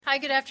Hi,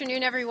 good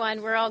afternoon,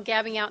 everyone. We're all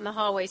gabbing out in the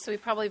hallway, so we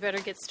probably better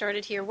get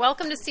started here.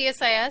 Welcome to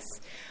CSIS.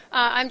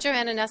 I'm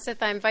Johanna Nesseth.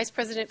 I'm Vice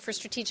President for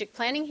Strategic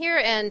Planning here,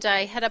 and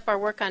I head up our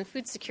work on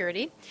food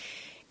security.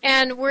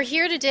 And we're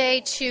here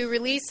today to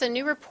release a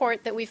new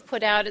report that we've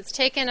put out. It's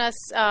taken us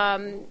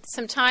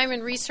some time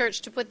and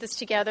research to put this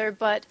together,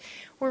 but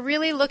we're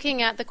really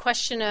looking at the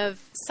question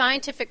of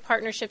scientific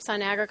partnerships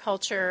on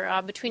agriculture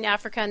between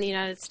Africa and the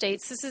United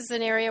States. This is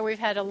an area we've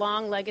had a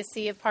long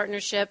legacy of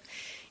partnership,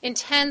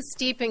 intense,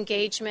 deep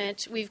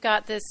engagement. We've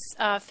got this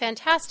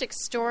fantastic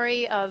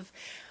story of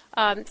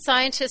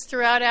scientists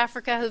throughout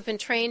Africa who've been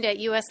trained at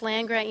U.S.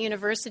 land-grant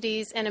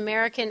universities and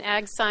American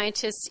ag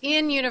scientists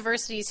in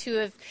universities who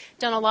have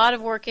done a lot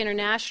of work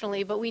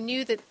internationally, but we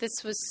knew that this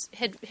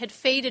had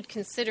faded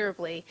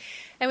considerably.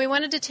 And we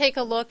wanted to take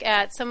a look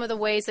at some of the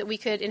ways that we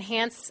could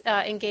enhance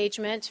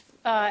engagement.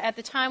 At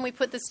the time we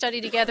put this study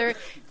together,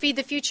 Feed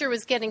the Future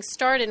was getting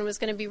started and was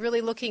going to be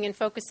really looking and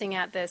focusing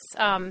at this.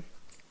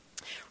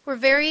 We're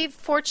very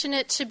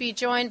fortunate to be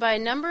joined by a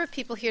number of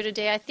people here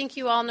today. I think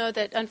you all know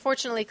that,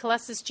 unfortunately,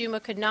 Kalesis Juma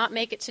could not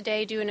make it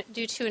today due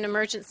to an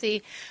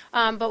emergency,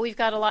 but we've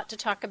got a lot to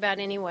talk about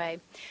anyway.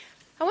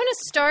 I want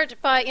to start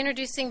by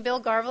introducing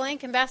Bill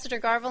Garvelink. Ambassador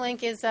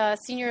Garvelink is a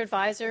senior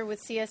advisor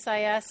with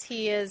CSIS.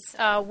 He is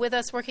with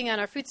us working on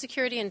our food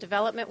security and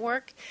development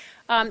work.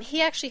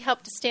 He actually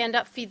helped to stand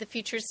up Feed the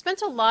Future,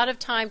 spent a lot of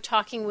time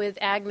talking with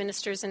ag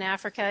ministers in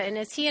Africa, and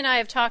as he and I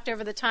have talked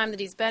over the time that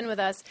he's been with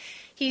us,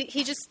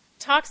 he just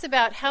talks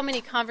about how many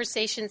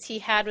conversations he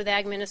had with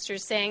ag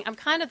ministers saying, I'm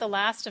kind of the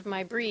last of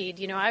my breed.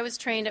 You know, I was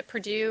trained at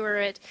Purdue or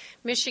at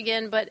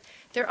Michigan, but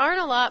there aren't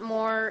a lot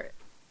more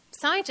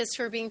scientists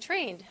who are being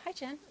trained. Hi,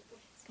 Jen.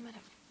 Come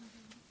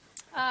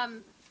on up.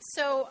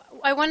 So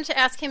I wanted to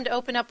ask him to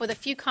open up with a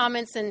few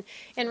comments and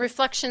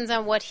reflections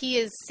on what he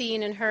has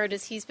seen and heard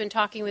as he's been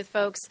talking with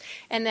folks,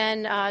 and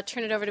then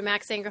turn it over to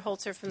Max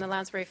Angerholzer from the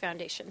Lounsberry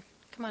Foundation.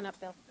 Come on up,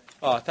 Bill.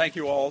 Thank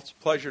you all. It's a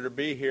pleasure to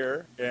be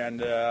here.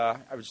 And I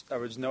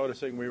was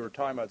noticing we were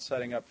talking about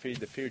setting up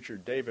Feed the Future.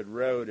 David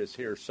Rode is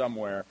here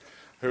somewhere,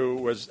 who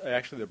was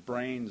actually the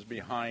brains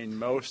behind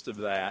most of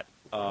that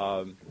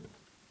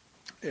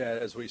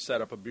as we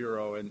set up a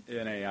bureau in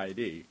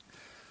AID.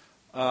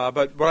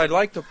 But what I'd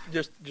like to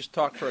just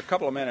talk for a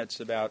couple of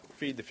minutes about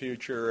Feed the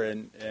Future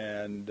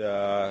and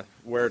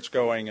where it's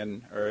going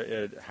and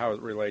how it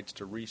relates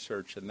to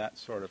research and that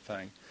sort of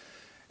thing.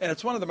 And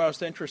it's one of the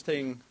most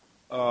interesting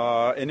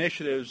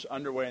initiatives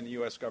underway in the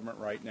U.S. government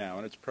right now,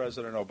 and it's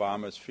President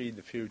Obama's Feed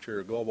the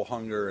Future Global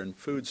Hunger and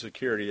Food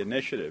Security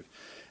Initiative.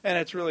 And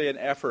it's really an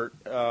effort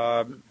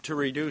to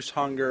reduce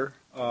hunger,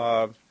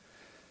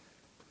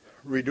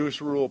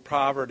 reduce rural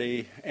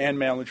poverty, and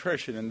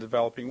malnutrition in the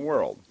developing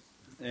world.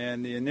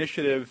 And the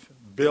initiative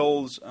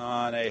builds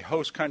on a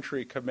host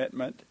country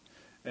commitment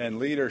and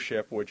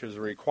leadership, which is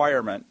a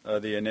requirement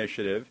of the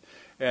initiative.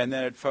 And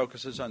then it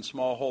focuses on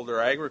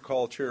smallholder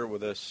agriculture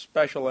with a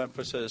special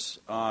emphasis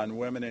on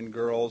women and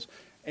girls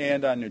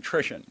and on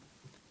nutrition.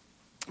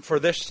 For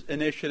this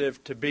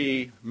initiative to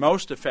be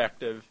most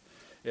effective,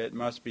 it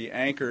must be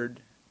anchored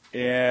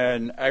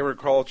in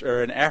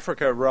agriculture, in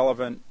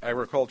Africa-relevant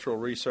agricultural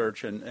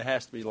research, and it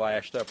has to be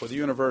lashed up with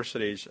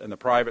universities and the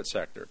private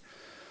sector.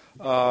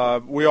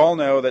 We all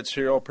know that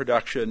cereal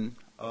production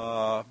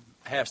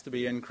has to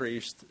be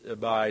increased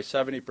by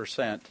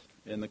 70%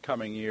 in the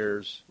coming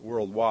years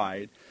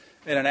worldwide.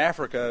 And in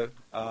Africa,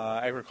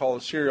 agricultural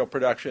cereal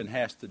production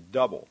has to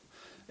double.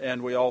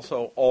 And we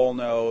also all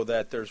know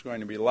that there's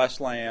going to be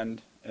less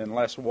land and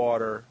less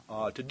water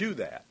to do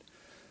that.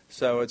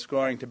 So it's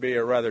going to be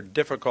a rather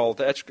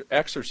difficult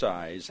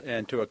exercise.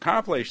 And to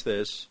accomplish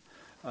this,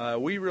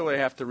 we really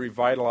have to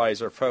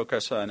revitalize our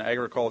focus on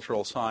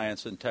agricultural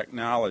science and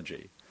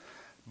technology.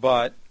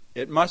 But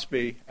it must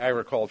be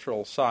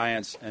agricultural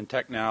science and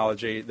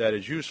technology that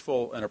is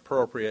useful and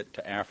appropriate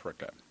to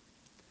Africa.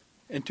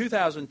 In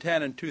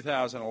 2010 and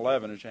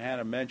 2011, as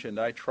Johanna mentioned,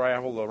 I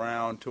traveled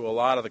around to a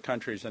lot of the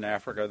countries in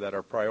Africa that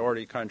are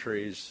priority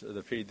countries of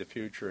the Feed the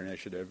Future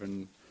initiative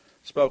and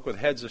spoke with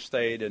heads of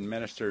state and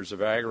ministers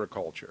of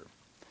agriculture.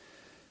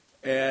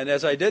 And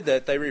as I did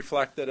that, they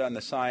reflected on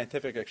the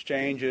scientific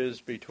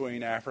exchanges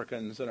between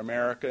Africans and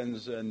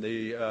Americans and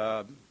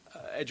the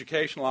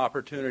educational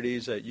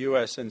opportunities at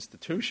U.S.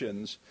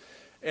 institutions,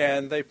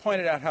 and they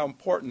pointed out how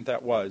important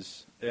that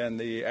was in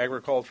the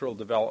agricultural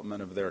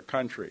development of their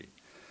country.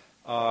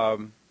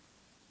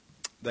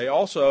 They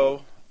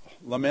also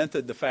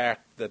lamented the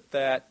fact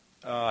that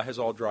has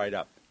all dried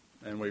up,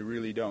 and we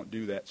really don't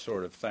do that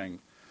sort of thing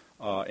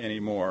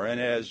anymore.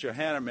 And as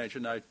Johanna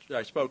mentioned,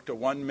 I spoke to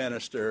one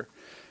minister,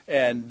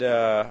 and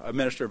a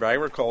minister of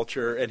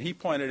agriculture, and he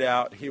pointed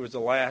out he was the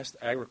last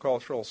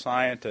agricultural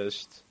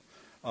scientist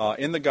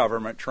in the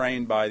government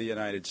trained by the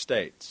United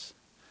States.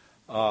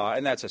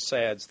 And that's a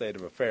sad state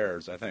of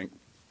affairs, I think,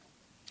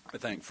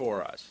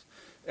 for us.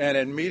 And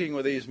in meeting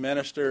with these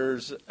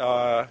ministers,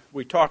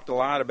 we talked a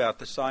lot about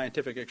the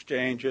scientific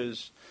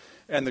exchanges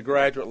and the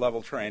graduate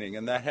level training,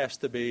 and that has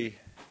to be,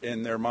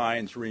 in their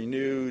minds,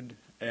 renewed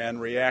and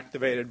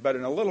reactivated, but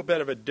in a little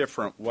bit of a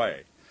different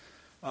way.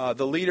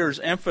 the leaders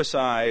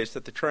emphasized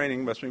that the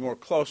training must be more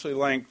closely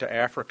linked to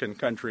African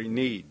country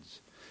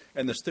needs,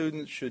 and the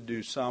students should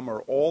do some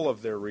or all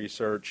of their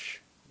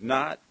research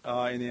not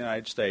in the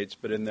United States,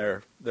 but in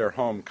their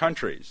home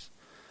countries.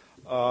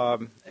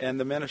 And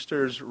the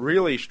ministers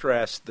really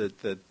stressed that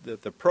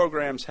the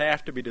programs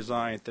have to be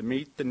designed to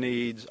meet the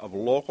needs of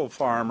local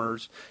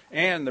farmers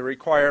and the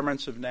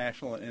requirements of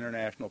national and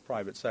international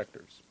private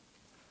sectors,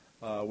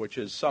 which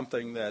is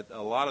something that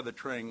a lot of the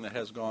training that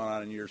has gone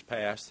on in years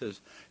past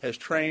has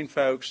trained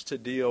folks to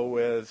deal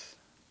with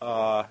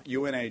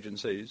UN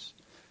agencies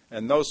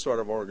and those sort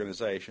of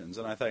organizations.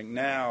 And I think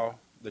now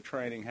the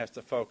training has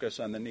to focus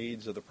on the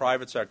needs of the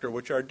private sector,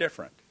 which are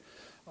different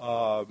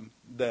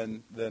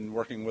than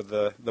working with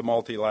the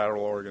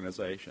multilateral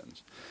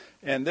organizations.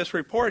 And this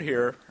report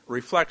here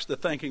reflects the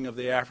thinking of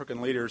the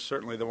African leaders,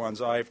 certainly the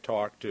ones I've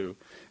talked to,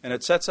 and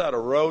it sets out a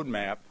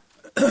roadmap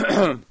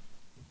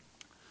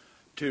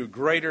to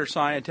greater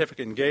scientific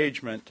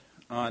engagement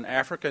on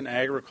African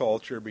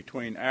agriculture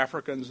between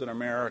Africans and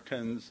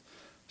Americans,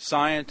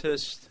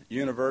 scientists,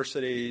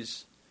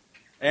 universities,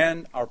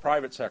 and our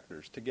private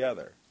sectors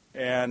together.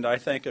 And I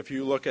think if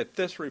you look at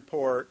this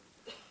report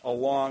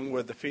along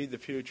with the Feed the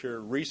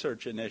Future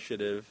research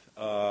initiative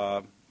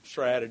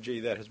strategy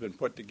that has been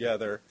put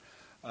together,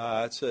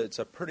 it's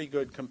a pretty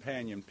good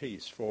companion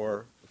piece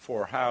for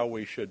how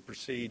we should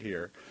proceed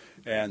here.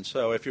 And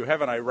so if you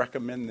haven't, I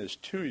recommend this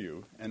to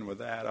you. And with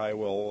that, I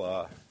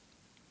will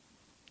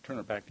turn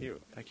it back to you.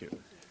 Thank you.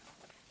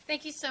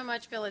 Thank you so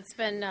much, Bill. It's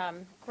been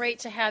great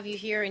to have you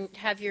here and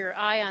have your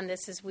eye on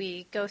this as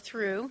we go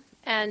through.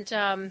 And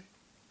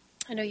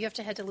I know you have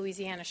to head to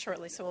Louisiana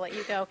shortly, so we'll let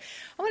you go.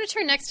 I want to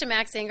turn next to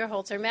Max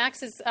Angerholzer.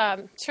 Max is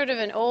sort of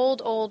an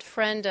old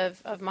friend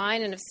of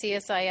mine and of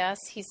CSIS.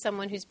 He's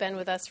someone who's been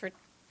with us for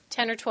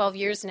 10 or 12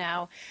 years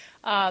now.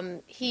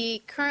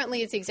 He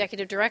currently is the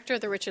executive director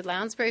of the Richard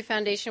Lounsberry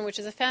Foundation, which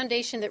is a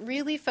foundation that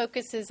really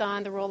focuses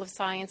on the role of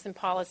science and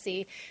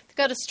policy. They've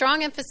got a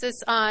strong emphasis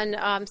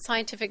on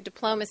scientific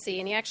diplomacy,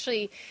 and he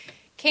actually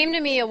came to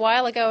me a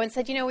while ago and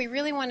said, we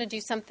really want to do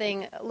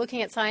something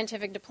looking at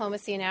scientific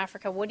diplomacy in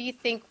Africa. What do you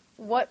think?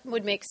 What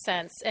would make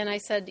sense? And I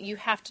said, you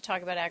have to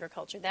talk about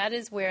agriculture. That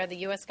is where the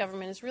U.S.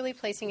 government is really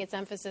placing its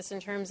emphasis in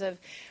terms of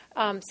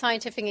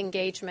scientific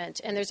engagement.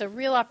 And there's a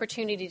real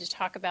opportunity to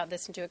talk about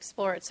this and to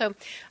explore it. So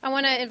I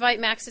want to invite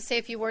Max to say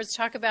a few words,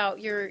 talk about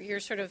your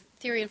sort of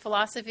theory and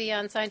philosophy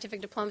on scientific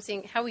diplomacy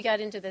and how we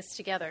got into this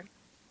together.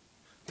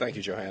 Thank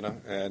you, Johanna.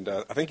 And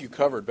I think you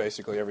covered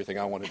basically everything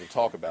I wanted to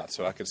talk about,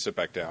 so I could sit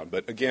back down.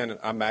 But again,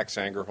 I'm Max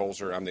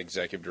Angerholzer. I'm the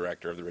executive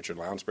director of the Richard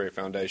Lounsberry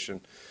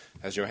Foundation.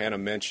 As Johanna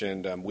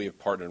mentioned, we have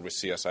partnered with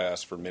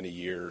CSIS for many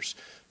years,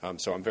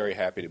 so I'm very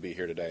happy to be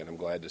here today, and I'm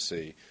glad to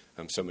see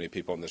so many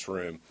people in this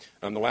room.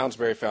 The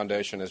Lounsberry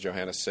Foundation, as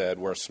Johanna said,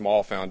 we're a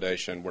small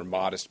foundation. We're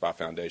modest by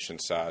foundation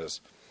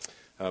size.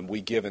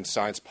 We give in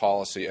science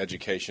policy,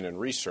 education, and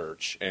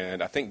research.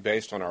 And I think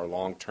based on our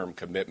long-term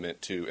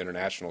commitment to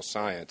international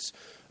science,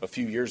 a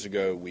few years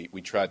ago we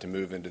tried to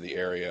move into the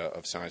area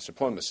of science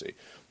diplomacy.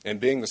 And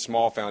being the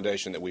small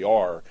foundation that we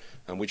are,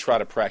 we try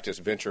to practice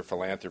venture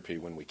philanthropy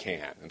when we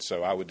can. And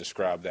so I would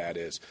describe that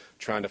as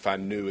trying to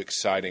find new,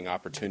 exciting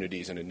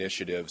opportunities and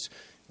initiatives,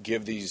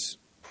 give these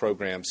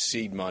programs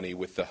seed money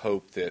with the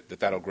hope that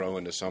that'll grow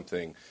into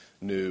something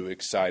new,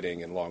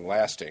 exciting, and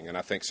long-lasting. And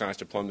I think science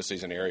diplomacy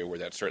is an area where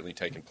that's certainly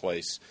taken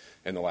place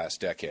in the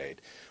last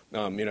decade.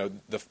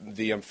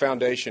 The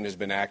foundation has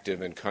been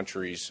active in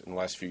countries in the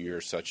last few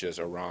years such as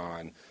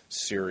Iran,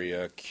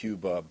 Syria,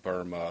 Cuba,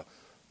 Burma,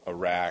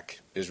 Iraq,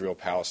 Israel,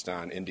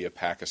 Palestine, India,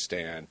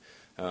 Pakistan,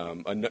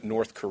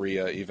 North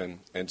Korea even.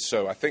 And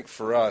so I think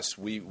for us,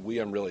 we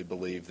really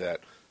believe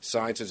that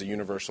science is a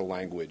universal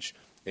language.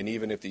 And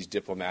even if these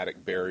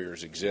diplomatic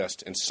barriers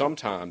exist, and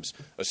sometimes,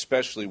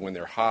 especially when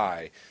they're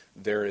high,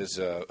 there is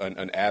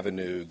an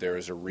avenue, there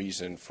is a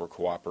reason for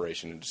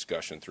cooperation and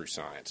discussion through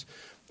science.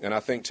 And I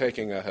think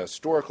taking a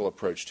historical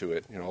approach to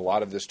it, a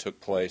lot of this took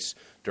place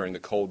during the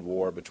Cold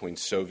War between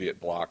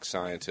Soviet bloc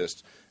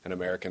scientists and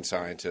American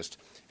scientists,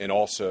 and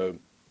also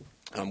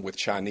with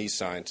Chinese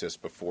scientists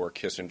before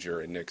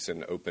Kissinger and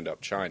Nixon opened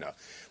up China.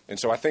 And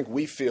so I think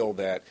we feel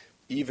that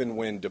even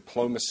when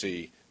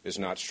diplomacy is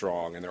not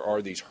strong, and there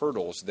are these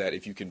hurdles that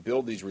if you can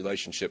build these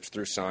relationships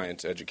through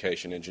science,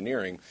 education,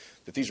 engineering,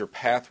 that these are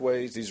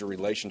pathways, these are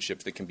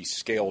relationships that can be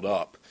scaled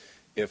up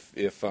if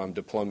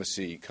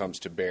diplomacy comes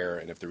to bear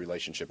and if the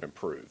relationship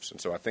improves.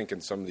 And so I think in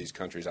some of these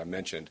countries I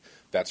mentioned,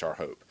 that's our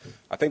hope.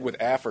 I think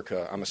with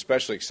Africa, I'm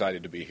especially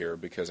excited to be here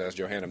because, as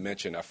Johanna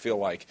mentioned, I feel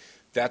like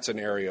that's an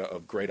area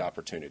of great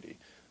opportunity.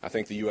 I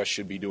think the U.S.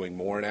 should be doing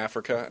more in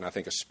Africa, and I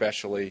think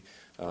especially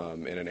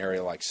in an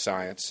area like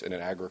science and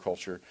in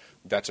agriculture,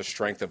 that's a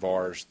strength of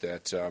ours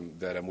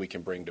that we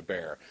can bring to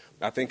bear.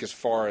 I think as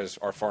far as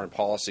our foreign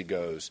policy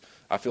goes,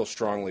 I feel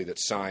strongly that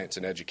science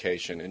and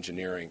education,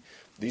 engineering,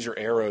 these are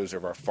arrows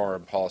of our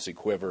foreign policy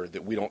quiver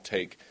that we don't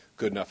take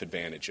good enough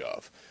advantage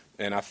of.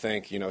 And I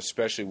think,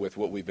 especially with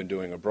what we've been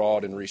doing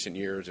abroad in recent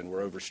years, and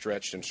we're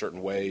overstretched in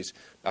certain ways,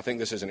 I think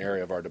this is an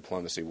area of our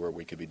diplomacy where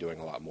we could be doing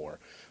a lot more.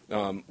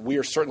 We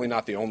are certainly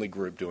not the only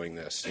group doing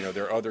this.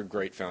 There are other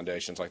great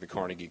foundations like the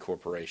Carnegie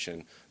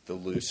Corporation, the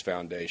Luce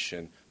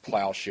Foundation,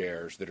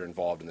 Plowshares that are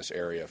involved in this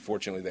area.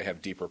 Fortunately, they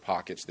have deeper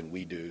pockets than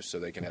we do, so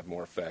they can have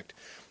more effect.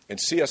 And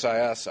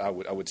CSIS,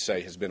 I would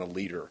say, has been a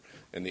leader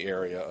in the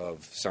area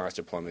of science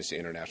diplomacy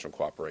and international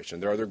cooperation.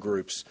 There are other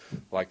groups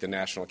like the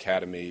National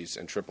Academies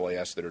and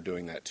AAAS that are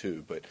doing that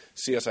too, but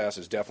CSIS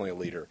is definitely a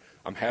leader.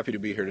 I'm happy to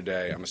be here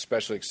today. I'm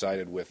especially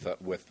excited with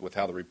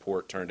how the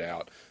report turned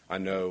out. I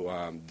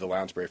know the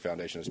Lounsberry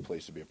Foundation is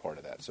pleased to be a part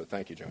of that. So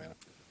thank you, Johanna.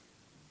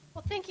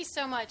 Well, thank you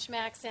so much,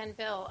 Max and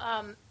Bill.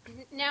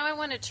 Now I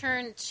want to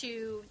turn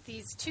to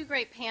these two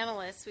great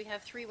panelists. We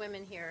have three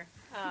women here.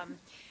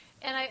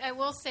 And I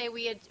will say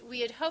we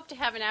had hoped to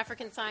have an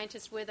African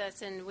scientist with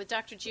us, and with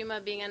Dr. Juma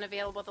being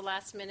unavailable at the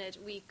last minute,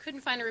 we couldn't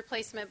find a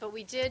replacement, but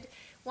we did.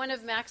 One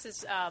of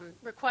Max's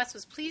requests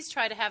was please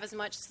try to have as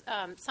much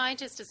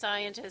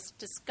scientist-to-scientist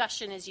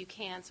discussion as you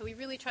can. So we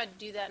really tried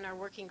to do that in our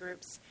working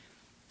groups.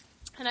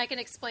 And I can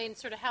explain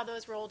sort of how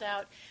those rolled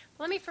out.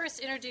 Let me first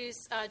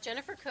introduce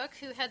Jennifer Cooke,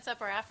 who heads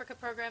up our Africa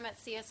program at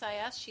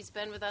CSIS. She's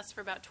been with us for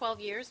about 12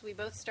 years. We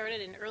both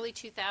started in early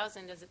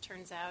 2000, as it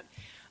turns out,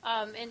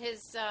 and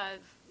has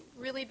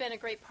really been a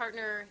great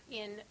partner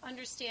in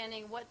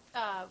understanding what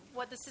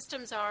the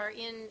systems are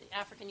in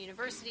African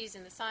universities,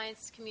 in the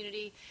science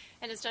community,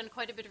 and has done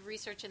quite a bit of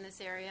research in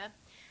this area.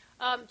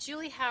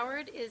 Julie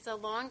Howard is a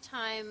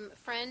longtime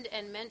friend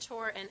and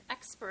mentor and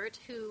expert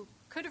who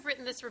could have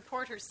written this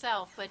report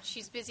herself, but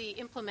she's busy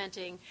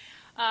implementing.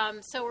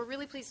 So we're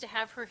really pleased to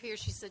have her here.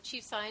 She's the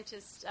chief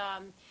scientist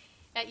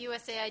at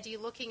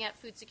USAID looking at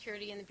food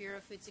security in the Bureau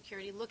of Food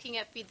Security, looking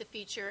at Feed the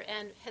Future,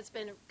 and has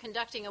been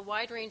conducting a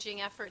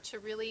wide-ranging effort to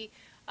really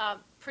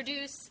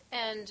produce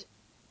and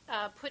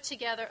put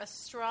together a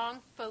strong,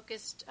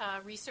 focused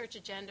research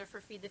agenda for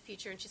Feed the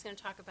Future, and she's going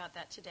to talk about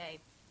that today.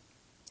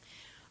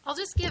 I'll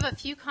just give a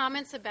few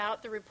comments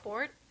about the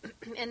report,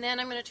 and then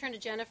I'm going to turn to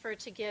Jennifer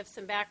to give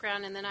some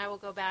background, and then I will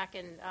go back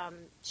and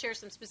share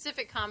some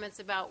specific comments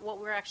about what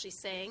we're actually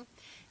saying,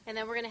 and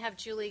then we're going to have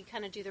Julie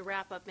kind of do the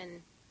wrap-up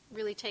and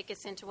really take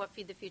us into what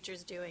Feed the Future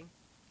is doing.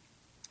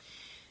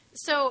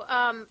 So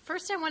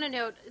first I want to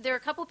note there are a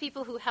couple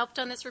people who helped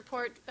on this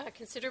report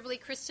considerably.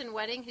 Kristen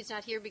Wedding, who's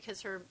not here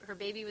because her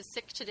baby was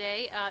sick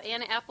today,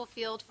 Anna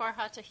Applefield,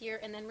 Farhat Tahir,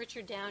 and then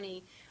Richard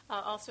Downey,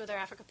 also with our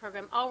Africa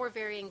program. All were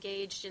very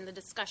engaged in the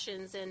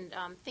discussions and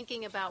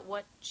thinking about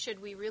what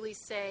should we really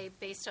say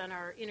based on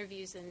our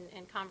interviews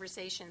and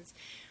conversations.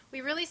 We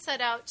really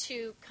set out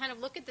to kind of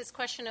look at this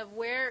question of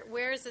where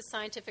has the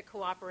scientific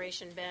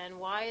cooperation been?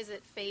 Why is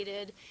it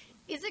faded?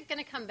 Is it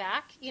going to come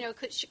back?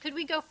 Could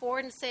we go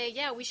forward and say,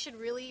 yeah, we should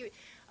really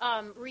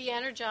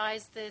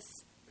re-energize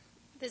this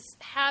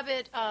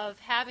habit of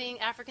having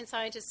African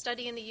scientists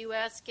study in the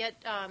U.S.,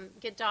 get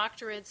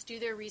doctorates, do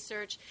their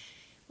research?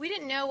 We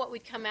didn't know what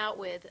we'd come out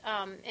with,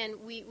 and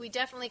we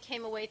definitely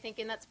came away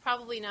thinking that's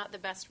probably not the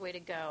best way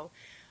to go.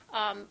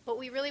 But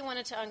we really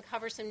wanted to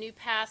uncover some new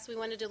paths. We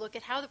wanted to look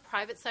at how the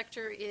private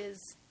sector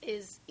is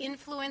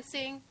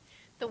influencing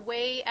the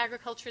way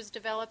agriculture is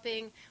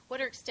developing.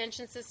 What are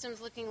extension systems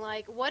looking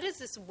like? What is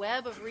this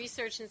web of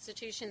research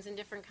institutions in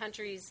different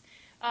countries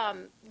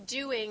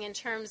doing in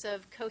terms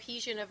of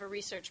cohesion of a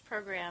research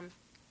program?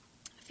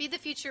 Feed the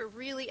Future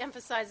really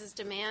emphasizes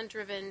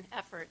demand-driven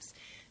efforts.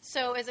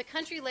 So as a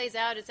country lays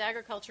out its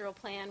agricultural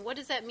plan, what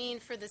does that mean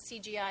for the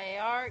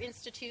CGIAR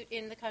Institute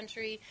in the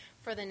country,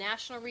 for the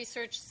National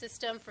Research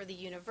System, for the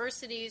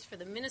universities, for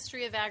the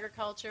Ministry of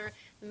Agriculture,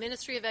 the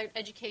Ministry of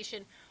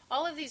Education?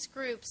 All of these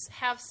groups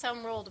have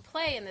some role to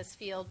play in this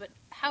field, but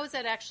how is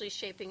that actually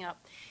shaping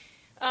up?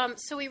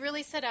 So we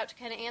really set out to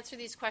kind of answer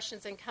these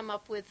questions and come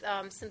up with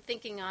some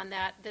thinking on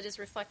that is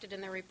reflected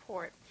in the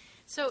report.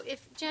 So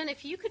Jen,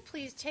 if you could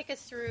please take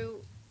us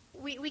through,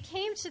 we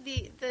came to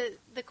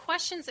the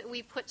questions that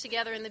we put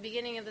together in the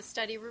beginning of the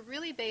study were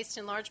really based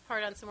in large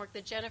part on some work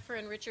that Jennifer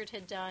and Richard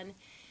had done,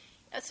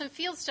 some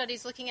field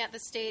studies looking at the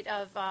state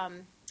of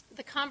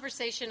the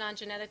conversation on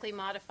genetically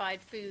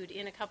modified food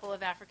in a couple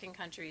of African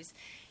countries.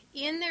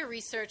 In their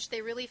research,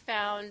 they really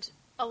found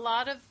a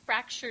lot of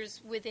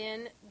fractures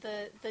within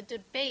the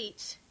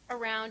debate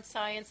around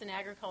science and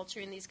agriculture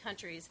in these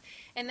countries.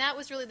 And that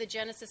was really the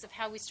genesis of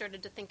how we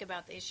started to think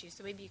about the issue.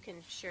 So maybe you can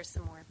share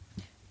some more.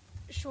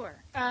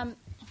 Sure. I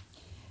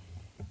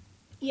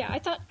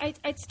thought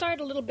I'd start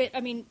a little bit. I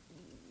mean,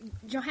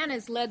 Johanna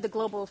has led the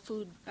Global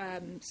Food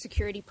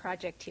Security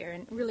Project here,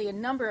 and really a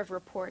number of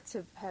reports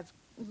have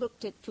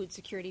looked at food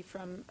security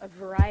from a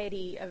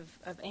variety of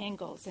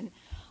angles. And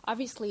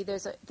obviously,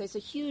 there's a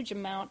huge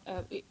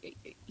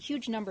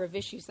number of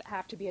issues that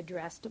have to be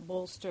addressed to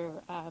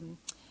bolster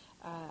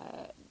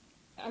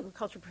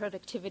agricultural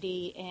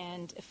productivity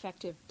and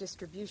effective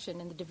distribution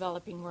in the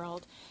developing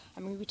world. I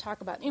mean, we talk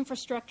about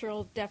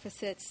infrastructural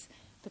deficits,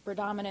 the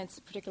predominance,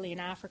 particularly in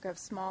Africa, of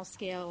small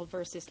scale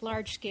versus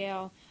large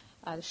scale,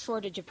 the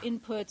shortage of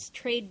inputs,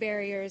 trade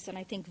barriers, and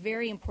I think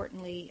very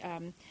importantly,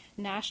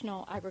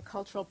 national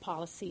agricultural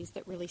policies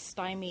that really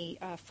stymie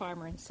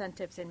farmer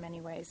incentives in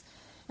many ways.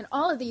 And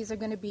all of these are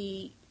going to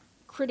be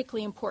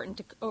critically important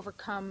to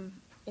overcome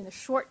in the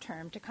short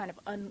term to kind of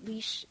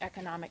unleash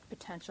economic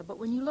potential. But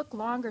when you look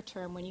longer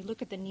term, when you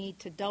look at the need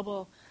to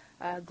double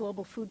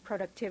global food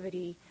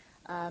productivity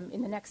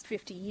in the next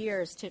 50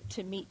 years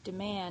to meet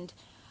demand,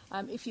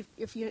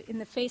 if you're in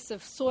the face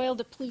of soil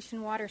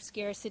depletion, water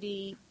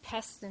scarcity,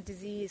 pests and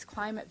disease,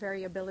 climate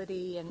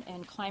variability,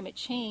 and climate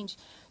change,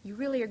 you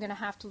really are going to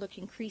have to look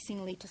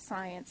increasingly to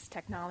science,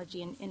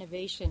 technology, and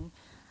innovation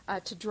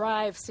to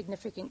drive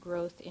significant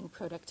growth in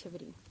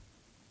productivity.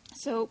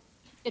 So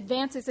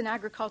advances in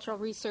agricultural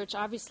research,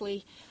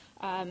 obviously,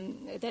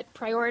 that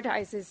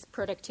prioritizes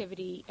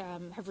productivity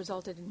have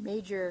resulted in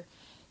major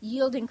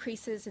yield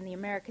increases in the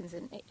Americas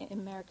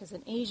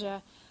and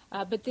Asia,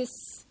 but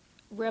this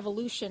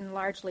revolution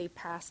largely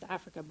passed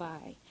Africa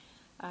by.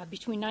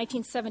 Between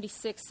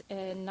 1976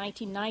 and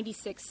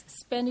 1996,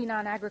 spending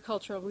on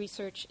agricultural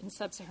research in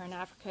sub-Saharan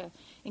Africa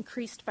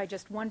increased by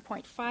just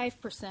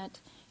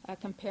 1.5%,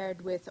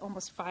 compared with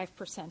almost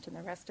 5% in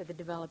the rest of the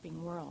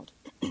developing world.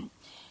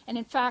 And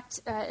in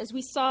fact, as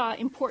we saw,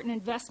 important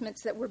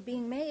investments that were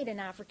being made in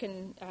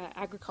African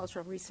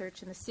agricultural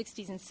research in the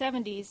 60s and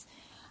 70s,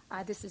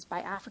 this is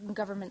by African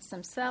governments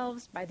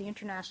themselves, by the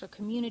international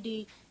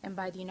community, and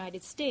by the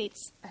United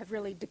States, have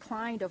really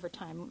declined over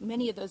time.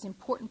 Many of those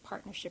important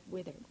partnerships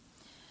withered.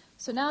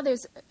 So now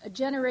there's a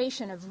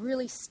generation of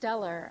really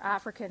stellar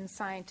African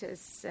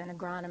scientists and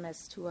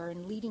agronomists who are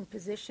in leading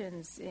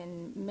positions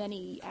in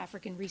many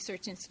African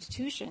research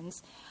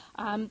institutions.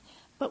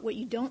 But what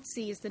you don't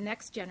see is the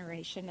next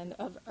generation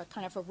of a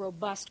kind of a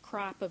robust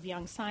crop of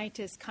young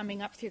scientists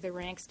coming up through the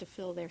ranks to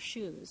fill their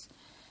shoes.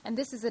 And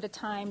this is at a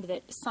time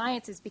that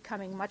science is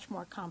becoming much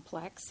more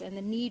complex, and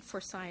the need for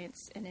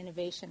science and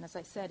innovation, as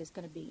I said, is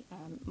going to be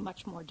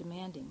much more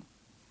demanding.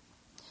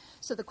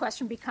 So the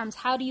question becomes,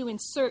 how do you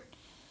insert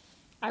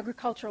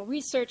agricultural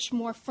research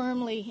more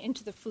firmly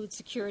into the food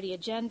security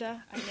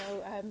agenda? I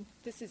know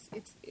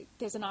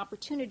there's an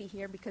opportunity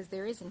here because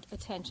there isn't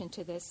attention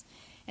to this.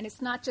 And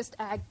it's not just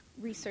ag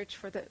research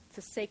for the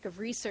sake of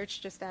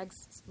research, just ag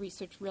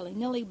research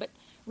willy-nilly, but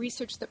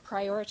research that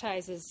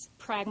prioritizes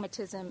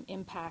pragmatism,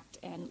 impact,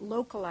 and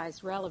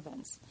localized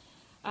relevance,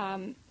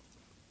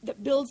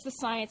 that builds the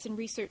science and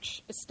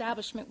research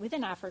establishment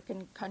within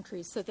African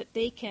countries so that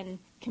they can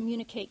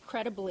communicate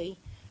credibly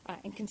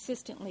and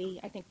consistently,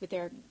 I think, with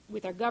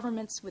their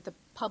governments, with the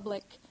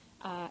public,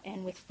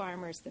 and with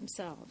farmers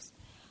themselves.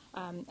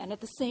 And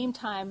at the same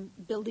time,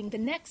 building the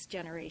next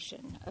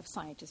generation of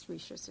scientists,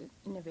 researchers, and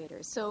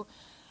innovators. So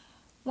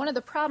one of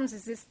the problems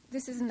is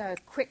this isn't a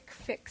quick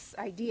fix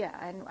idea.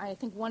 And I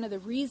think one of the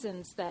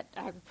reasons that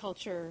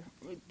agriculture,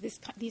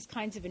 these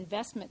kinds of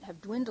investment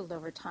have dwindled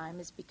over time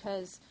is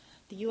because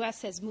the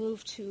U.S. has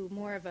moved to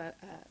more of a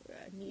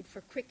need for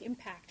quick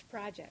impact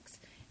projects.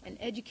 And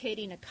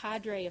educating a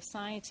cadre of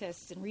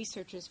scientists and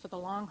researchers for the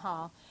long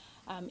haul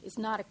is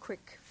not a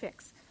quick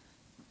fix.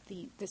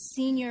 The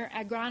senior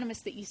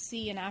agronomists that you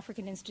see in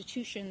African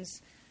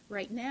institutions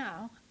right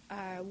now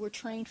were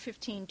trained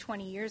 15,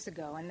 20 years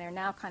ago, and they're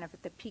now kind of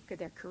at the peak of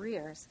their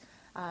careers.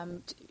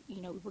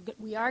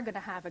 We are going to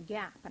have a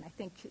gap, and I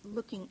think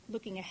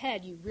looking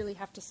ahead, you really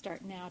have to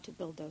start now to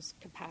build those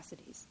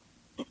capacities.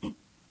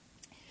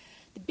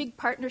 The big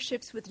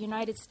partnerships with the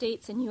United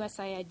States and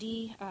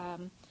USAID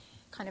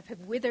kind of have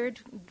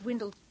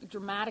dwindled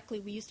dramatically.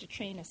 We used to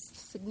train a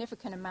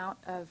significant amount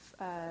of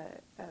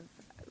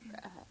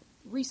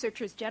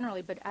researchers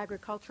generally, but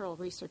agricultural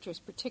researchers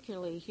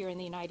particularly here in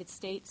the United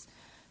States.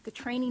 The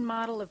training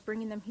model of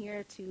bringing them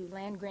here to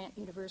land-grant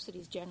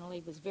universities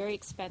generally was very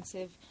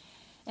expensive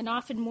and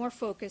often more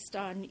focused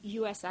on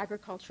U.S.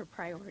 agriculture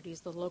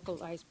priorities, the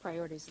localized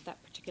priorities of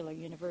that particular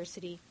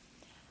university.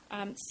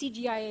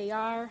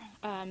 CGIAR,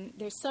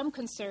 there's some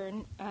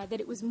concern that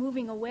it was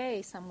moving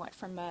away somewhat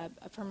from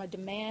a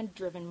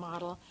demand-driven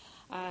model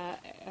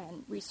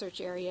and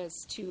research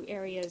areas to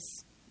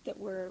areas that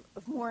were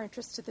of more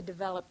interest to the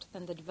developed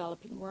than the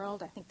developing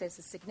world. I think there's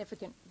a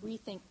significant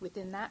rethink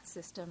within that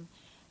system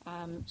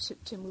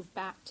to move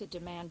back to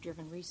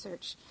demand-driven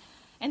research.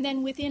 And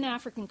then within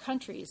African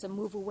countries, a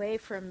move away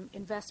from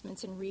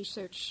investments in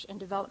research and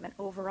development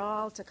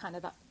overall to kind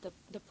of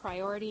the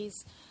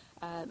priorities,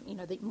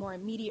 the more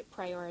immediate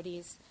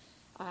priorities,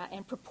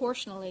 and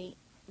proportionally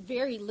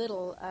very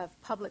little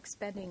of public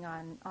spending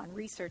on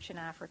research in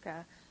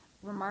Africa.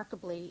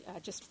 Remarkably,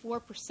 just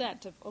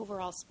 4% of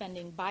overall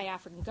spending by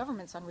African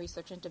governments on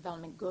research and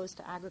development goes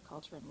to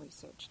agriculture and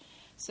research.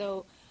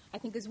 So I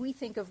think as we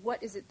think of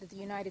what is it that the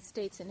United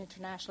States and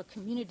international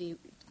community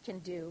can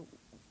do,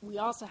 we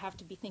also have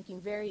to be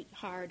thinking very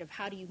hard of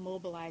how do you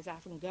mobilize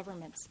African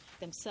governments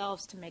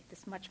themselves to make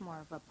this much more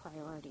of a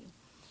priority.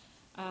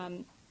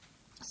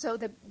 So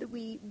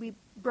we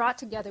brought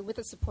together, with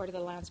the support of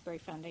the Lounsberry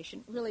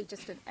Foundation, really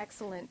just an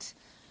excellent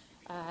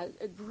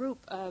a group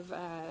of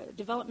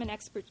development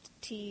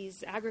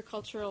expertise,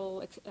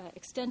 agricultural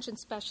extension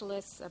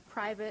specialists,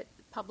 private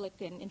public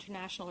and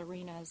international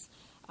arenas,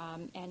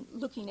 and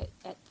looking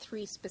at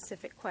three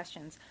specific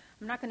questions.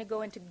 I'm not going to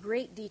go into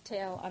great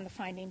detail on the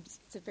findings.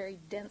 It's a very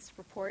dense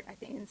report, I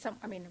think,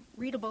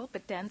 readable,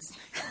 but dense.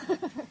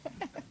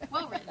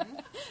 Well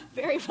written.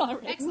 Very well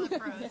written. Excellent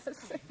prose.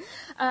 Yes.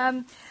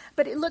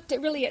 But it looked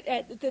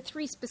at the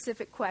three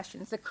specific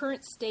questions: the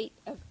current state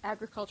of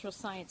agricultural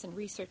science and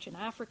research in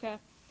Africa,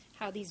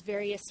 how these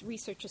various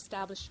research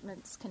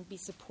establishments can be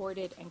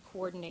supported and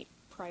coordinate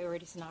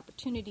priorities and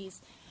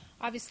opportunities,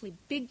 obviously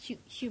big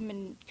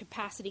human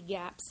capacity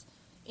gaps,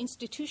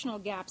 institutional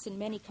gaps in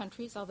many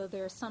countries, although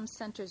there are some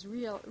centers,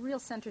 real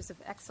centers of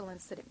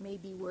excellence that it may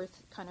be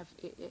worth kind of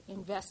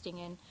investing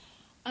in,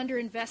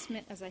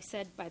 underinvestment, as I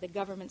said, by the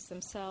governments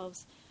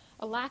themselves,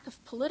 a lack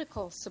of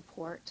political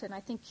support, and I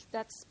think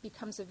that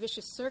becomes a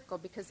vicious circle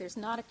because there's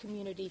not a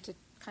community to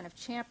kind of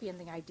champion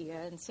the idea,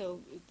 and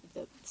so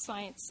the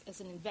science as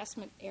an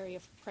investment area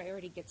of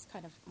priority gets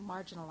kind of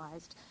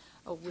marginalized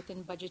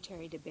within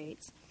budgetary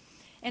debates.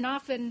 And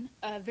often,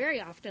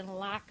 very often, a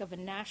lack of a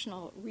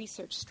national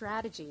research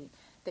strategy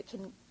that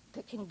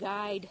can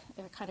guide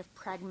kind of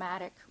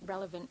pragmatic,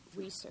 relevant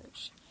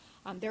research.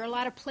 There are a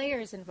lot of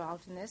players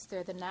involved in this. There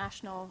are the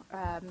national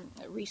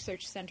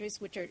research centers,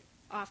 which are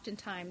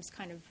oftentimes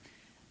kind of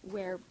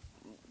where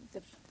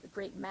the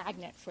great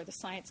magnet for the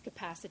science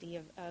capacity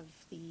of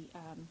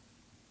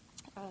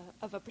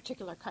a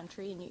particular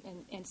country,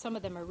 and some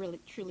of them are really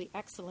truly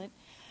excellent.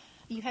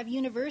 You have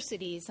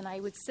universities, and I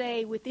would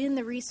say within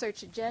the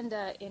research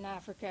agenda in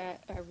Africa,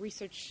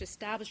 research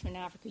establishment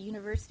in Africa,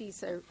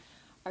 universities are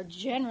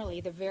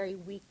generally the very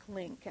weak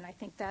link, and I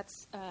think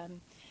that's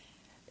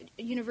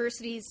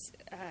universities,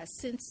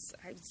 since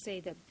I would say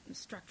the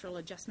structural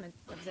adjustment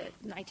of the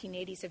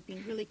 1980s, have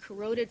been really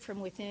corroded from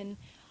within.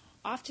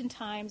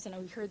 Oftentimes, and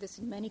we heard this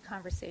in many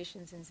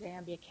conversations in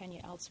Zambia,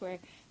 Kenya, elsewhere,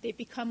 they've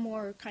become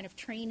more kind of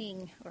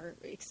training or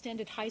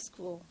extended high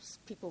school,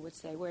 people would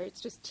say, where it's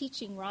just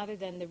teaching rather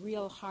than the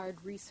real hard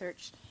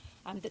research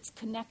that's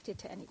connected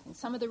to anything.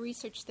 Some of the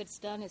research that's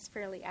done is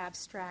fairly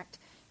abstract.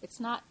 It's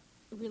not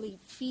really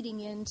feeding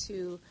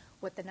into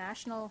what the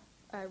national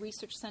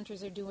research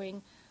centers are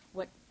doing,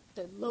 what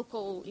the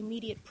local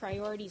immediate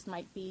priorities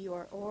might be,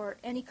 or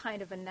any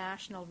kind of a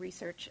national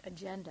research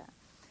agenda.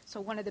 So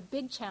one of the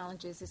big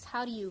challenges is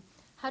how do you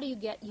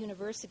get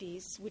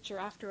universities, which are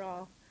after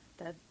all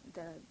the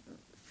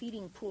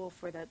feeding pool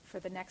for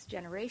the next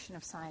generation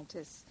of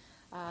scientists,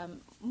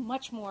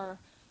 much more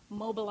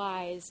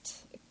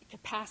mobilized,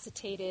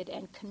 capacitated,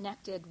 and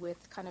connected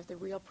with kind of the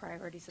real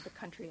priorities of the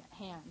country at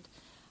hand.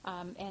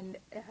 And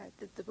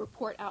the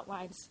report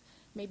outlines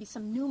maybe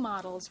some new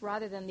models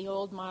rather than the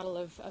old model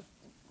of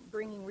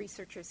bringing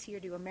researchers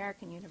here to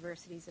American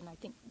universities, and I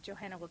think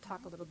Johanna will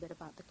talk a little bit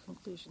about the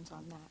conclusions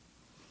on that.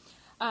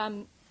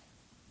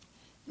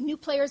 New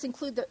players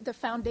include the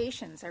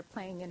foundations are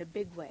playing in a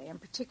big way,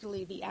 and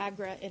particularly the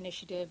AGRA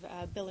initiative,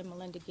 Bill and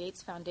Melinda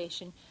Gates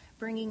Foundation,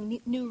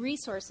 bringing new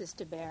resources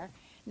to bear.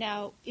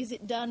 Now, is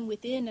it done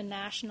within a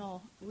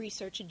national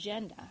research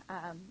agenda?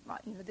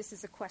 This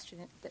is a question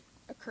that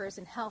occurs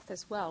in health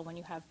as well. When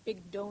you have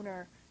big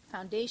donor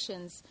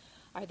foundations,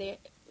 are they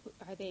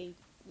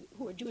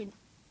who are doing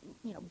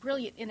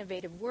brilliant,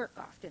 innovative work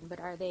often, but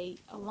are they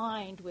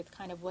aligned with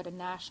kind of what a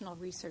national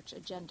research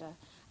agenda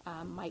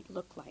might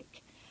look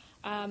like?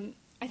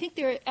 I think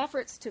there are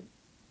efforts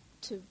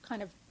to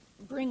kind of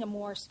bring a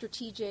more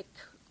strategic,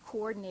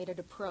 coordinated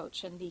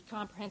approach, and the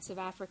Comprehensive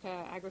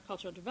Africa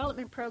Agricultural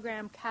Development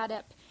Program,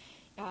 CADEP,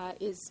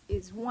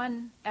 is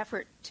one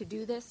effort to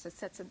do this. It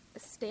sets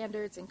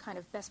standards and kind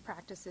of best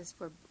practices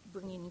for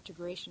bringing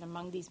integration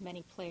among these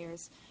many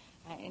players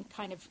and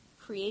kind of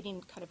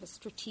creating kind of a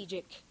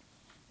strategic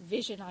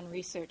vision on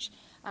research.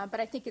 But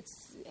I think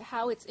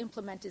how it's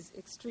implemented is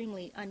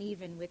extremely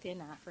uneven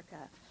within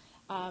Africa.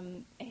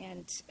 And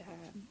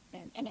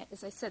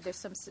as I said, there's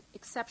some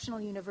exceptional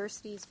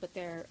universities, but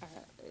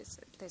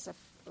there's a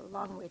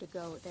long way to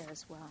go there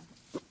as well.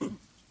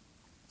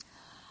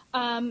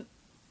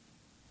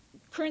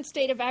 Current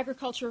state of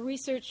agricultural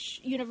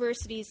research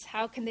universities,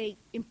 how can they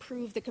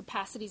improve the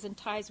capacities and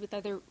ties with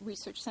other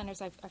research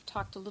centers? I've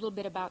talked a little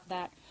bit about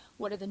that.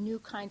 What are the new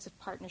kinds of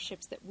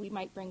partnerships that we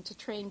might bring to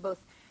train both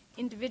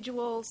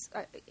individuals,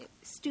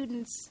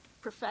 students,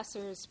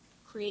 professors,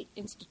 create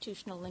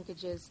institutional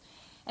linkages?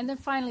 And then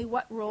finally,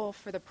 what role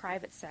for the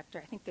private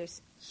sector? I think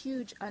there's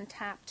huge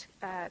untapped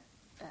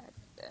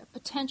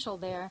potential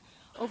there.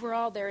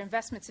 Overall, their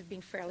investments have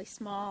been fairly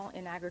small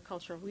in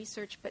agricultural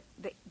research, but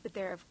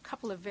there are a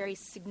couple of very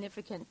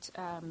significant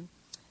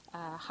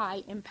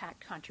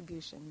high-impact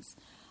contributions.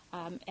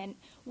 And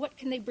what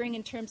can they bring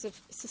in terms of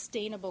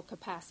sustainable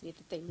capacity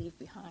that they leave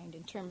behind,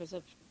 in terms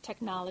of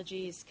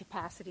technologies,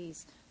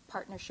 capacities,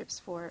 partnerships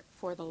for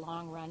the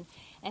long run,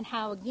 and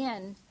how,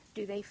 again,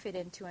 do they fit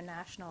into a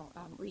national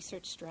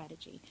research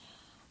strategy?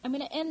 I'm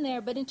going to end there,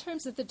 but in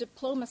terms of the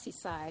diplomacy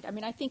side,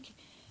 I think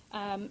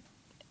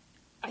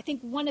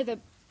one of the,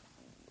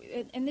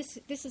 and this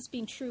has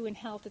been true in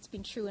health, it's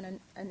been true in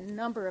a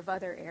number of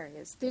other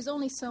areas. There's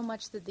only so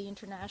much that the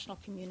international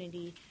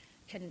community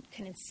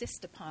can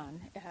insist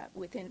upon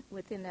within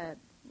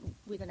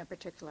a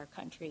particular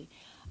country.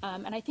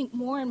 And I think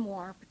more and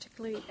more,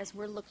 particularly as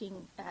we're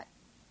looking at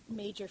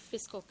major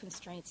fiscal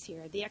constraints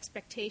here, the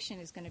expectation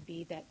is going to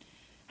be that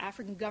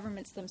African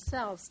governments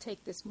themselves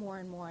take this more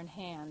and more in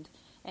hand.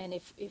 And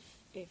if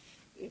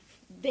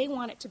they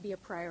want it to be a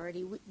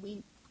priority,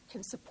 we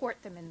can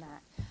support them in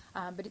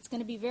that. But it's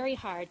going to be very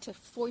hard to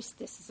foist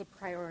this as a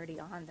priority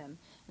on them.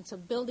 And so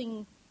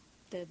building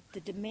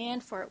the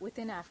demand for it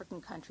within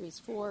African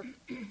countries for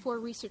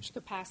research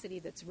capacity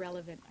that's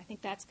relevant, I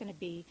think that's going to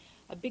be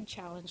a big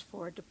challenge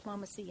for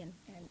diplomacy and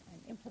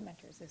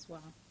implementers as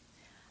well.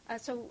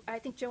 So I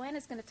think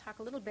Johanna's going to talk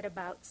a little bit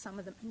about some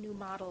of the new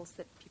models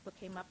that people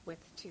came up with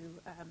to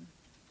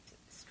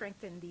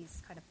strengthen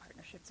these kind of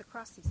partnerships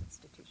across these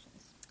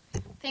institutions.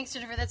 Thanks,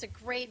 Jennifer. That's a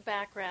great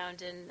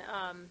background and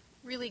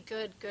really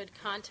good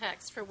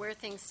context for where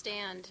things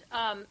stand.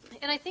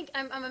 And I think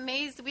I'm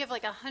amazed that we have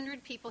like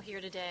 100 people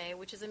here today,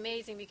 which is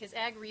amazing because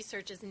ag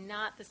research is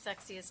not the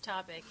sexiest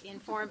topic in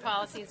foreign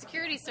policy and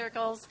security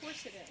circles. Of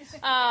course it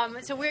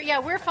is. So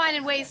we're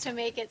finding ways to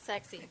make it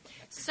sexy.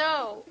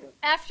 So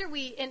after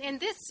and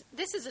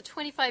this is a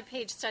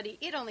 25-page study.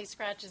 It only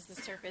scratches the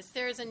surface.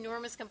 There is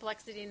enormous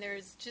complexity, and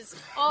there's just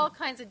all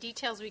kinds of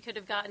details we could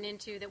have gotten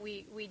into that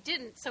we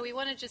didn't. So we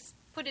want to just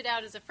put it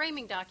out as a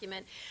framing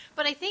document.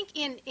 But I think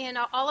in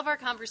all of our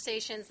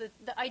conversations,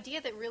 the idea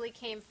that really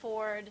came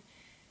forward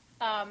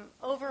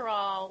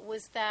overall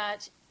was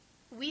that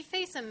we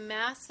face a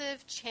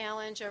massive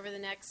challenge over the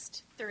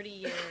next 30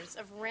 years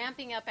of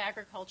ramping up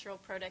agricultural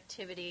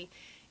productivity,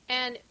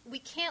 and we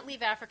can't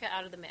leave Africa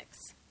out of the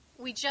mix.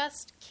 We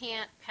just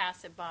can't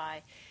pass it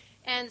by.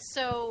 And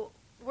so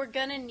we're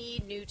going to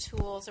need new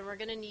tools, and we're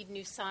going to need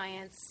new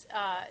science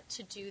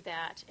to do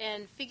that.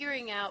 And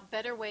figuring out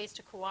better ways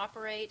to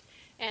cooperate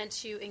and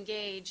to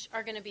engage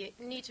are going to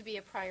need to be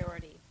a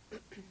priority.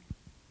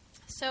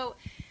 So,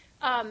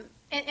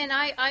 and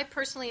I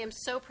personally am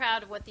so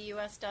proud of what the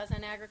U.S. does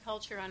on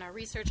agriculture, on our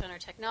research, on our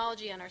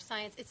technology, on our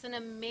science. It's an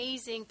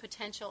amazing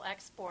potential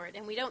export,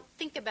 and we don't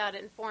think about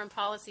it in foreign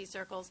policy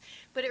circles,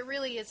 but it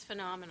really is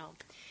phenomenal.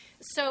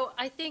 So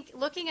I think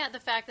looking at the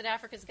fact that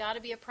Africa's got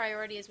to be a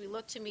priority as we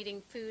look to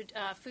meeting food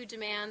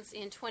demands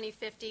in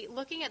 2050,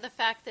 looking at the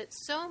fact that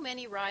so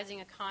many rising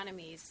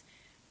economies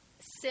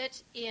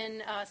sit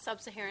in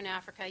sub-Saharan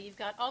Africa. You've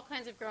got all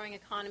kinds of growing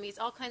economies,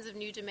 all kinds of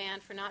new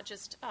demand for not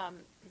just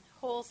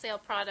wholesale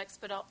products,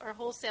 or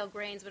wholesale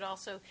grains, but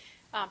also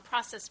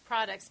processed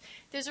products.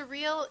 There's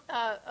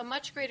a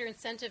much greater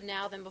incentive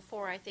now than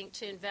before, I think,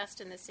 to invest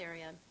in this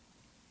area.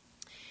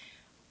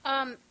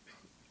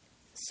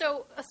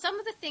 So some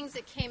of the things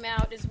that came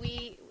out as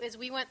we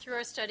went through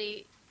our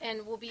study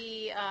and will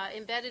be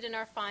embedded in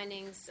our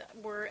findings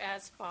were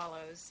as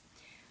follows.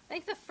 I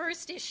think the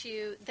first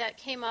issue that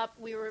came up,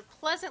 we were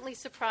pleasantly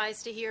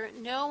surprised to hear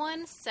no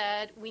one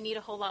said we need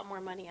a whole lot more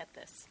money at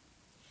this.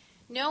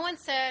 No one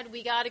said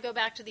we got to go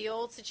back to the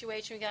old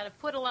situation, we got to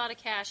put a lot of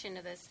cash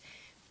into this.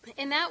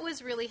 And that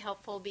was really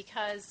helpful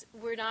because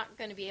we're not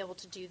going to be able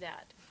to do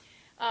that.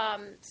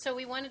 So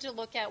we wanted to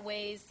look at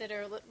ways that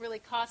are really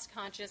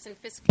cost-conscious and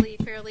fiscally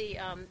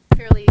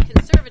fairly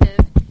conservative.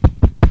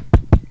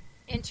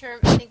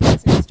 I think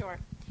that's next door.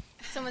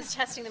 Someone's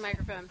testing the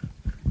microphone.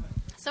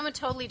 Someone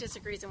totally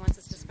disagrees and wants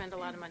us to spend a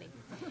lot of money.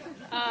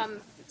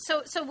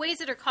 So ways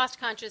that are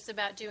cost-conscious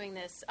about doing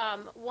this.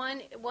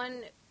 One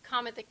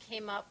comment that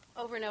came up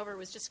over and over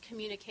was just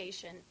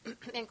communication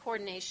and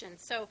coordination.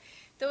 So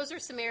those are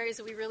some areas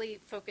that we really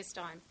focused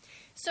on.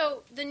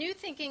 So the new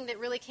thinking that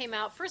really came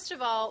out, first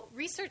of all,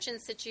 research in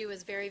situ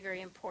is very,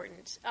 very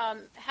important.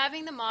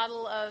 Having the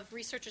model of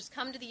researchers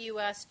come to the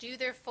U.S., do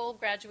their full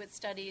graduate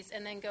studies,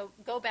 and then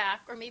go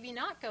back, or maybe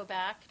not go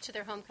back to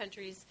their home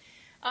countries,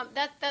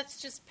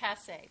 that's just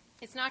passé.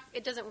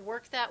 It doesn't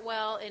work that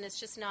well, and it's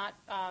just not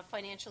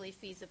financially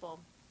feasible.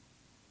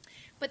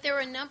 But there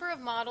were a number of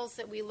models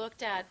that we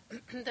looked at.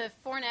 The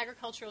Foreign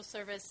Agricultural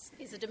Service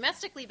is a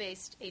domestically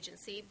based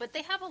agency, but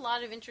they have a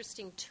lot of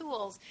interesting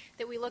tools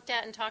that we looked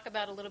at and talk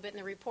about a little bit in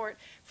the report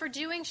for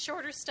doing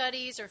shorter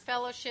studies or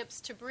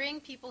fellowships to bring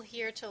people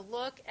here to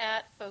look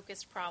at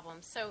focused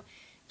problems. So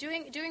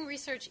doing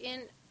research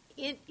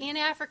in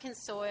African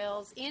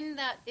soils, in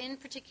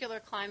particular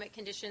climate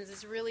conditions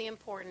is really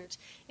important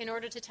in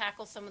order to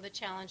tackle some of the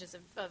challenges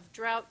of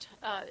drought,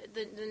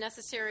 the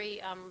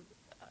necessary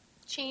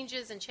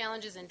changes and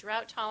challenges in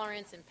drought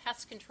tolerance and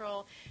pest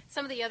control,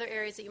 some of the other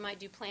areas that you might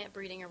do plant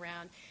breeding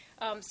around.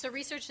 So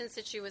research in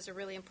situ is a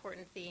really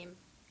important theme.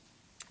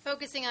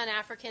 Focusing on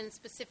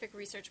African-specific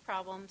research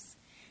problems,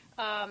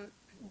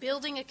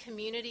 building a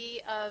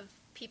community of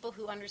people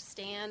who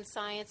understand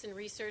science and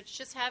research,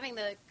 just having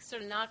the sort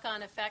of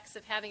knock-on effects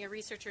of having a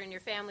researcher in your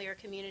family or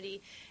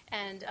community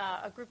and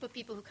a group of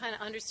people who kind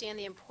of understand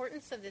the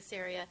importance of this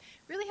area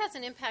really has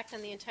an impact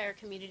on the entire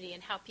community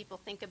and how people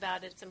think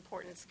about its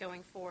importance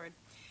going forward.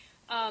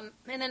 And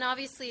then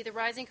obviously the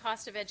rising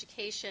cost of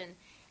education.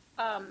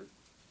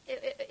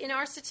 In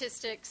our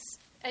statistics,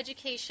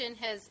 education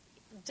has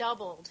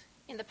doubled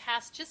in the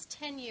past just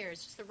 10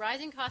 years. Just the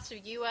rising cost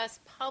of U.S.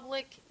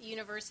 public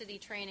university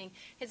training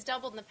has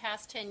doubled in the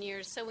past 10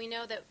 years. So we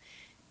know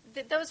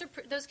that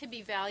those could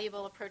be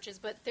valuable approaches,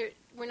 but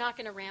we're not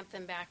going to ramp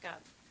them back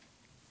up.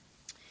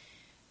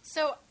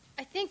 So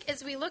I think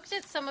as we looked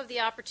at some of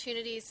the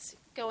opportunities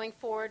going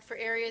forward for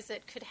areas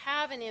that could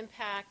have an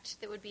impact,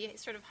 that would be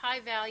sort of high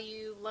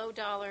value, low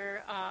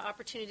dollar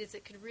opportunities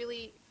that could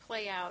really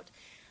play out,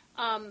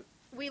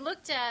 we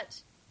looked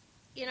at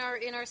in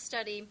our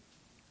study.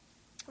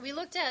 We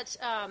looked at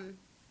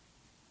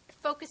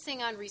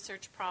focusing on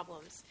research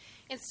problems.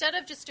 Instead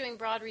of just doing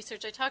broad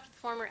research, I talked with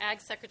former Ag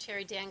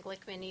Secretary Dan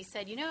Glickman. He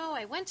said,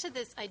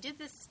 I did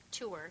this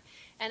tour,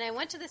 and I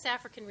went to this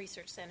African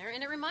Research Center,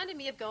 and it reminded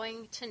me of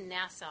going to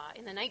NASA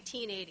in the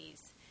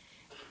 1980s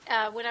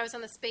when I was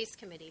on the Space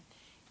Committee.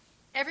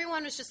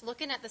 Everyone was just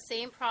looking at the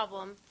same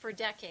problem for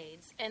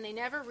decades, and they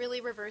never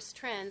really reversed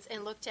trends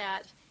and looked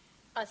at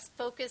a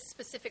focused,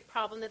 specific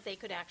problem that they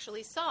could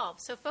actually solve.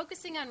 So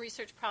focusing on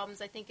research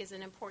problems, I think, is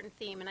an important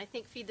theme, and I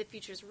think Feed the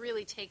Future's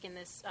really taken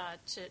this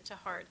to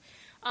heart.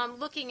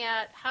 Looking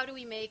at how do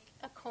we make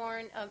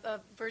a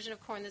version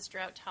of corn that's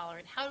drought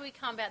tolerant? How do we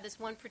combat this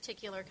one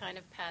particular kind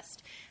of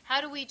pest?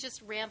 How do we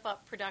just ramp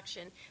up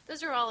production?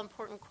 Those are all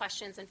important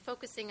questions, and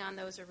focusing on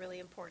those are really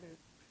important.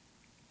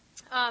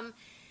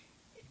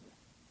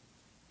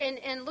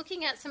 And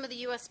looking at some of the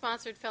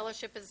U.S.-sponsored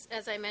fellowship,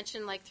 as I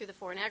mentioned, like through the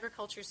Foreign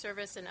Agriculture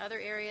Service and other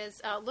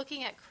areas,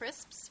 looking at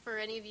CRISPs, for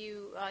any of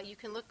you, you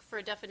can look for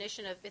a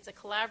definition of, it's a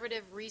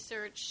collaborative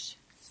research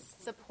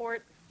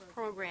support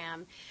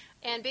program.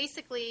 And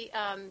basically,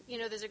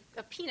 there's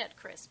a peanut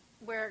CRISP,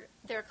 where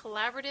there are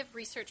collaborative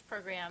research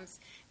programs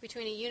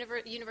between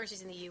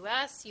universities in the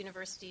U.S.,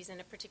 universities in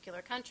a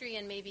particular country,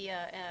 and maybe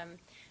a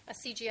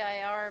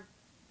CGIAR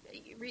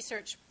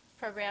research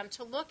program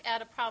to look at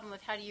a problem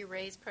of how do you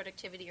raise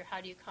productivity or how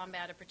do you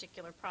combat a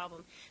particular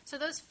problem. So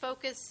those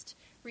focused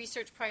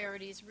research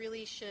priorities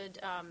really should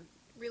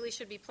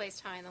be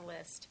placed high on the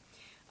list.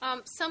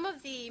 Some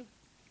of the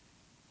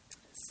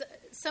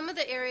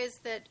areas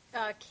that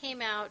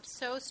came out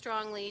so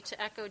strongly, to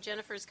echo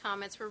Jennifer's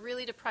comments, were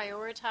really to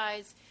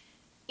prioritize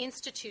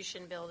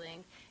institution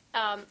building,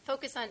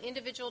 focus on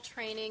individual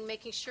training,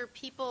 making sure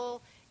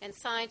people and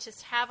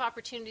scientists have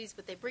opportunities,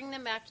 but they bring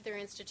them back to their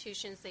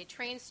institutions, they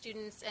train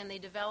students, and they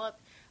develop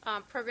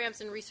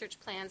programs and research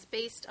plans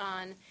based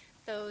on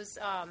those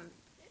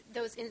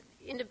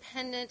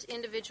independent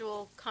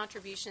individual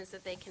contributions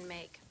that they can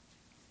make.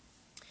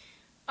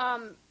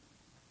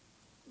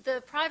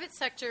 The private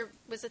sector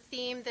was a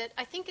theme that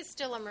I think is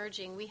still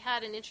emerging. We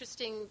had an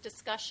interesting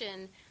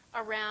discussion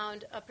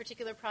around a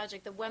particular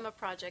project, the WEMA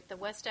project, the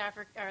West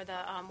Africa, or the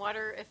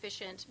Water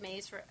Efficient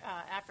Maize for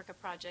Africa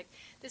project.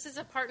 This is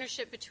a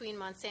partnership between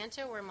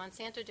Monsanto, where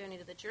Monsanto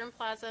donated the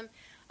germplasm,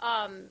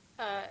 an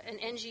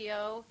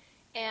NGO,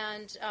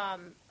 and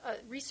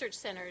research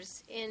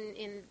centers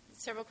in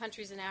several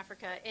countries in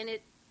Africa. And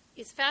it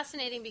is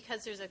fascinating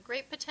because there's a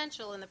great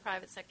potential in the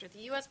private sector. The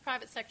U.S.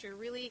 private sector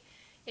really,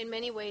 in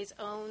many ways,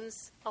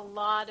 owns a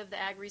lot of the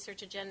ag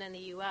research agenda in the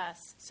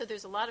U.S. So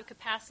there's a lot of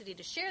capacity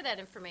to share that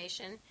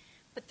information,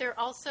 but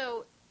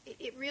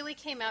it really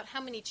came out how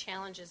many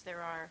challenges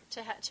there are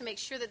to make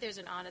sure that there's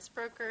an honest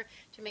broker,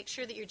 to make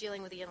sure that you're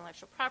dealing with the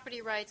intellectual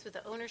property rights, with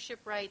the ownership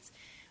rights.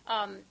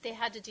 They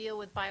had to deal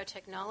with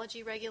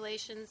biotechnology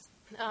regulations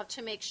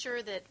to make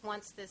sure that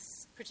once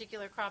this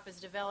particular crop is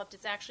developed,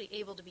 it's actually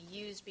able to be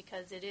used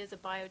because it is a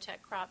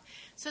biotech crop.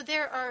 So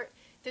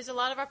there's a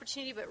lot of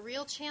opportunity, but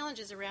real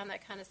challenges around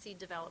that kind of seed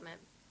development.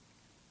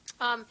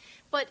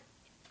 But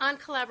on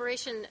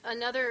collaboration,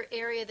 another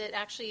area that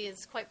actually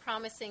is quite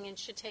promising and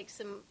should take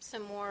some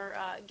more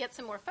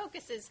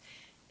focus is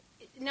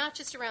not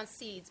just around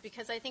seeds,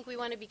 because I think we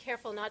want to be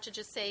careful not to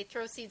just say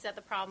throw seeds at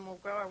the problem, we'll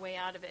grow our way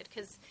out of it,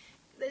 because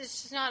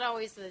it's just not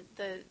always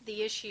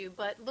the issue.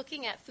 But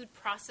looking at food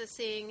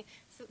processing,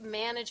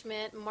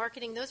 management,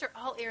 marketing, those are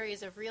all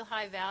areas of real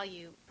high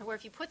value, where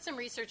if you put some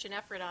research and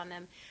effort on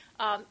them,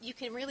 you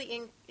can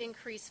really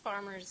increase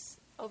farmers'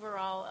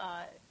 overall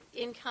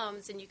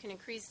incomes, and you can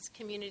increase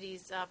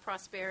communities'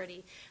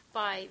 prosperity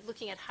by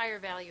looking at higher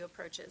value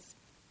approaches.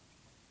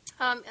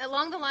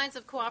 Along the lines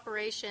of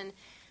cooperation,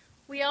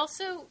 we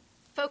also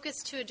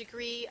focus to a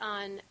degree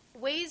on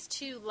ways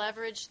to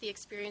leverage the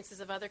experiences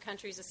of other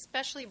countries,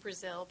 especially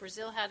Brazil.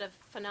 Brazil had a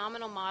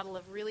phenomenal model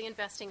of really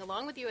investing,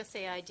 along with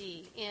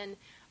USAID, in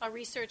a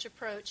research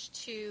approach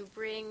to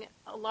bring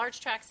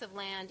large tracts of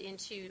land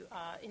into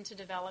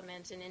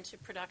development and into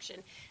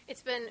production.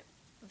 It's been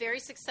very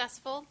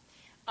successful.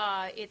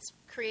 It's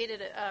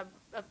created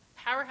a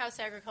powerhouse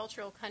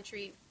agricultural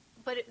country,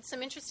 but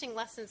some interesting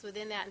lessons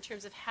within that in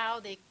terms of how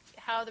the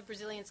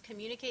Brazilians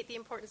communicate the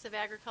importance of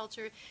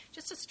agriculture,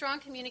 just a strong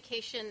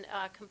communication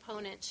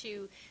component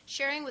to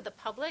sharing with the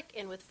public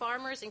and with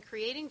farmers and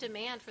creating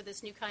demand for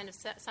this new kind of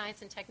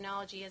science and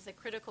technology as a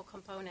critical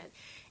component.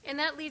 And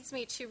that leads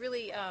me to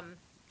really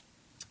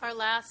our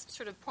last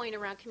sort of point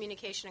around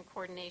communication and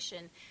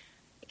coordination.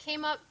 It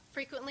came up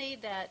frequently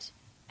that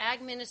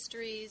ag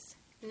ministries,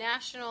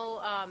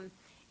 national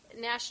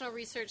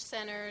research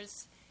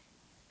centers,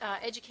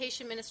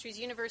 education ministries,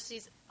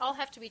 universities, all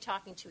have to be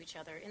talking to each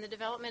other. In the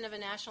development of a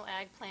national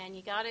ag plan,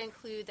 you got to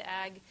include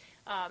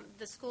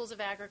the schools of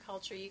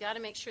agriculture. You got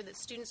to make sure that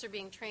students are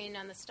being trained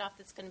on the stuff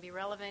that's going to be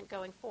relevant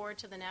going forward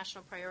to the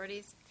national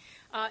priorities.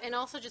 And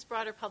also just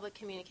broader public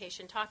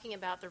communication, talking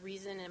about the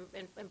reason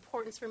and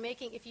importance for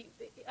making,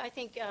 I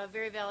think, a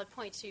very valid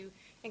point to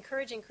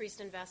encourage increased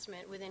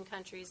investment within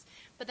countries,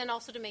 but then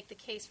also to make the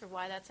case for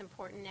why that's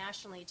important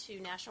nationally to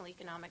national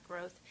economic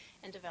growth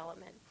and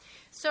development.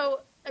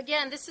 So,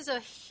 again, this is a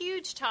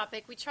huge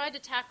topic. We tried to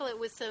tackle it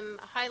with some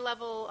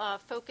high-level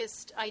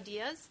focused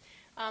ideas,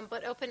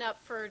 but open up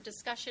for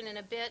discussion in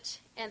a bit,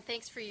 and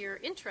thanks for your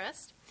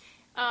interest.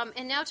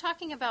 And now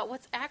talking about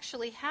what's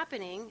actually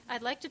happening,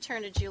 I'd like to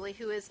turn to Julie,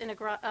 who is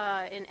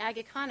an ag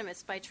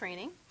economist by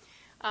training,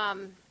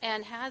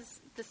 and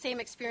has the same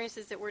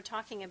experiences that we're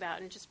talking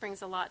about, and just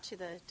brings a lot to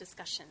the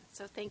discussion.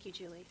 So thank you,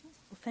 Julie.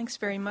 Well, thanks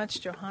very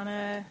much,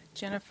 Johanna,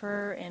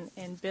 Jennifer,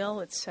 and Bill.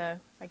 It's I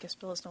guess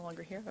Bill is no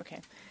longer here.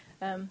 Okay.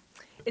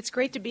 It's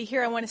great to be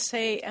here. I want to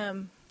say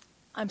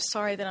I'm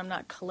sorry that I'm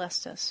not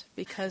Calestis,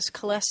 because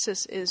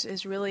Calestis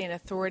is really an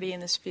authority in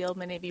this field,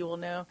 many of you will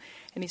know,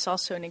 and he's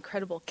also an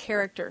incredible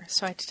character.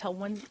 So I have to tell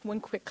one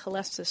quick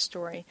Calestis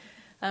story.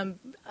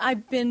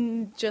 I've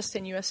been just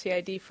in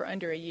USAID for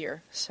under a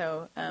year,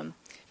 so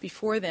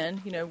before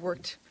then,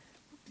 worked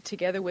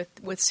together with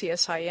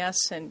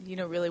CSIS, and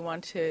really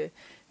want to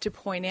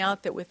point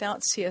out that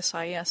without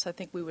CSIS, I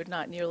think we would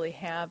not nearly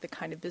have the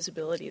kind of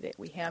visibility that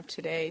we have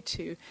today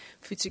to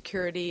food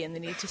security and the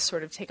need to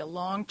sort of take a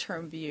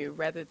long-term view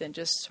rather than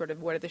just sort of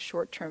what are the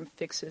short-term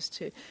fixes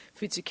to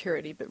food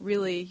security, but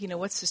really,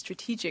 what's the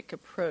strategic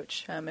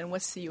approach and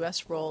what's the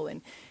U.S. role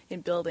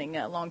in building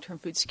long-term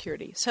food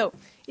security. So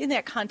in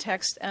that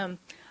context,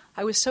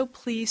 I was so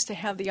pleased to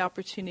have the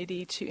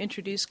opportunity to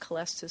introduce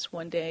Calestis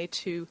one day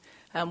to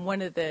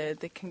one of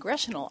the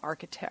congressional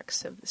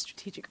architects of the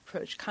strategic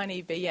approach,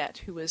 Connie Bayette,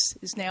 who is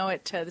now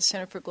at the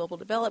Center for Global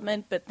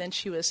Development, but then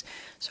she was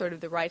sort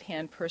of the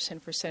right-hand person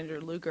for Senator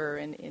Lugar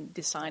in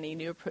designing a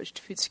new approach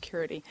to food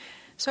security.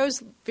 So I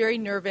was very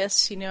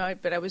nervous,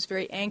 but I was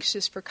very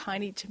anxious for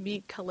Connie to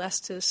meet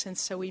Calestis, and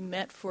so we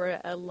met for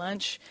a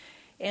lunch.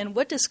 And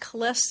what does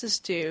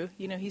Calestis do?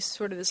 He's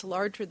sort of this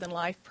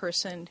larger-than-life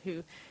person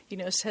who,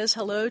 says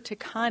hello to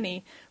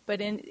Connie, but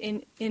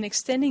in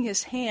extending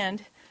his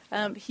hand,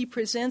 he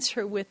presents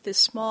her with this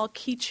small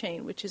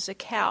keychain, which is a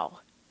cow.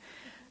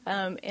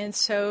 And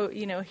so,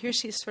 here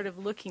she's sort of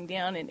looking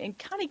down, and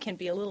Connie can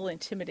be a little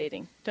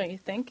intimidating, don't you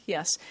think?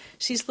 Yes.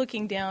 She's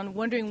looking down,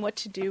 wondering what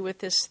to do with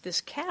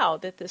this cow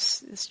that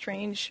this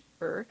stranger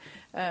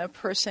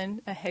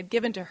person had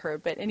given to her.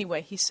 But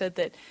anyway, he said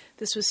that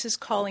this was his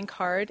calling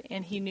card,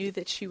 and he knew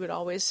that she would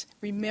always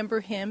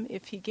remember him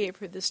if he gave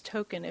her this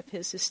token of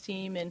his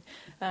esteem and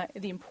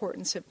the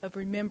importance of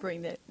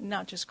remembering that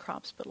not just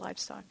crops but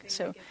livestock.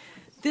 So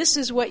this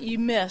is what you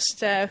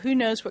missed. Who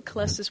knows what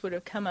Calestis would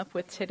have come up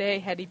with today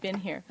had he been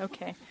here.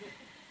 Okay.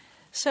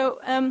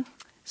 So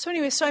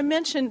anyway, I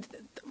mentioned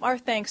our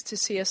thanks to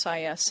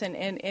CSIS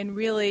and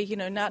really,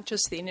 not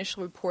just the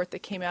initial report that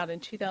came out in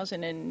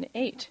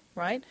 2008,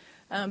 right?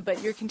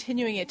 But your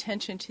continuing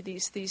attention to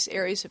these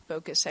areas of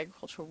focus,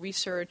 agricultural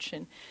research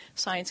and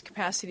science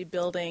capacity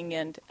building.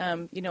 And,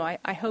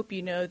 I hope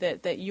you know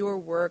that your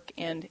work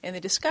and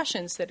the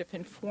discussions that have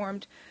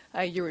informed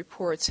your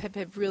reports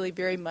have really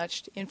very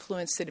much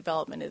influenced the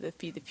development of the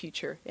Feed the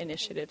Future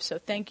initiative. So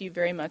thank you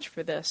very much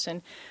for this.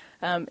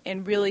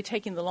 And really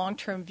taking the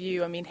long-term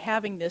view,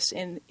 having this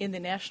in the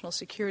national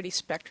security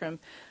spectrum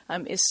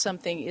is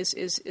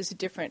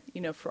different,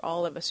 for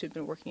all of us who've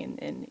been working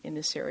in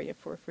this area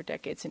for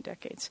decades and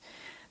decades.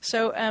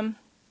 So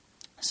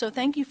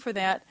thank you for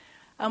that.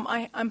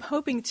 I'm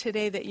hoping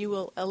today that you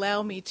will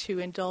allow me to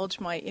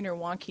indulge my inner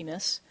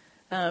wonkiness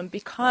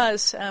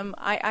because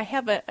I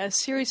have a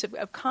series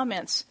of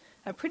comments,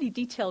 pretty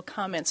detailed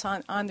comments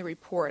on the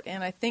report.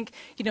 And I think,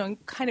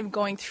 kind of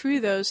going through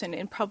those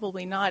and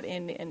probably not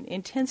in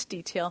intense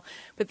detail,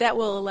 but that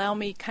will allow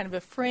me kind of a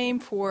frame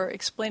for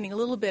explaining a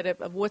little bit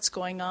of what's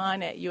going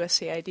on at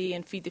USAID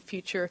and Feed the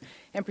Future,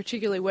 and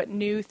particularly what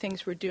new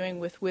things we're doing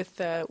with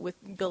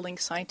building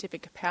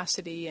scientific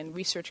capacity and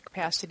research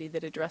capacity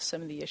that address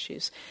some of the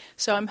issues.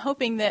 So I'm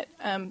hoping that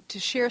to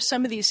share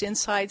some of these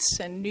insights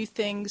and new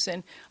things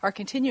and our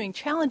continuing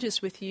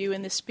challenges with you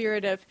in the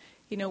spirit of,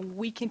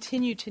 we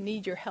continue to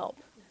need your help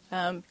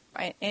and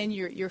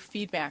your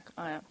feedback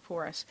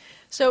for us.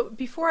 So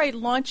before I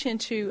launch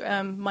into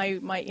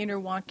my inner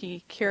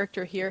wonky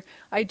character here,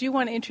 I do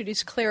want to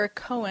introduce Clara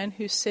Cohen,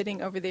 who's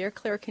sitting over there.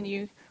 Clara, can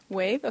you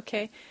wave?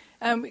 Okay.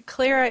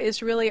 Clara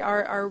is really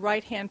our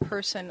right-hand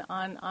person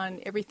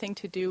on everything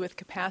to do with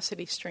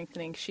capacity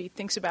strengthening. She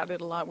thinks about it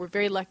a lot. We're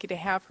very lucky to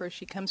have her.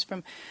 She comes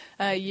from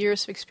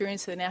years of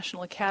experience at the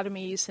national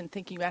academies and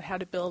thinking about how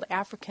to build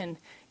African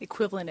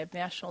equivalent of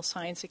national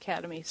science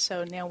academies.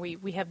 So now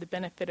we have the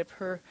benefit of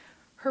her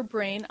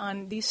brain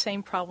on these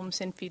same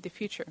problems in Feed the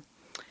Future.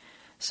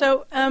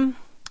 So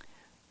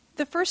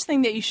The first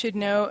thing that you should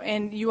know,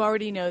 and you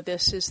already know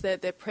this, is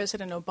that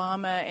President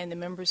Obama and the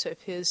members of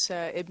his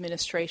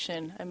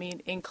administration,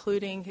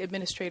 including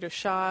Administrator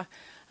Shah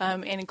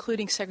and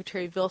including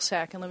Secretary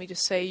Vilsack, and let me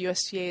just say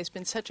USDA has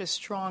been such a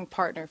strong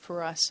partner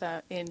for us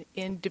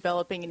in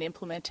developing and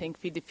implementing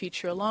Feed the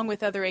Future, along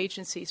with other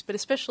agencies, but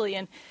especially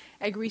in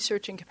Ag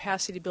Research and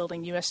Capacity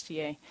Building,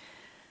 USDA.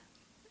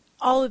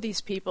 All of these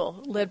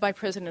people, led by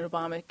President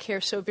Obama, care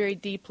so very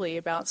deeply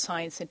about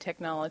science and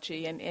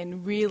technology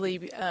and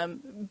really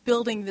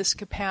building this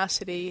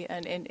capacity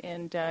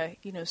and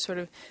sort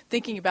of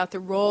thinking about the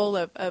role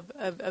of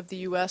the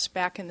U.S.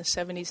 back in the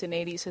 70s and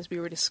 80s, as we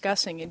were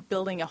discussing, and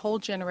building a whole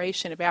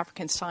generation of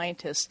African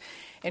scientists,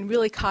 and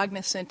really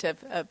cognizant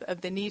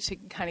of the need to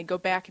kind of go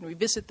back and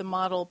revisit the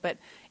model, but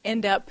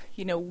end up,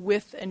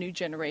 with a new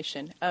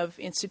generation of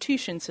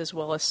institutions as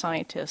well as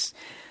scientists.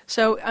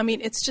 So,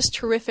 it's just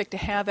terrific to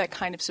have that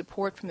kind of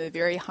support from the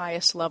very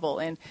highest level.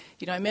 And,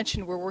 I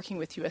mentioned we're working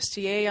with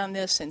USDA on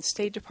this and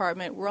State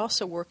Department. We're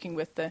also working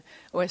with the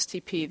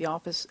OSTP, the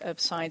Office of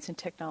Science and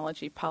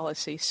Technology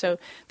Policy. So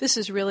this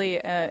is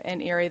really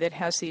an area that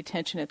has the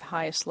attention at the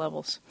highest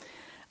levels.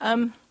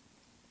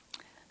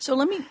 So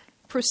let me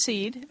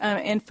proceed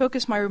and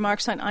focus my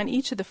remarks on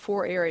each of the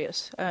four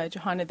areas,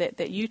 Johanna,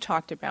 that you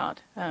talked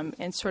about,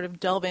 and sort of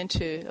delve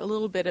into a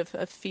little bit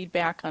of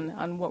feedback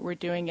on what we're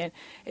doing at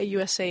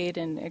USAID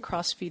and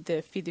across Feed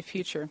the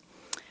Future.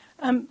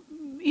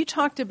 You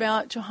talked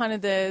about, Johanna,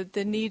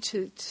 the need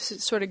to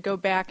sort of go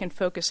back and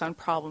focus on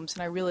problems,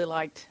 and I really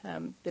liked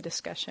the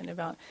discussion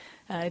about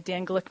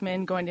Dan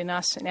Glickman going to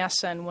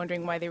NASA and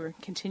wondering why they were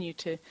continue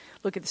to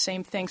look at the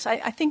same things.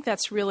 I think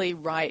that's really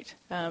right.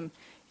 And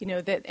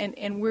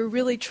we're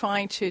really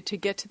trying to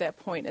get to that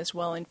point as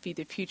well in Feed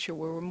the Future,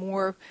 where we're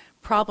more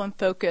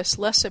problem-focused,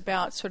 less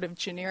about sort of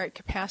generic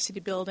capacity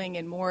building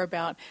and more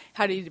about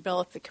how do you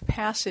develop the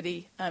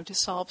capacity to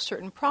solve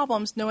certain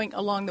problems, knowing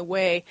along the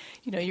way,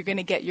 you're going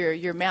to get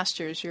your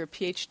master's, your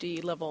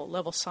PhD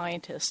level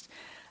scientist.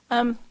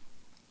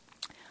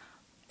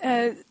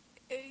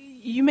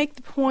 You make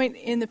the point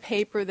in the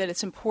paper that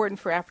it's important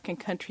for African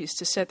countries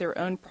to set their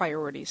own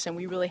priorities, and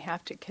we really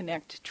have to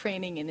connect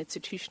training and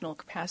institutional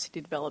capacity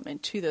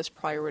development to those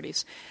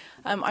priorities.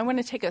 I want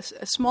to take a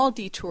small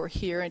detour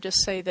here and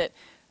just say that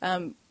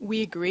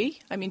we agree.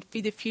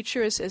 Feed the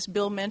Future, as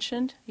Bill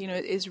mentioned,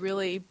 is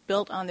really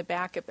built on the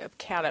back of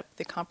CADP,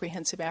 the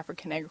Comprehensive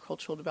African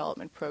Agricultural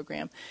Development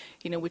Program,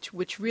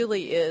 which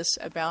really is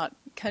about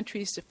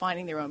countries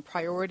defining their own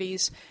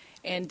priorities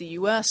and the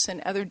U.S. and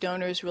other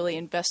donors really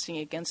investing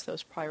against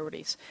those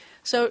priorities.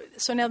 So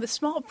now the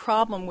small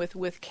problem with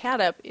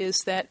CADP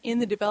is that in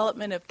the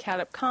development of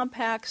CADP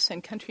compacts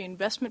and country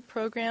investment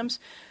programs,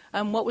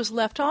 what was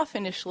left off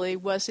initially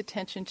was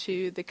attention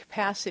to the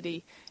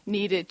capacity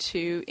needed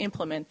to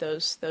implement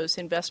those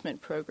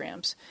investment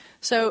programs.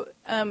 So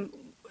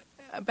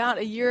about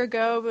a year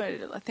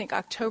ago, I think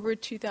October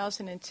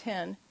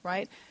 2010,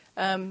 right?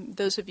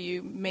 Those of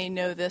you may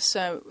know this.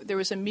 There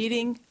was a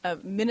meeting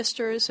of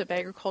ministers of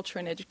agriculture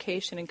and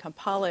education in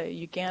Kampala,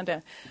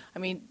 Uganda.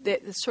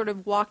 That sort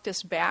of walked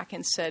us back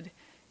and said,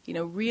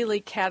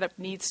 really CADP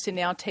needs to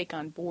now take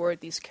on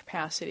board these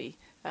capacity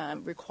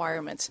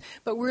requirements.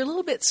 But we're a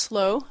little bit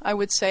slow, I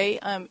would say,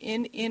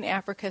 in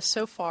Africa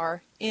so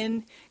far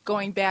in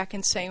going back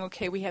and saying,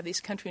 okay, we have these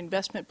country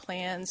investment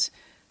plans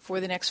for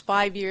the next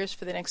 5 years,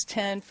 for the next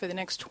 10, for the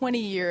next 20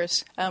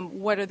 years.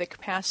 What are the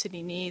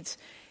capacity needs?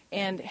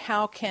 And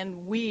how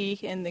can we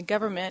in the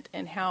government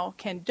and how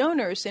can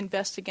donors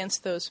invest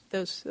against those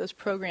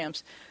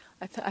programs?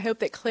 I hope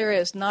that Clara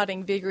is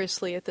nodding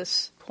vigorously at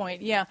this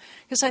point. Yeah,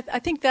 because I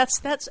think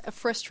that's a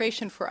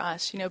frustration for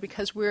us,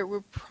 because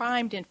we're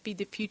primed in Feed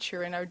the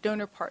Future and our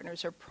donor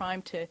partners are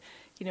primed to,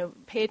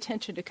 pay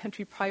attention to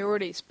country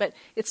priorities. But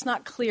it's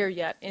not clear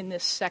yet in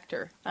this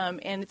sector,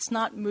 and it's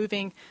not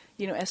moving,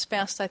 as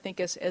fast, I think,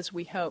 as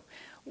we hope.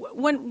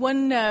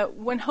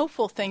 One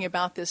hopeful thing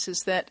about this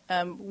is that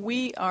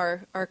we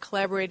are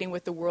collaborating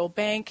with the World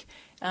Bank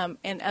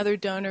and other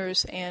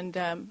donors, and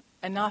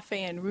ANAFE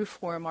and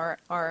RUFORM,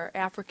 our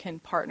African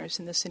partners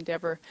in this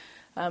endeavor,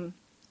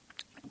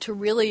 to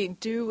really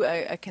do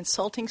a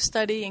consulting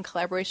study in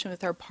collaboration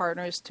with our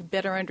partners to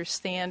better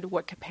understand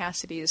what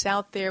capacity is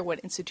out there, what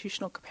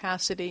institutional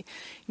capacity,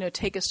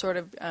 take a sort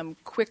of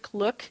quick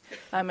look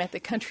at the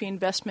country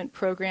investment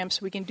program so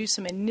we can do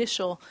some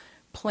initial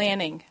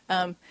planning.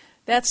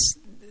 That's,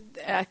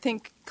 I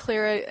think,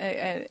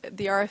 Clara,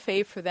 the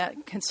RFA for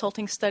that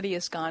consulting study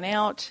has gone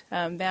out.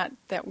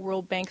 That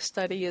World Bank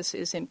study is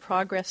in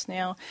progress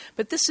now.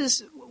 But this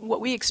is what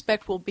we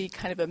expect will be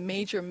kind of a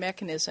major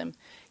mechanism,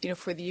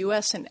 for the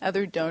U.S. and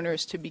other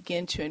donors to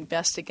begin to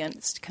invest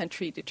against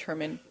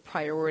country-determined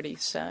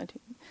priorities.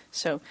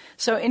 So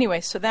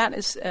that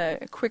is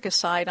a quick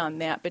aside on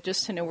that. But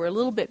just to know, we're a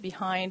little bit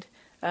behind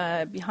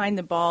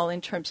the ball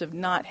in terms of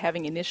not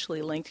having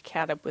initially linked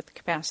CADP with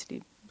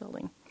capacity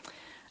building.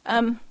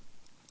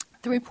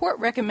 The report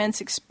recommends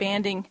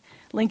expanding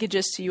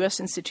linkages to U.S.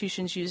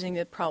 institutions using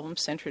the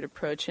problem-centered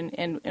approach,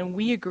 and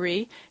we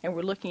agree, and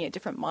we're looking at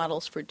different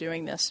models for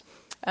doing this.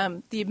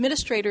 The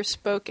administrator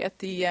spoke at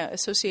the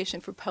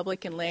Association for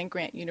Public and Land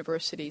Grant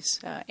Universities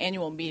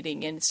annual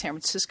meeting in San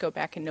Francisco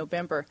back in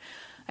November.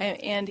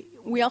 And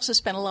we also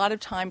spent a lot of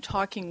time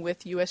talking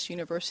with U.S.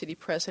 university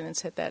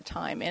presidents at that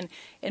time.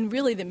 And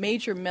really the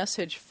major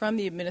message from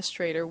the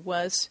administrator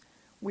was,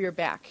 we are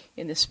back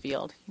in this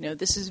field.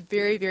 This is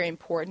very, very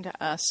important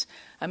to us.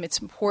 It's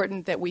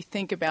important that we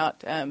think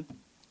about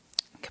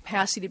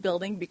capacity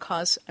building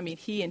because,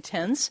 he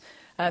intends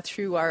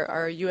through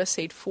our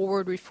USAID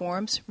forward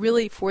reforms,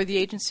 really for the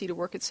agency to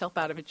work itself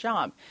out of a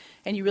job.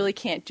 And you really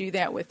can't do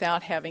that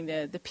without having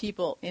the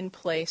people in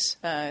place,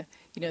 the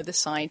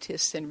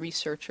scientists and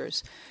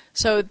researchers.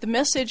 So the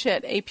message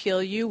at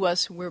APLU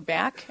was we're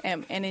back,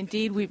 and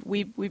indeed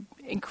we've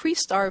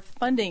increased our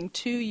funding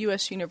to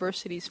U.S.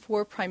 universities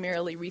for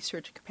primarily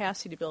research and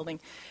capacity building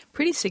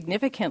pretty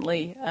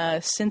significantly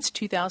since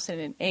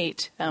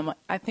 2008.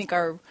 I think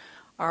our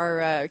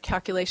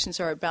calculations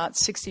are about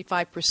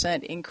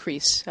 65%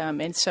 increase.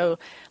 And so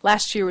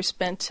last year we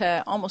spent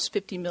almost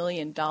 $50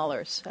 million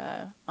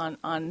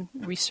on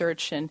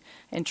research and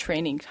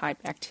training type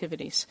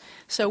activities.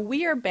 So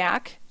we are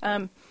back.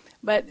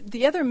 But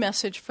the other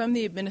message from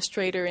the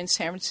administrator in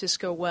San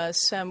Francisco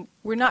was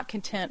we're not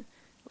content,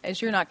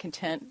 as you're not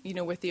content,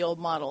 with the old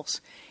models.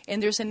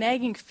 And there's a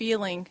nagging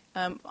feeling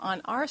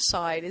on our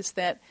side is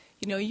that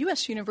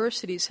U.S.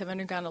 universities have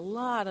undergone a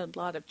lot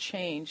of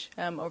change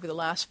over the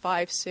last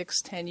 5,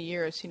 6, 10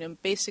 years.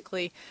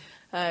 Basically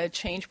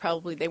change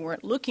probably they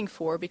weren't looking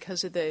for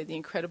because of the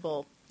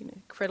incredible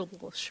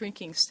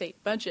shrinking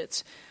state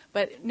budgets.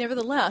 But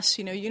nevertheless,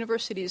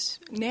 universities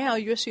now,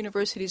 U.S.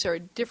 universities are a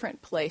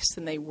different place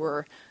than they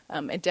were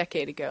a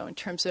decade ago in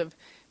terms of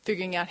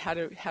figuring out how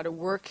to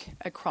work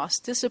across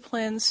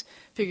disciplines,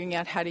 figuring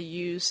out how to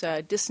use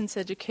distance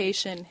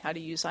education, how to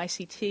use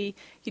ICT.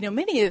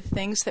 Many of the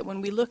things that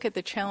when we look at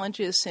the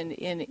challenges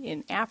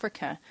in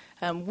Africa,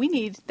 we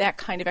need that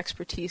kind of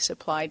expertise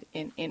applied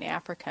in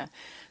Africa.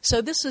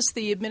 So this is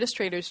the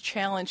administrator's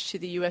challenge to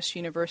the U.S.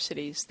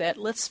 universities, that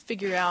let's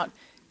figure out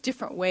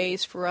different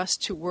ways for us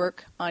to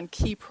work on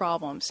key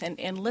problems,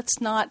 and let's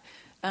not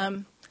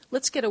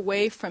let's get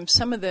away from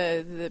some of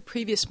the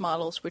previous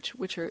models,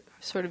 which are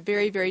sort of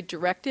very, very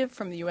directive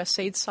from the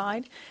USAID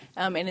side,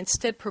 and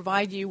instead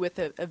provide you with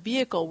a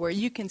vehicle where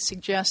you can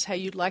suggest how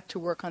you'd like to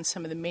work on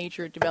some of the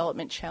major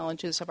development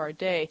challenges of our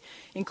day,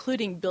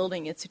 including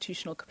building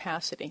institutional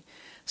capacity.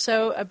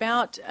 So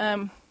about,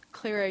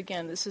 Clara,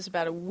 again, this is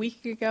about a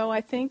week ago, I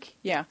think.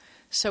 Yeah.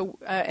 So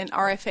an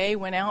RFA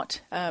went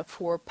out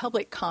for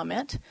public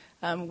comment,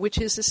 which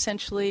is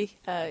essentially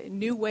a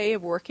new way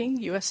of working,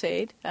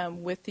 USAID,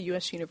 with the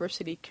U.S.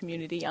 university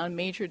community on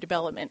major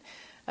development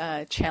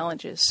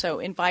challenges. So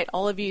invite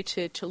all of you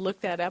to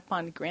look that up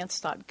on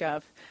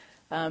grants.gov.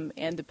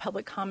 And the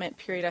public comment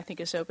period, I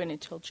think, is open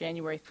until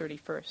January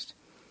 31st.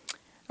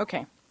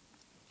 Okay.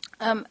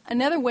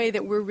 Another way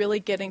that we're really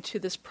getting to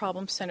this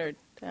problem-centered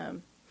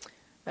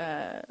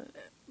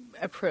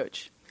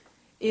approach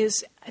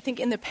is, I think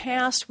in the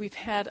past we've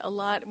had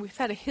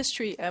a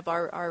history of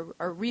our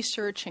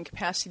research and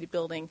capacity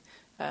building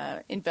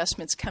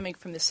investments coming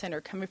from the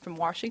center, coming from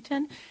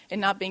Washington, and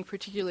not being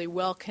particularly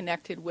well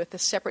connected with a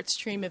separate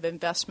stream of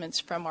investments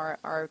from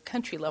our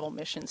country level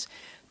missions.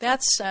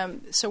 That's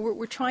so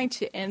we're trying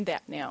to end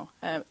that now,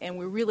 and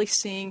we're really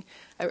seeing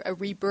a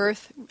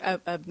rebirth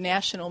of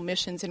national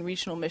missions and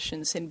regional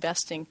missions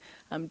investing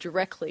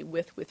directly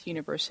with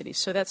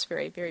universities. So that's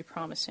very, very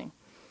promising.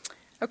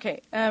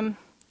 Okay.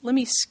 Let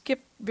me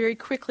skip very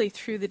quickly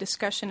through the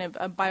discussion of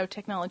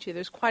biotechnology.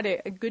 There's quite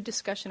a good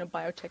discussion of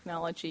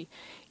biotechnology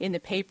in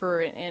the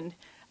paper, and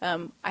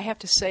I have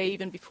to say,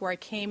 even before I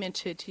came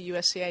into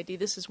USAID,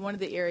 this is one of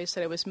the areas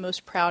that I was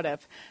most proud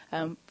of,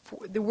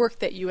 for the work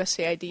that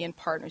USAID and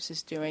partners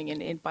is doing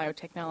in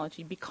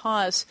biotechnology,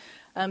 because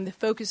the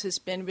focus has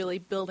been really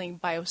building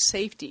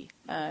biosafety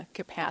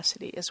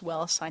capacity as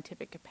well as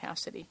scientific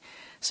capacity.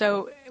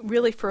 So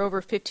really for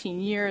over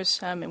 15 years,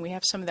 and we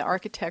have some of the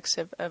architects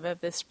of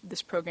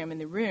this program in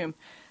the room,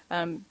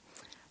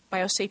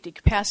 biosafety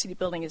capacity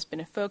building has been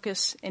a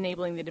focus,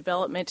 enabling the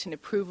development and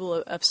approval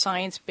of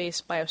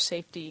science-based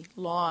biosafety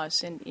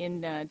laws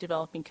in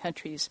developing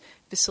countries,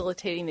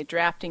 facilitating the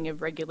drafting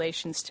of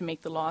regulations to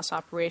make the laws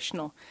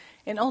operational,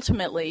 and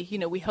ultimately,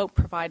 we hope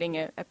providing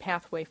a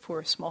pathway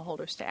for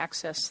smallholders to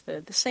access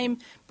the same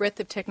breadth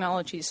of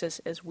technologies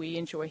as we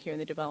enjoy here in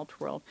the developed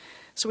world.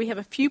 So we have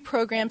a few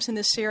programs in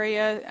this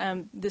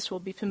area. This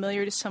will be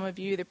familiar to some of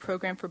you, the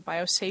Program for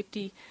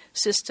Biosafety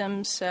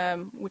Systems,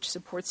 which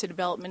supports the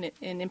development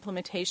and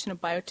implementation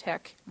of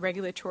biotech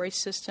regulatory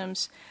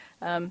systems.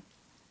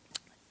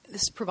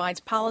 This provides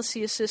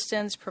policy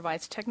assistance,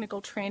 provides technical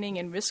training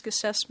and risk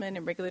assessment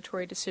and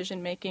regulatory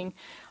decision-making,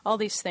 all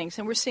these things.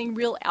 And we're seeing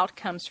real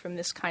outcomes from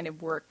this kind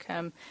of work.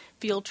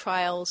 Field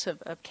trials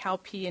of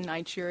cowpea in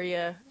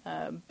Nigeria,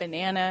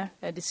 banana,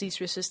 a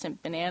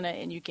disease-resistant banana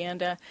in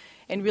Uganda.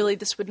 And really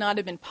this would not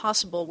have been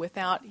possible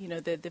without,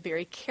 the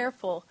very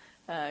careful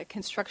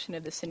construction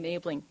of this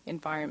enabling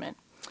environment.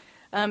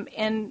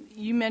 And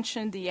you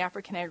mentioned the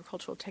African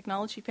Agricultural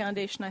Technology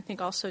Foundation. I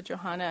think also,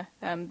 Johanna,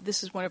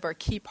 this is one of our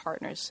key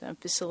partners,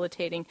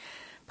 facilitating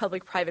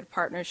public-private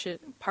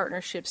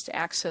partnerships to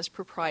access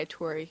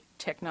proprietary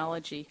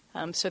technology.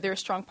 So they're a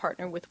strong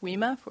partner with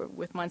WEMA,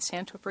 with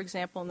Monsanto, for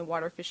example, in the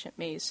Water Efficient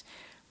Maize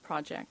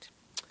project.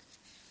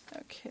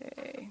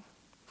 Okay.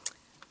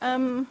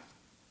 The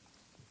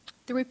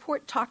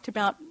report talked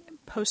about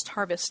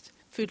post-harvest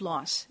food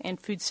loss and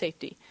food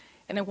safety.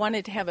 And I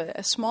wanted to have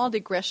a small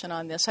digression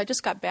on this. I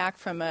just got back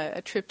from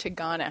a trip to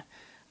Ghana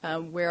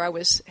where I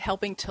was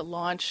helping to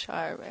launch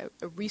a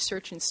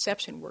research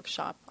inception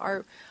workshop.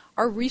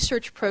 Our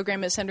research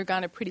program has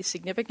undergone a pretty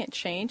significant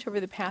change over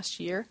the past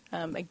year.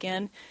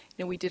 Again,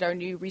 we did our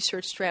new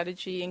research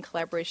strategy in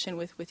collaboration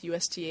with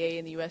USDA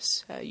and the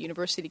U.S.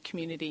 university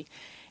community.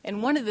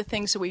 And one of the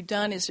things that we've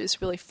done is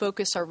really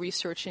focus our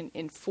research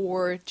in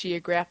 4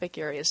 geographic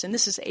areas. And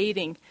this is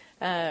aiding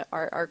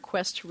our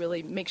quest to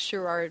really make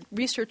sure our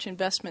research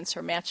investments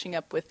are matching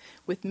up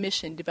with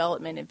mission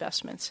development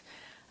investments.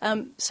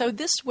 So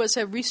this was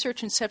a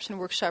research inception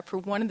workshop for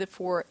one of the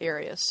 4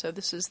 areas. So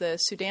this is the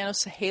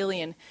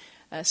Sudano-Sahelian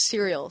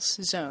cereals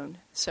zone.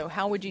 So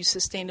how would you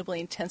sustainably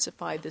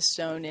intensify this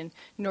zone? In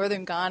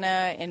northern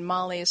Ghana and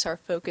Mali is our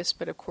focus,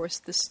 but of course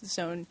this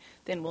zone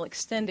then will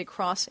extend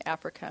across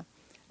Africa.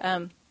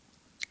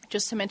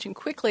 Just to mention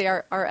quickly,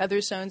 our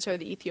other zones are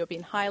the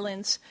Ethiopian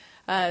highlands,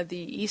 the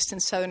East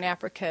and Southern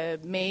Africa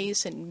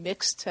maize and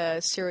mixed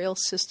cereal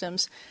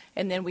systems,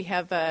 and then we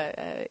have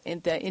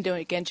in the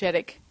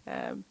Indo-Gangetic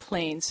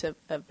plains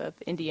of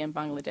India and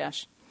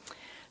Bangladesh.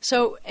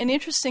 So an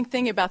interesting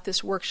thing about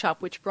this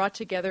workshop, which brought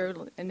together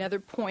another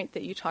point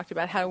that you talked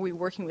about, how are we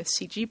working with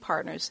CG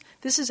partners?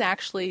 This is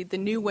actually the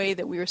new way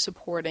that we are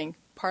supporting,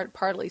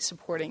 partly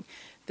supporting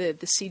the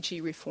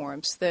CG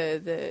reforms,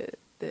 the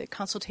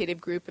consultative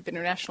group of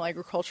international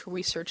agricultural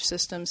research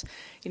systems.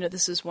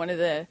 This is one of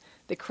the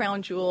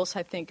crown jewels,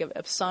 I think,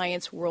 of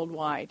science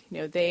worldwide.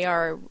 They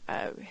are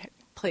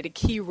played a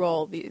key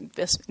role.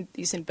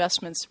 These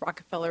investments,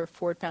 Rockefeller,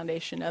 Ford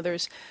Foundation,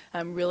 others,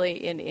 really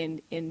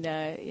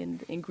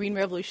in green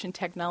revolution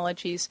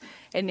technologies,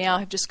 and now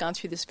have just gone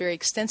through this very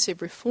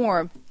extensive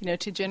reform,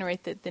 to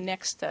generate the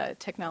next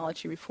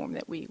technology reform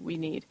that we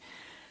need.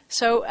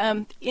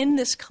 So in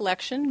this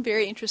collection,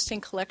 very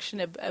interesting collection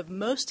of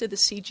most of the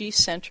CG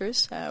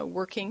centers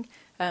working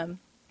on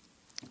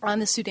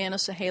the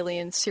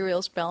Sudano-Sahelian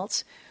cereals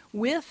belts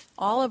with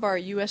all of our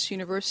U.S.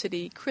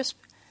 university CRISP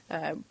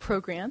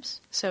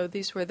programs. So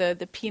these were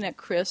the peanut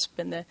CRISP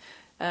and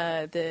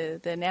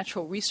the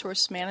natural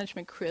resource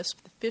management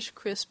CRISP, the fish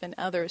CRISP, and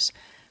others,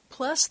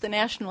 plus the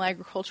national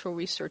agricultural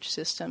research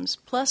systems,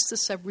 plus the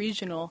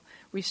sub-regional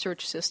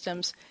research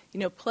systems,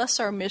 plus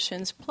our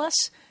missions,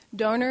 plus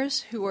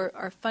donors who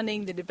are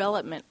funding the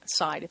development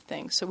side of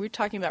things. So we're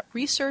talking about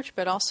research,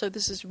 but also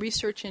this is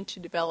research into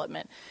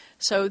development.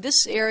 So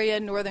this area,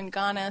 northern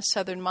Ghana,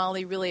 southern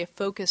Mali, really a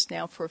focus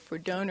now for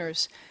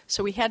donors.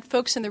 So we had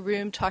folks in the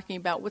room talking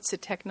about what's the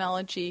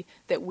technology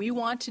that we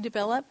want to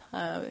develop,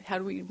 how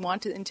do we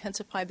want to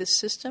intensify this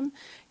system,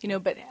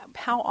 but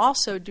how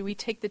also do we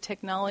take the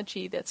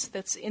technology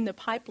that's in the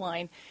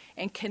pipeline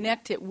and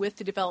connect it with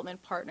the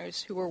development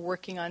partners who are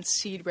working on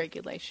seed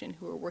regulation,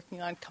 who are working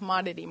on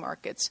commodity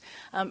markets.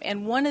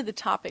 And one of the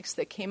topics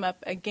that came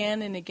up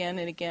again and again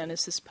and again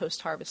is this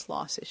post-harvest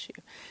loss issue.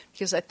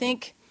 Because I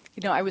think,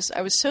 I was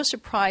so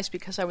surprised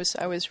because I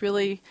was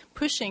really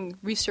pushing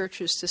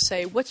researchers to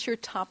say, what's your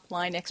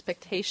top-line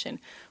expectation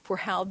for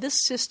how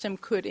this system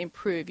could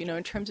improve,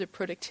 in terms of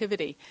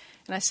productivity?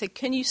 And I said,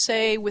 can you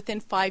say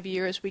within 5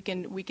 years we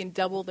can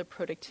double the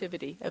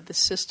productivity of the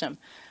system?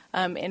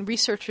 And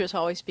researchers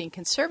always being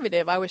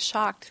conservative, I was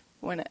shocked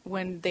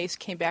when they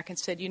came back and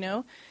said,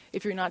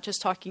 if you're not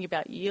just talking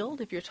about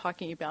yield, if you're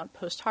talking about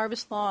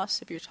post-harvest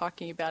loss, if you're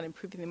talking about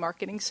improving the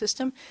marketing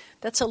system,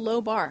 that's a low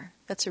bar.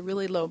 That's a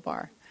really low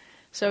bar.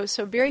 So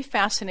very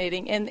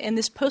fascinating. And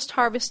this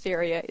post-harvest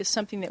area is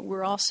something that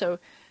we're also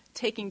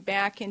taking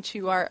back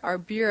into our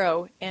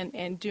bureau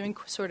and doing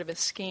sort of a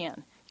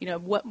scan.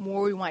 What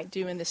more we might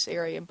do in this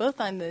area, both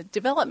on the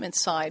development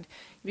side,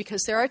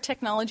 because there are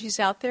technologies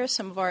out there.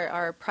 Some of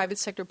our private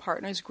sector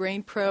partners,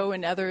 GrainPro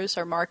and others,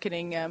 are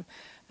marketing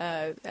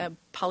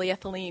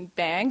polyethylene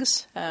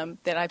bags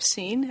that I've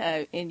seen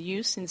in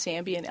use in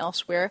Zambia and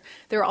elsewhere.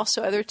 There are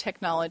also other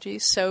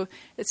technologies. So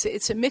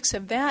it's a mix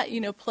of that,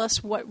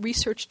 plus what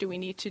research do we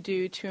need to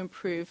do to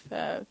improve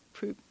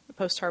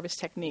post-harvest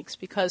techniques,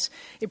 because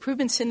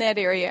improvements in that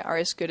area are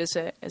as good as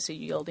a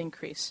yield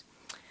increase.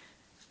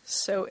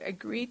 So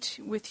agree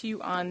with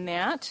you on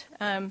that.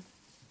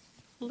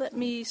 Let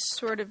me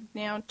sort of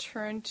now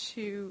turn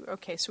to,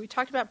 so we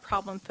talked about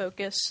problem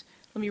focus.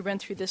 Let me run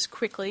through this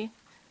quickly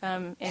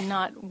and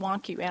not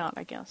wonk you out,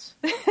 I guess.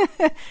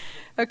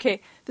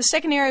 Okay, the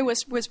second area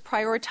was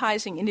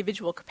prioritizing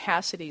individual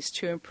capacities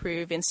to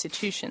improve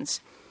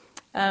institutions.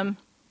 And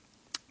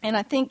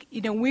I think,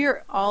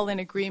 we're all in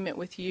agreement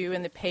with you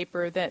in the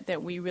paper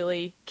that we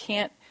really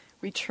can't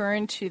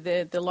return to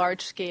the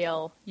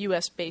large-scale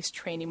U.S.-based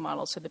training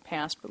models of the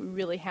past, but we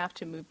really have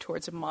to move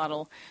towards a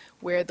model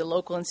where the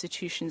local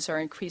institutions are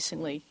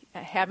increasingly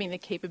having the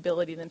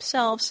capability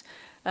themselves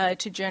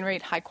to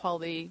generate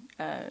high-quality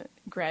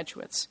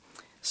graduates.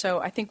 So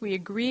I think we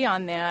agree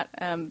on that.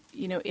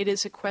 It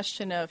is a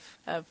question of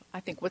I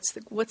think what's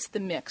the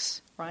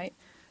mix, right?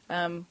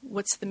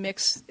 What's the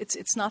mix?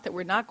 It's not that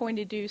we're not going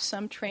to do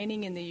some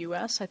training in the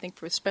U.S. I think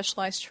for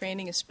specialized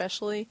training,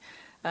 especially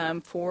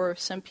for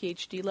some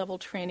PhD level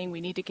training,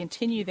 we need to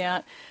continue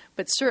that.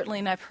 But certainly,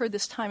 and I've heard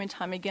this time and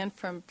time again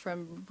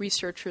from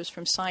researchers,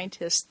 from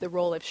scientists, the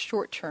role of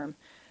short-term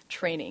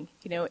training.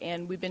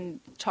 And we've been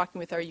talking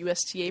with our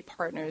USDA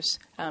partners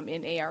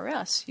in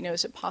ARS.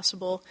 Is it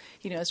possible,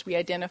 as we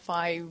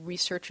identify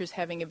researchers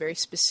having a very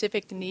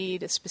specific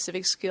need, a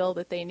specific skill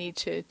that they need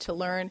to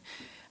learn,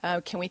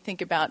 can we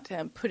think about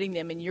putting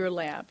them in your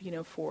lab,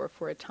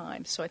 for a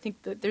time? So I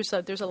think that there's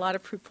a lot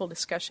of fruitful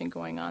discussion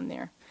going on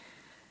there.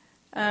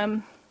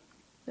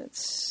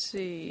 Let's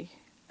see.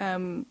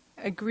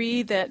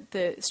 Agree that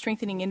the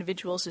strengthening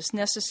individuals is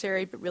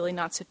necessary, but really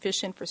not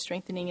sufficient for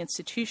strengthening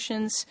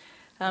institutions.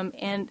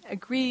 And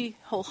agree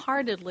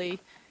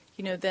wholeheartedly,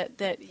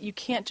 that you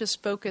can't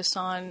just focus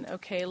on,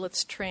 okay,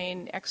 let's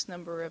train X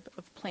number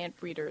of plant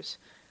breeders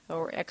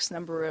or X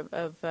number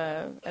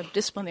of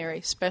disciplinary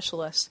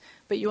specialists,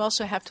 but you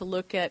also have to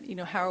look at,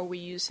 how are we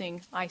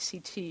using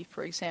ICT,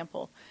 for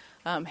example?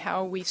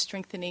 How are we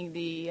strengthening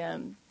the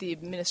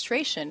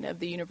administration of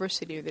the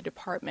university or the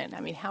department?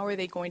 I mean, how are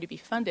they going to be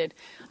funded?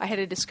 I had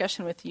a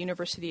discussion with the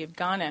University of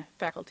Ghana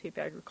Faculty of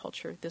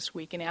Agriculture this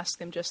week and asked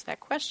them just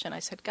that question. I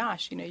said,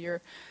 gosh,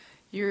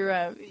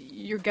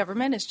 your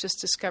government has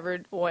just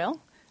discovered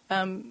oil.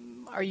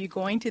 Are you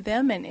going to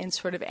them and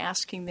sort of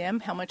asking them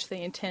how much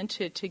they intend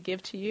to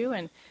give to you?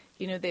 And,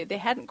 they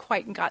hadn't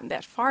quite gotten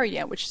that far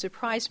yet, which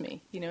surprised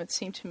me. It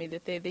seemed to me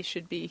that they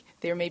should be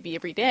there maybe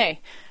every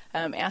day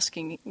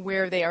asking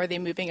where are they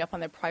moving up on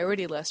the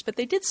priority list. But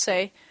they did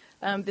say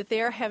that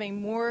they are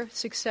having more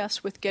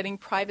success with getting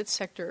private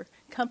sector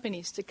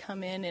companies to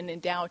come in and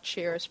endow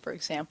chairs, for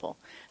example.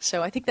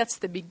 So I think that's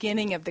the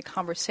beginning of the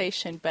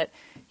conversation. But,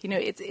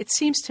 it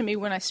seems to me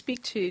when I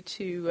speak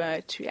to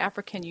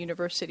African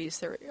universities,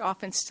 they're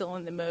often still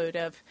in the mode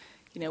of,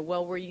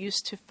 well, we're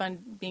used to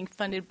being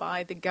funded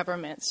by the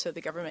government, so the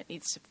government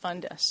needs to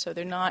fund us. So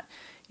they're not,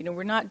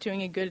 we're not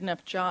doing a good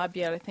enough job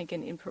yet, I think,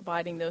 in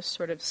providing those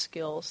sort of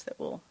skills that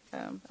will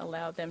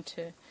allow them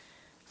to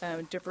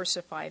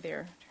diversify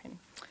their training.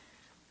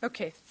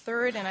 Okay,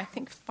 third and I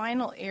think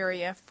final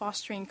area,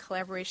 fostering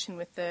collaboration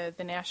with the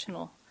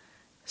national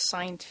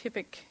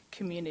scientific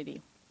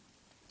community.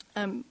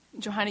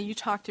 Johanna, you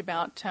talked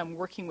about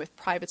working with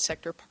private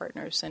sector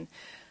partners, and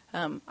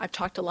I've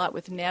talked a lot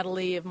with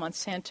Natalie of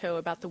Monsanto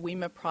about the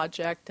WEMA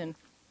project, and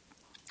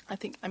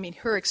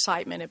her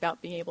excitement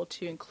about being able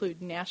to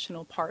include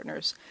national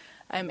partners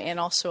and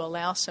also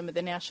allow some of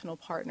the national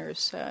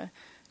partners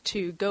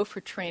to go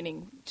for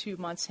training to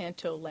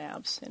Monsanto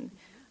labs. And,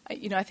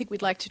 I think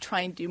we'd like to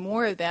try and do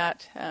more of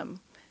that.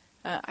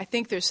 I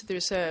think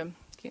there's a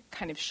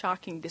kind of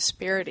shocking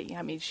disparity.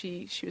 I mean,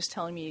 she was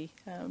telling me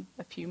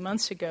a few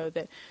months ago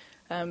that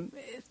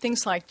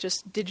things like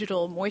just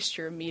digital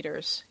moisture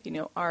meters,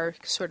 are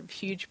sort of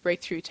huge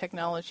breakthrough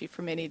technology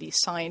for many of these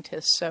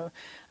scientists. So,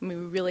 we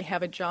really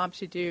have a job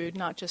to do,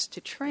 not just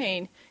to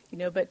train,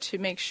 but to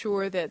make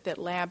sure that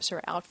labs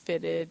are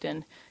outfitted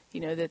and,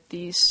 that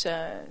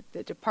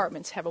the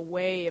departments have a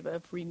way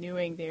of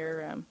renewing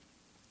their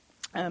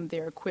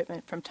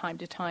equipment from time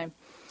to time.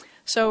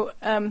 So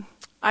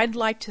I'd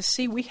like to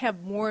see, we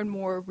have more and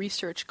more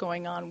research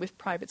going on with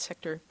private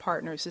sector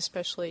partners,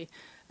 especially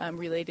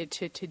related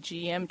to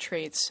GM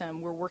traits.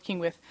 We're working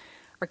with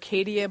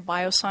Arcadia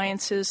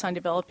Biosciences on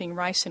developing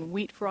rice and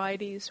wheat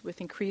varieties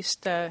with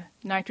increased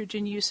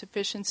nitrogen use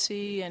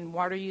efficiency and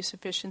water use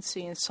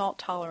efficiency and salt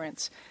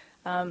tolerance.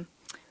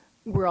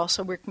 We're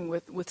also working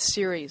with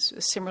Ceres,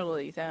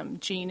 similarly,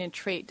 gene and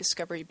trait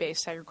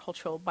discovery-based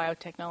agricultural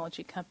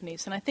biotechnology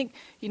companies. And I think,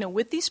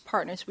 with these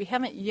partners, we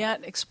haven't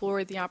yet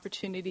explored the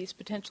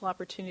potential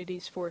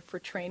opportunities for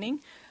training,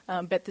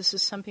 but this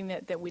is something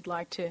that we'd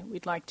like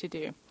to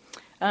do.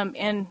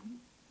 And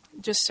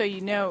just so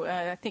you know,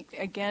 I think,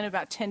 again,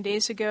 about 10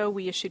 days ago,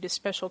 we issued a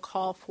special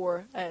call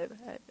for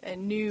a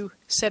new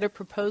set of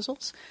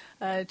proposals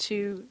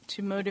to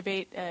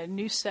motivate a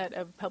new set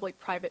of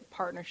public-private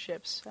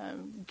partnerships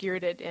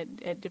geared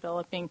at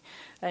developing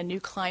new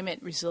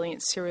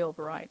climate-resilient cereal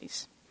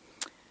varieties.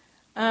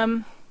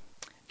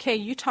 Okay,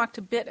 you talked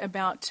a bit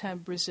about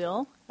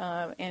Brazil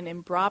and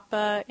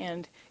Embrapa,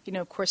 and,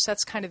 of course,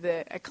 that's kind of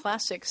a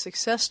classic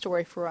success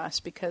story for us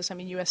because,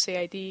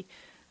 USAID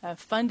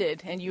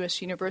funded, and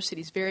U.S.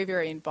 universities very,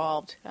 very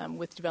involved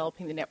with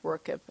developing the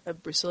network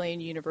of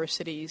Brazilian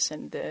universities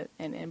and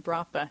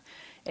Embrapa.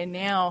 And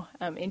now,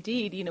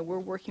 indeed, we're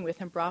working with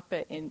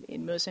Embrapa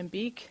in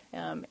Mozambique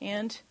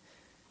and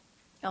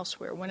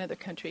elsewhere. One other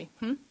country.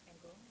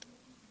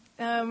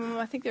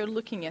 I think they're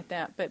looking at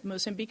that, but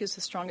Mozambique is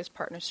the strongest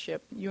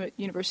partnership.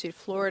 University of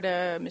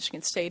Florida,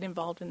 Michigan State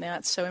involved in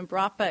that. So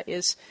Embrapa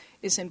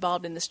is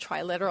involved in this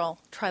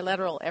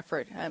trilateral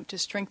effort to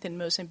strengthen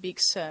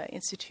Mozambique's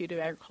Institute of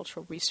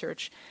Agricultural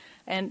Research.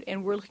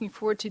 And we're looking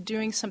forward to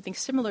doing something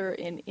similar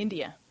in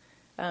India.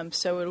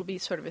 So it'll be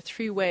sort of a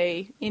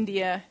three-way.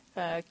 India,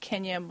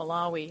 Kenya,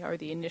 Malawi are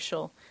the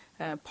initial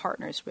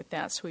partners with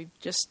that. So we've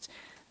just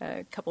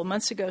a couple of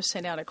months ago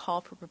sent out a call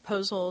for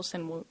proposals,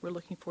 and we're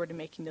looking forward to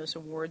making those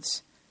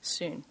awards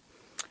soon.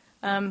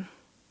 In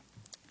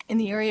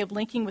the area of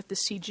linking with the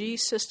CG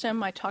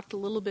system, I talked a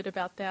little bit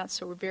about that,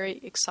 so we're very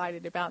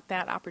excited about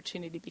that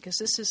opportunity because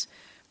this has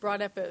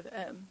brought up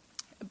a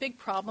big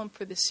problem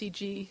for the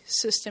CG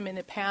system in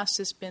the past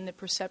has been the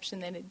perception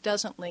that it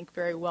doesn't link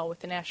very well with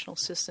the national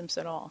systems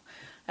at all.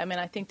 I mean,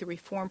 I think the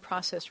reform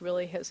process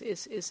really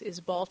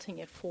is vaulting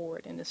it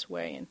forward in this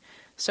way. And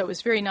so it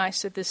was very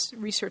nice at this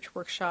research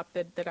workshop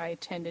that I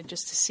attended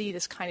just to see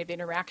this kind of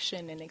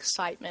interaction and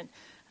excitement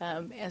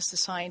as the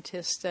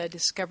scientists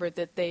discovered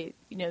that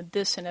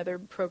this and other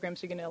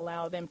programs are going to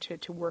allow them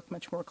to work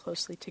much more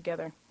closely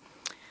together.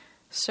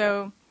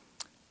 So,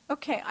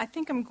 okay, I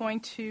think I'm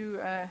going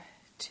to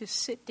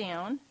sit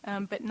down,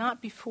 but not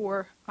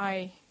before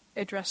I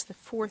address the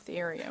fourth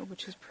area,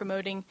 which is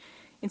promoting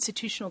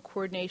institutional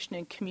coordination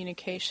and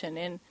communication.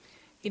 And,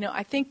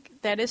 I think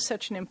that is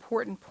such an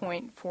important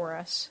point for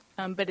us,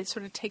 but it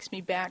sort of takes me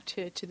back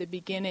to the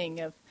beginning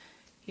of,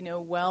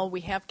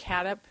 we have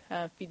CADP,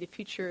 Feed the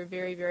Future,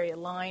 very, very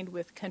aligned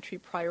with country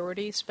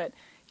priorities, but,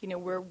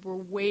 we're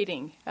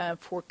waiting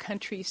for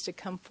countries to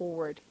come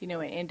forward,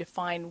 and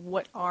define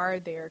what are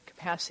their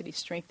capacity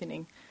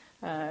strengthening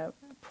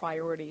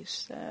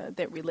priorities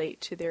that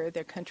relate to their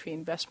country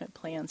investment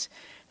plans.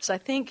 So I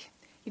think,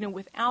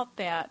 without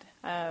that,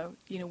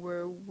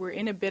 we're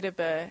in a bit of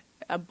a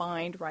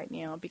bind right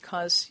now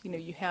because,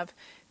 you have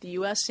the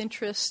U.S.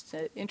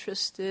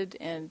 interested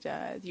and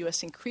the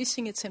U.S.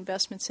 increasing its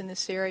investments in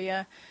this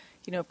area.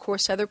 Of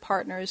course, other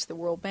partners, the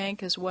World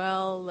Bank as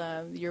well,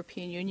 the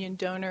European Union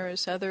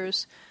donors,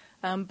 others.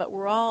 But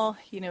we're all,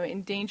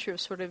 in danger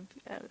of sort of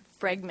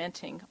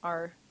fragmenting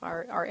our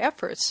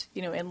efforts,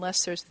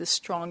 unless there's this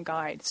strong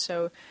guide.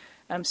 So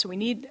we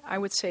need, I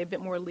would say, a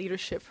bit more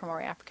leadership from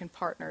our African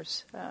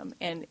partners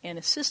and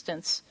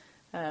assistance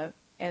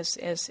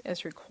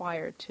as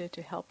required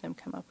to help them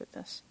come up with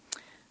this.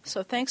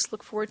 So thanks.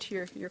 Look forward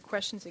to your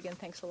questions. Again,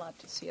 thanks a lot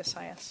to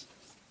CSIS.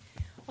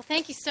 Well,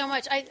 thank you so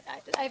much.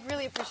 I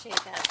really appreciate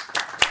that.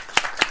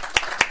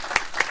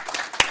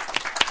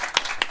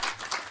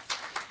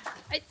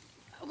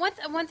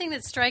 One thing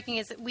that's striking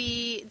is that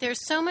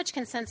there's so much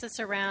consensus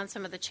around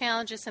some of the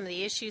challenges, some of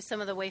the issues,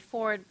 some of the way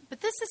forward.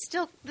 But this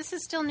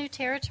is still new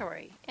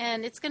territory,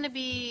 and it's going to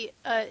be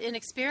an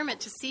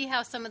experiment to see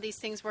how some of these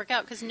things work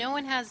out because no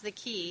one has the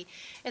key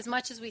as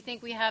much as we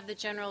think we have the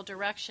general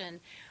direction.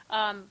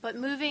 But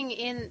moving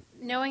in,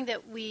 knowing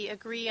that we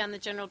agree on the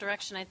general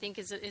direction, I think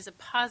is a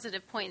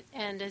positive point.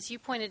 And as you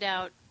pointed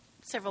out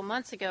several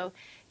months ago,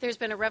 there's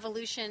been a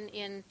revolution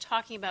in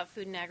talking about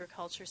food and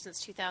agriculture since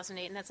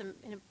 2008, and that's a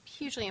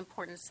hugely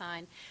important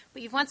sign.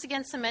 But you've once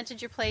again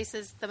cemented your place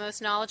as the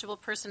most knowledgeable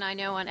person I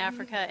know on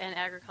Africa and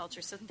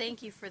agriculture, so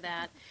thank you for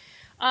that.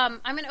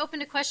 I'm going to open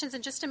to questions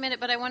in just a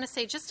minute, but I want to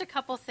say just a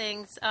couple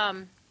things.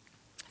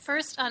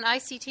 First, on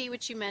ICT,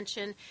 which you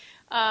mentioned,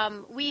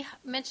 we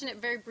mentioned it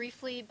very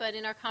briefly, but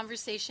in our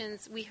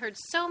conversations, we heard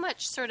so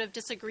much sort of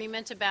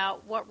disagreement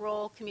about what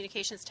role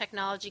communications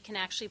technology can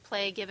actually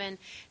play given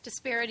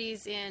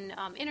disparities in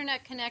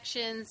internet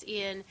connections,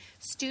 in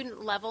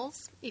student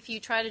levels. If you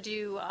try to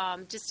do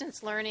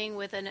distance learning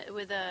with an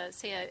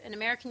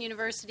American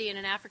university and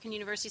an African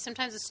university,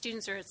 sometimes the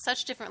students are at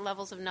such different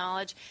levels of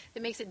knowledge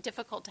that makes it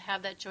difficult to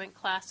have that joint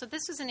class. So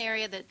this is an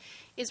area that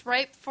is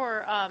ripe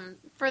for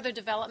further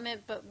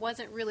development, but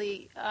wasn't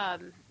really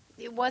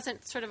it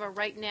wasn't sort of a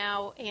right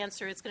now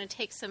answer. It's going to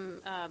take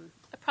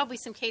probably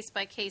some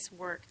case-by-case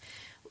work.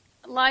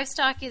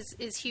 Livestock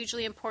is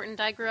hugely important.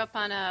 I grew up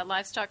on a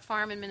livestock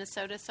farm in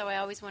Minnesota, so I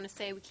always want to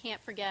say we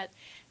can't forget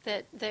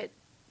that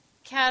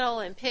cattle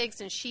and pigs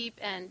and sheep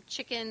and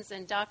chickens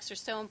and ducks are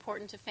so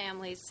important to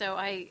families. So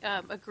I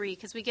agree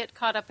because we get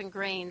caught up in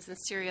grains and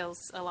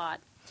cereals a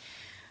lot.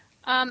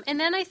 And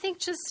then I think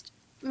just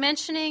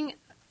mentioning,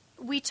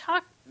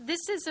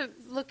 this is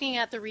looking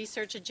at the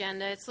research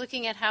agenda. It's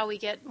looking at how we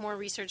get more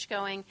research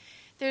going.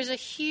 There's a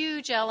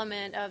huge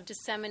element of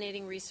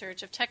disseminating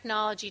research, of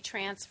technology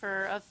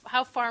transfer, of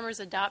how farmers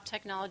adopt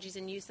technologies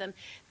and use them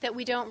that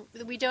we don't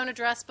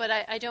address. But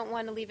I don't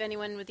want to leave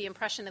anyone with the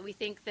impression that we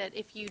think that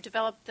if you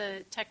develop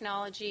the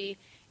technology,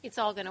 it's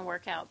all going to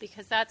work out,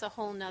 because that's a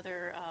whole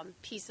nother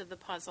piece of the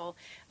puzzle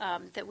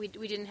that we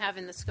didn't have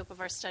in the scope of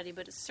our study,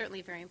 but it's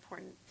certainly very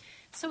important.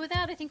 So with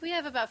that, I think we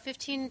have about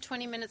 15,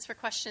 20 minutes for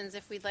questions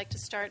if we'd like to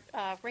start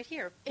right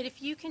here. And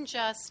if you can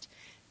just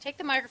take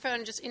the microphone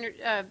and just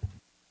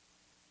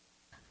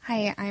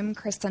Hi, I'm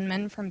Kristen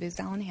Min from Booz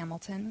Allen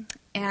Hamilton,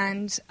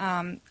 and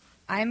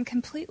I'm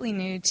completely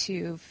new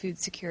to food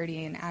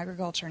security and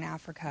agriculture in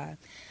Africa.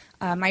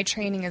 My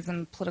training is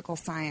in political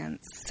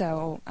science,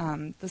 so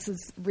this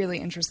is really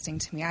interesting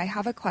to me. I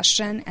have a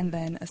question and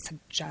then a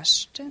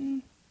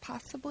suggestion,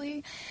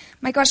 possibly.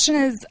 My question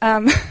is,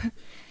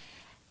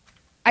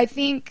 I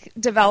think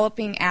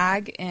developing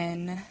ag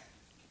in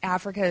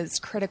Africa is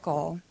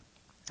critical,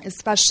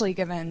 especially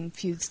given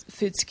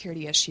food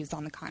security issues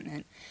on the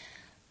continent.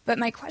 But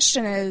my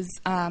question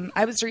is,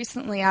 I was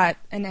recently at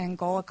an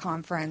Angola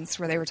conference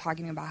where they were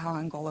talking about how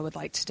Angola would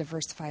like to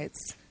diversify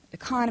its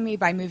economy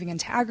by moving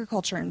into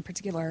agriculture in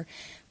particular,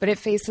 but it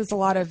faces a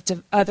lot of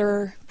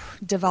other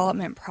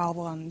development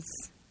problems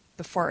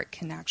before it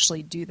can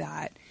actually do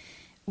that,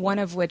 one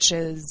of which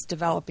is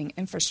developing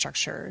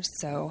infrastructure.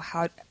 So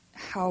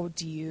how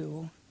do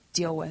you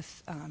deal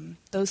with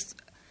those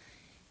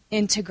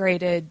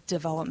integrated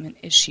development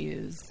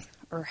issues,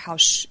 or how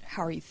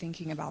are you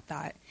thinking about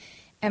that?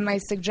 And my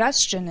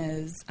suggestion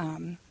is,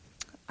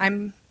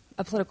 I'm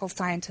a political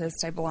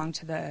scientist. I belong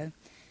to the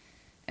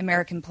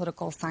American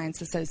Political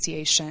Science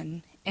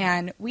Association,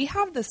 and we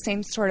have the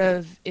same sort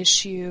of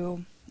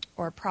issue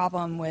or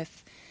problem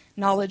with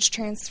knowledge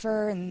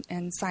transfer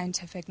and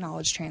scientific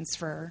knowledge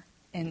transfer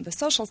in the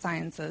social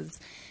sciences.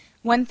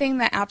 One thing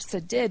that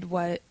APSA did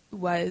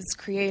was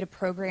create a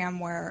program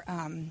where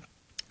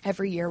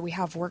every year we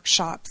have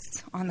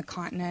workshops on the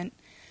continent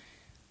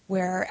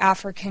where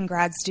African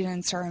grad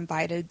students are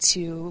invited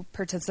to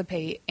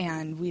participate,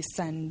 and we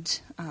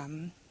send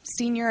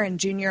senior and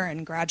junior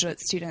and graduate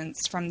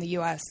students from the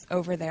U.S.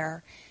 over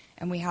there,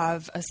 and we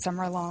have a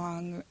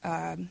summer-long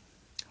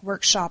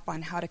workshop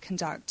on how to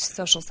conduct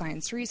social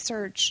science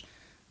research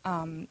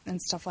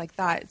and stuff like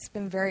that. It's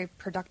been very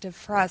productive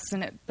for us,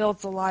 and it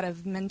builds a lot of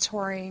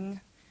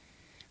mentoring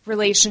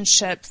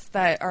relationships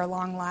that are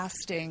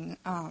long-lasting.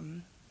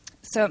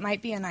 So it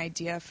might be an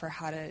idea for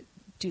how to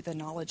do the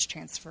knowledge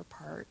transfer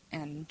part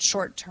and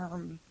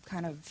short-term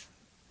kind of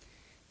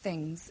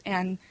things.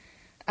 And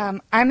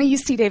I'm a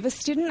UC Davis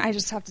student. I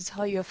just have to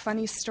tell you a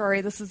funny story.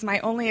 This is my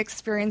only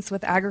experience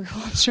with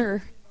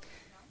agriculture.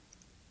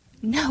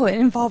 No, it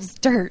involves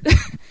dirt.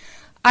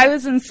 I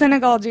was in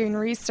Senegal doing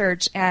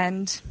research,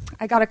 and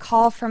I got a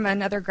call from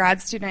another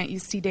grad student at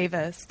UC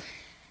Davis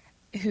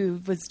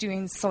who was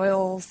doing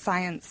soil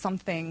science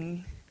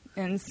something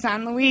in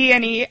San Luis,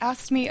 and he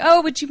asked me,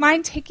 would you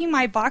mind taking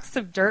my box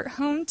of dirt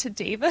home to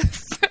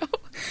Davis? So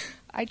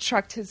I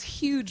trucked his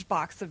huge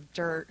box of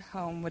dirt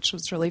home, which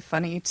was really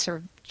funny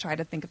to try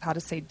to think of how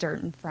to say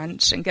dirt in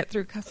French and get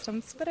through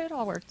customs, but it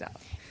all worked out.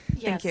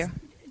 Yes. Thank you.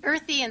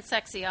 Earthy and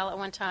sexy all at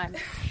one time.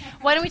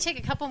 Why don't we take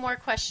a couple more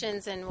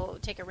questions and we'll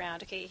take a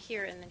round. Okay,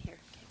 here and then here.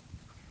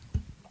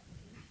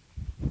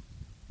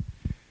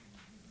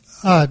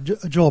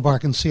 Joel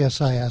Barkin,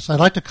 CSIS. I'd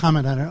like to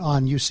comment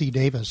on UC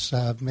Davis.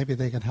 Maybe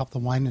they can help the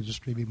wine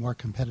industry be more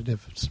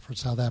competitive for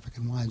South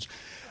African wines.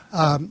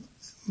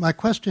 My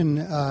question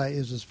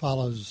is as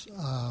follows.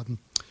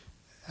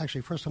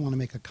 Actually, first I want to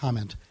make a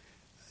comment.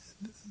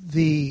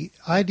 The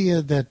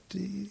idea that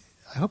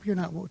I hope you're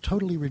not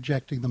totally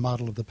rejecting the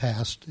model of the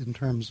past in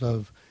terms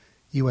of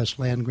U.S.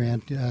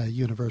 land-grant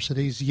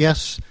universities.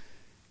 Yes,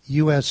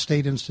 U.S.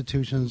 state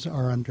institutions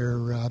are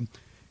under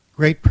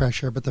great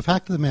pressure, but the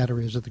fact of the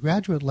matter is at the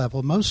graduate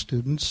level, most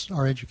students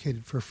are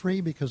educated for free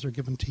because they're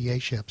given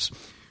TA-ships.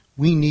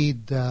 We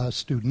need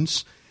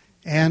students,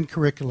 and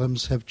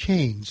curriculums have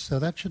changed, so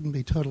that shouldn't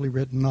be totally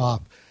written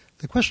off.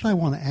 The question I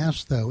want to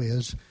ask, though,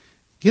 is,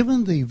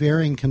 given the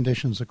varying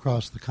conditions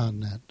across the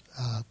continent,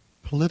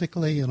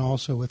 politically and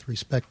also with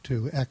respect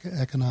to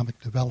economic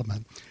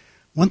development,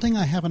 one thing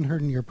I haven't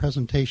heard in your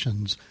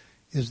presentations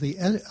is the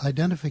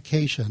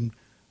identification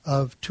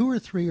of 2 or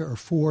 3 or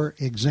 4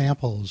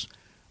 examples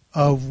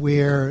of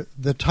where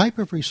the type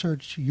of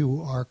research you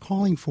are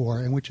calling for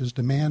and which is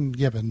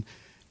demand-driven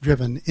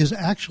is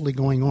actually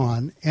going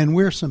on, and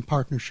where some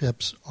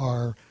partnerships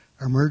are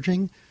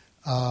emerging,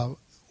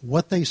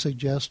 what they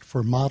suggest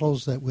for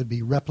models that would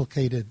be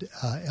replicated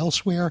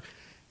elsewhere,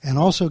 and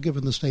also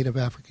given the state of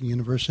African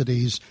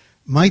universities,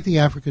 might the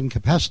African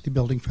Capacity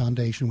Building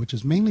Foundation, which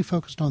is mainly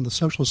focused on the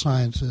social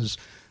sciences,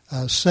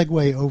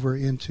 segue over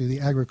into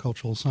the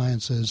agricultural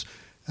sciences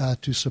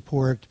to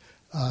support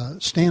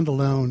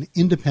standalone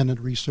independent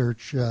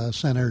research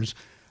centers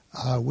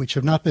which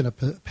have not been a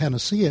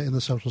panacea in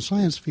the social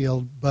science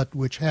field, but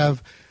which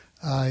have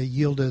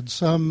yielded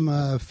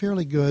some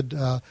fairly good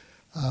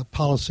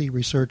policy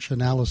research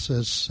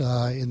analysis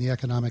in the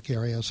economic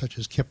area, such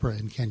as Kipra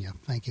in Kenya.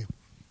 Thank you.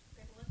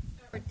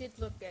 I did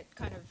look at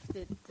kind of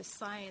the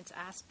science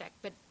aspect,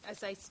 but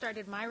as I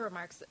started my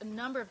remarks, a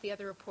number of the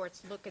other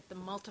reports look at the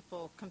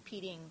multiple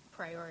competing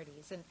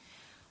priorities. And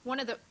one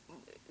of the,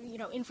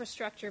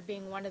 infrastructure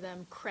being one of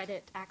them,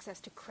 access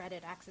to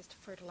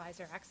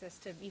fertilizer, access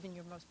to even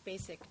your most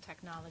basic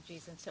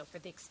technologies. And so for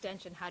the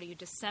extension, how do you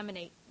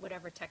disseminate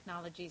whatever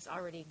technologies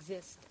already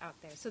exist out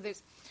there? So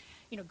there's,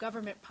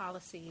 government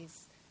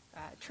policies,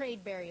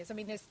 trade barriers. I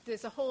mean,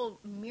 there's a whole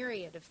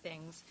myriad of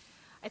things.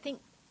 I think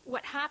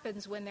what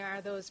happens when there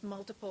are those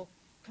multiple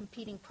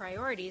competing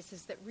priorities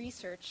is that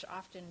research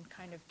often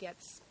kind of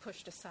gets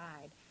pushed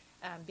aside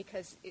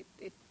because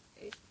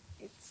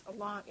it's a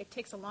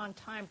takes a long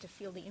time to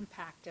feel the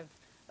impact of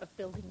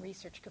building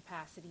research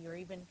capacity, or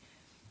even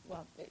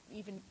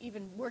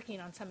working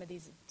on some of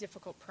these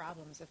difficult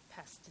problems of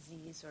pest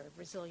disease or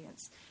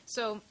resilience.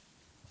 So,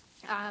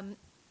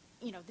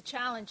 the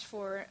challenge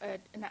for a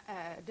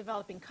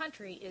developing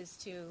country is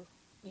to,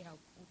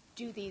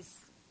 do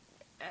these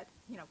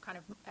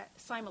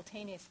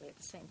simultaneously at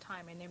the same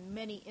time, and they're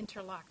many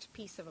interlocked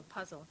pieces of a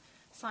puzzle.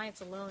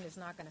 Science alone is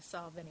not going to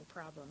solve any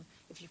problem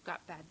if you've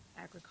got bad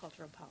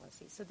agricultural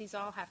policy. So these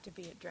all have to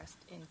be addressed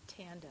in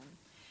tandem.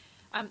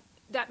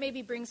 That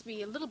maybe brings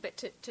me a little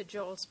bit to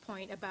Joel's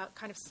point about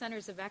kind of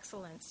centers of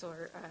excellence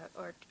or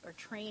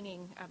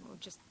training,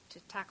 just to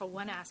tackle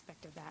one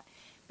aspect of that,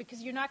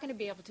 because you're not going to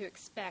be able to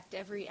expect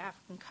every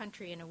African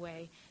country, in a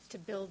way, to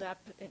build up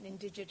an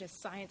indigenous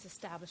science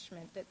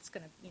establishment that's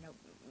going to,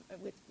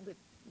 with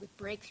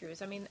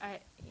breakthroughs. I mean,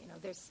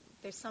 there's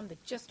some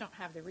that just don't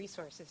have the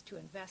resources to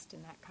invest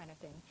in that kind of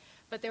thing.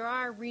 But there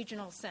are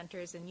regional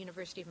centers, and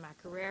University of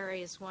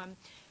Makerere is one.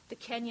 The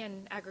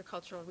Kenyan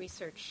agricultural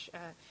research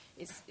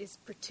is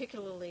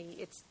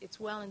particularly, it's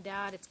well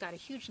endowed. It's got a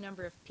huge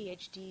number of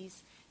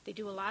PhDs. They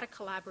do a lot of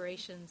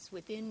collaborations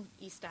within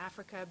East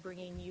Africa,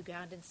 bringing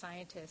Ugandan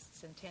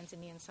scientists and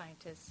Tanzanian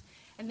scientists.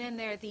 And then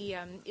there are the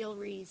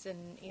ILRIs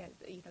and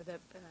the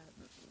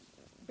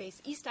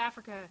base. East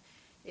Africa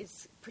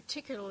is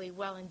particularly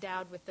well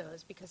endowed with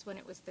those, because when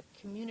it was the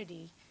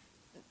community,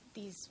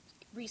 these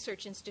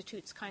research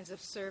institutes kinds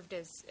of served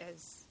as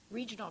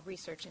regional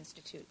research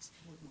institutes.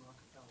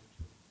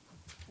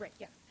 Right,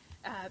 yeah.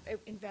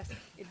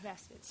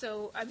 Invested.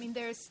 So, I mean,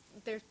 there's,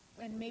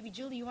 and maybe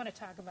Julie, you want to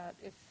talk about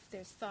if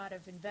there's thought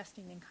of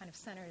investing in kind of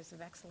centers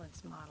of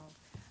excellence model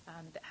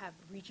that have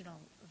regional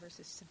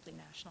versus simply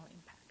national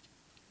impact.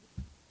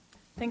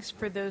 Thanks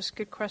for those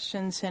good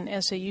questions, and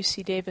as a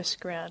UC Davis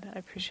grad, I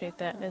appreciate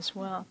that as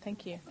well.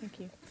 Thank you.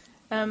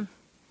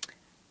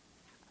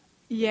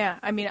 Yeah,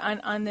 I mean,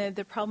 on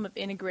the problem of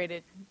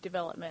integrated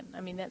development,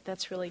 I mean,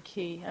 that's really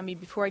key. I mean,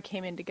 before I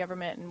came into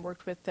government and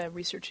worked with the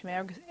Research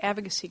and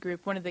Advocacy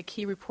Group, one of the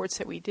key reports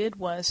that we did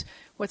was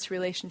what's the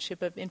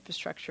relationship of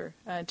infrastructure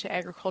to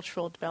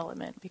agricultural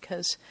development,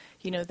 because,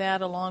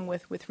 that along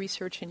with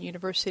research and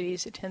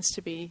universities, it tends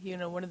to be,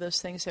 one of those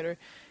things that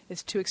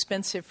is too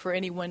expensive for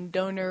any one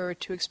donor or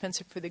too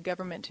expensive for the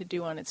government to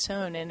do on its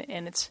own,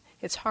 and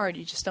it's hard.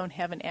 You just don't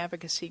have an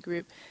advocacy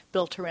group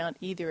built around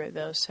either of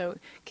those. So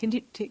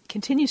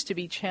continues to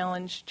be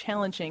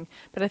challenging,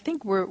 but I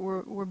think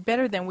we're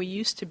better than we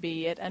used to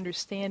be at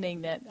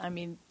understanding that, I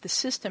mean, the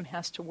system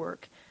has to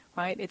work,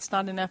 right? It's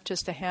not enough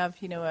just to have,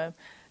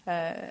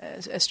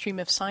 a stream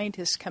of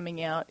scientists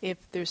coming out if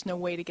there's no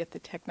way to get the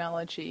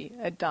technology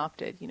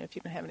adopted. If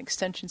you don't have an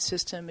extension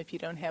system, if you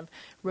don't have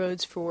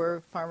roads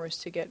for farmers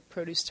to get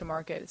produce to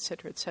market, et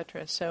cetera, et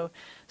cetera. So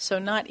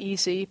not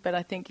easy, but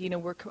I think,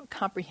 we're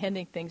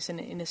comprehending things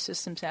in a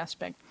systems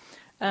aspect.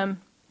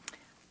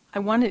 I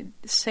want to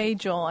say,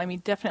 Joel, I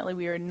mean, definitely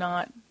we are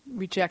not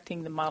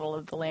rejecting the model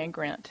of the land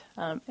grant.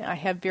 I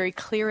have very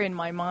clear in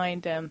my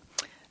mind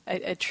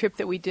a trip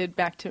that we did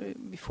back to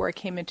before I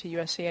came into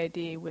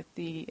USAID with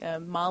the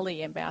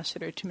Mali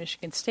ambassador to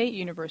Michigan State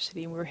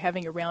University, and we were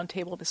having a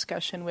roundtable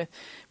discussion with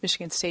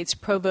Michigan State's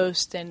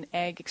provost and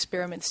Ag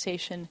Experiment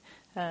Station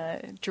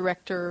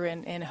director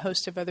and a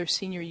host of other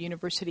senior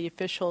university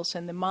officials,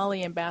 and the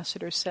Mali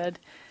ambassador said,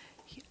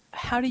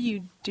 "How do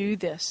you do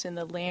this in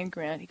the land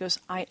grant?" He goes,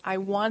 I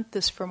want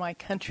this for my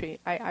country.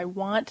 I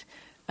want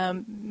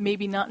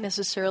maybe not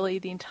necessarily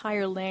the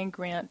entire land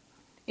grant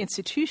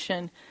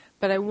institution,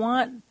 but I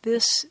want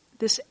this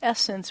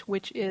essence,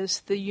 which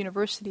is the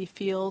university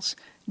feels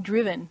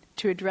driven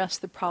to address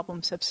the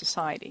problems of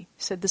society.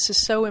 He said this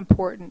is so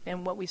important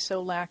and what we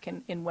so lack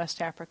in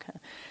West Africa.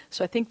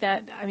 So I think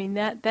that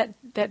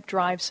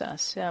drives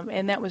us,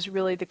 and that was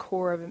really the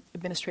core of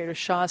Administrator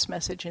Shah's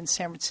message in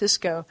San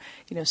Francisco.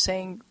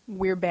 Saying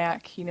we're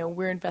back.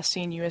 We're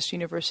investing in U.S.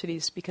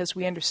 universities because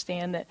we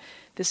understand that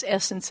this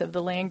essence of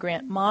the land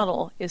grant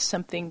model is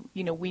something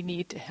we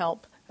need to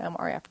help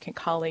our African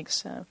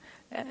colleagues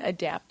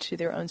adapt to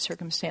their own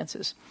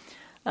circumstances.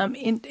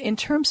 In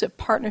terms of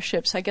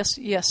partnerships, I guess,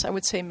 yes, I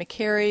would say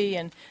Makerere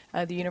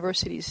and the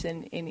universities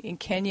in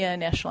Kenya,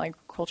 National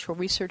Agricultural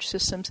Research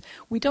Systems.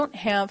 We don't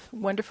have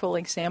wonderful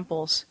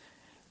examples,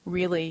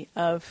 really,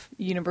 of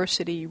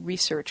university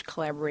research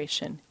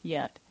collaboration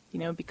yet,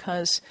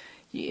 because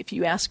if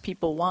you ask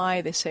people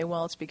why, they say,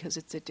 well, it's because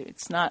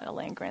it's not a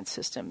land grant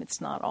system.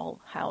 It's not all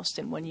housed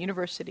in one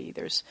university.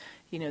 There's,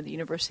 the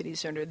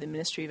universities are under the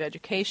Ministry of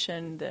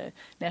Education. The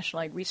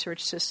National Ag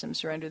Research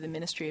Systems are under the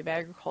Ministry of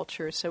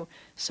Agriculture. So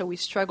we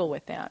struggle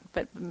with that.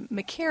 But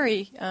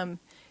Makerere,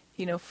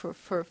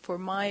 for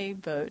my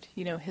vote,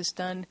 has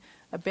done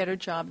a better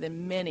job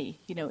than many,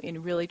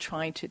 in really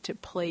trying to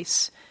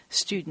place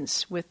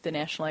students with the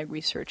National Ag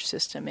Research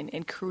System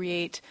and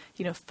create,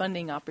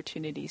 funding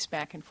opportunities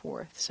back and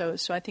forth. So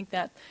I think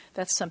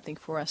that's something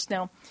for us.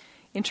 Now,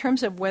 in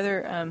terms of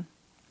whether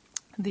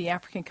the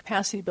African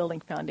Capacity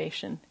Building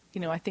Foundation,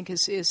 I think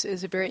is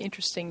a very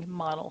interesting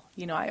model.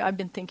 I've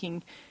been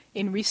thinking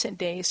in recent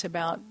days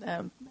about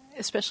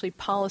especially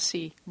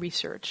policy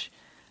research,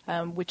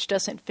 which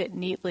doesn't fit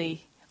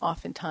neatly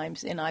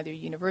oftentimes in either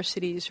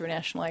universities or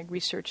national ag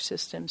research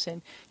systems,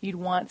 and you'd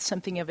want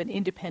something of an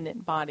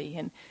independent body.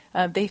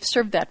 And they've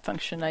served that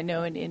function, I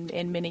know,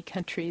 in many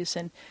countries.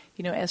 And,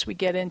 as we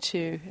get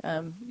into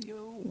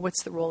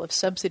what's the role of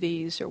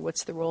subsidies or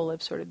what's the role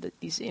of sort of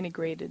these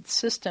integrated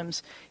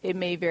systems, it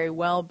may very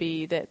well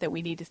be that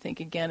we need to think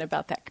again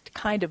about that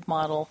kind of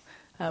model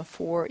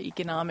for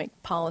economic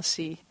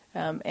policy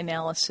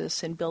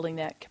analysis and building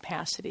that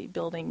capacity,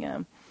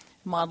 building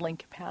modeling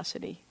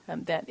capacity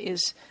that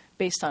is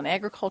based on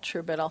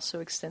agriculture, but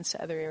also extends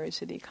to other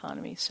areas of the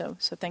economy. So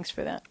thanks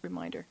for that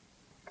reminder.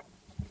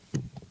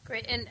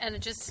 Great. And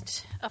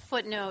just a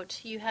footnote,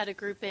 you had a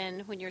group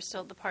in when you were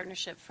still at the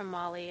partnership from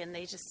Mali, and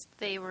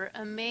they were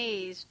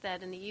amazed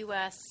that in the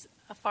U.S.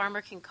 a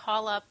farmer can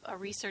call up a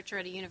researcher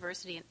at a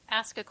university and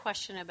ask a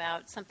question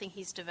about something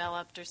he's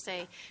developed, or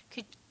say,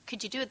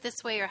 could you do it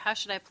this way, or how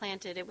should I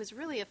plant it? It was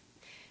really a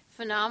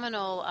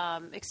phenomenal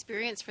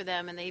experience for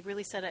them, and they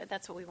really said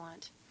that's what we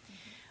want.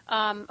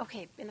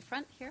 Okay, in the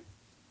front here.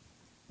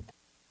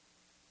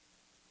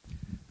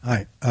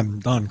 Hi, I'm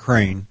Don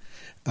Crane.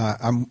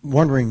 I'm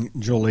wondering,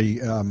 Julie,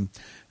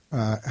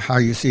 how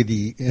you see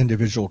the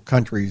individual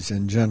countries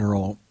in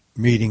general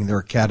meeting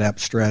their CADAP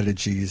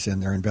strategies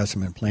and their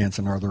investment plans,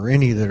 and are there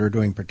any that are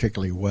doing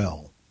particularly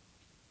well?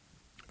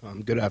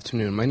 Good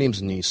afternoon. My name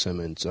is Nee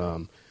Simmons.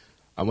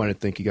 I want to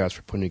thank you guys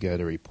for putting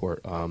together a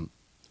report.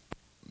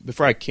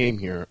 Before I came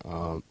here,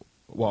 I'm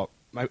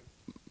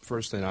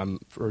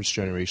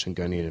first-generation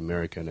Ghanaian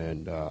American,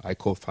 and I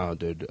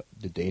co-founded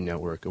the Day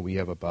Network, and we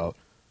have about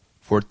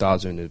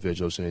 4,000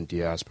 individuals in the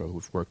diaspora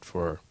who've worked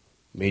for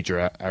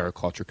major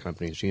agriculture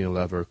companies,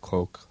 Unilever,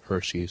 Cooke,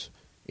 Hershey's,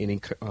 any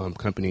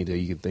company that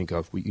you can think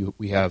of.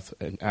 We have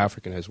an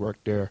African that's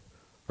worked there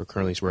or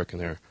currently is working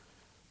there.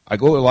 I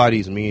go to a lot of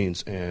these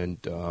meetings, and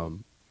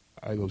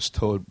I was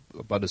told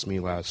about this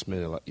meeting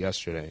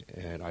yesterday,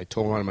 and I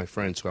told one of my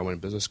friends who I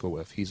went to business school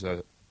with, he's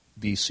a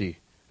VC,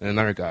 and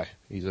another guy,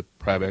 he's a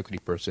private equity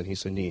person. He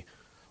said, Nee,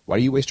 why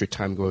do you waste your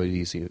time going to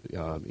these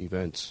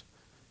events?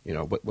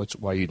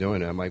 Why are you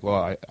doing it? I'm like,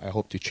 well, I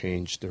hope to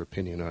change their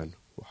opinion on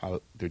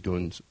how they're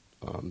doing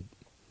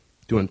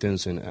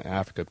things in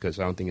Africa, because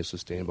I don't think it's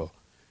sustainable.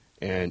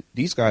 And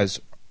these guys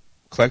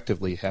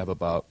collectively have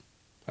about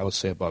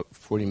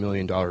 $40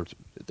 million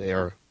they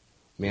are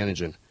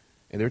managing.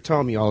 And they're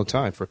telling me all the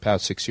time for the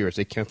past 6 years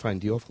they can't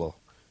find deal flow,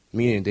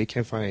 meaning they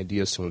can't find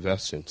ideas to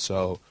invest in.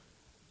 So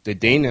the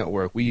Day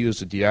Network, we use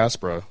the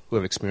diaspora who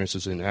have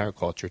experiences in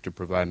agriculture to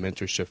provide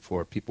mentorship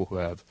for people who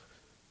have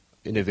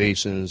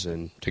innovations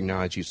and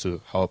technologies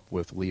to help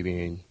with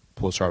alleviating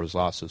post-harvest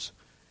losses.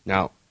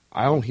 Now,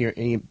 I don't hear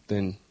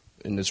anything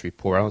in this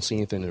report. I don't see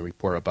anything in the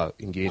report about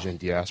engaging in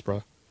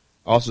diaspora.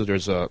 Also,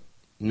 there's a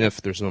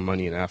myth there's no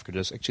money in Africa.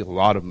 There's actually a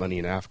lot of money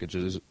in Africa.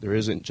 There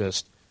isn't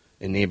just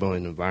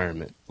enabling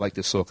environment like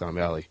the Silicon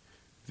Valley.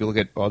 If you look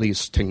at all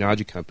these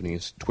technology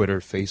companies, Twitter,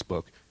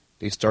 Facebook,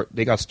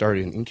 they got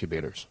started in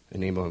incubators,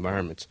 enable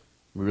environments.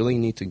 We really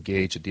need to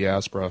engage the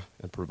diaspora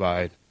and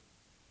provide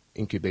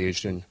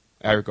incubation,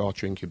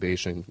 agriculture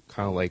incubation,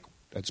 kind of like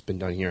that's been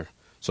done here.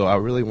 So I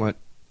really want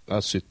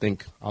us to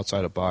think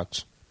outside the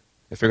box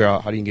and figure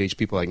out how to engage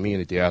people like me in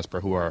the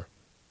diaspora who are,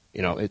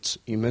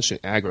 you mentioned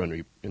agro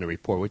in the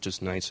report, which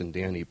is nice and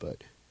dandy,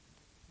 but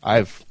I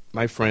have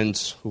my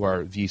friends who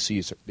are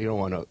VCs, they don't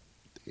want to,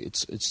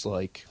 it's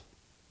like,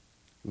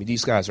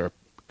 these guys are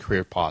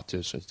career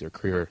politicians, they're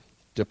career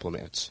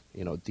diplomats.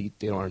 They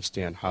don't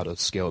understand how to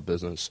scale a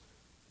business,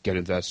 get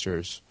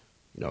investors,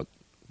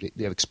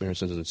 they have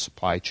experiences in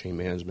supply chain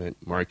management,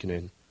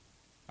 marketing.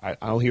 I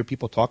don't hear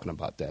people talking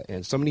about that.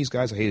 And some of these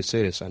guys, I hate to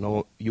say this, I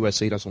know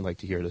USAID doesn't like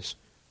to hear this.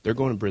 They're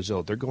going to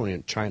Brazil. They're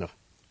going to China.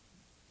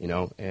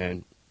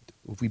 And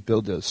if we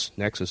build this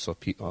nexus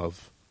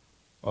of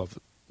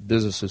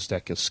businesses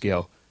that can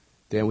scale,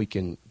 then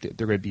they're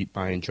going to be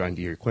buying John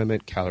Deere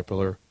equipment,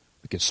 Caterpillar.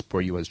 We can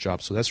support U.S.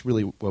 jobs. So that's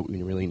really what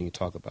we really need to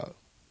talk about.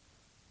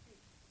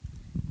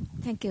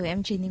 Thank you.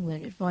 I'm Jean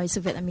Nguyen, Voice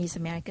of Vietnamese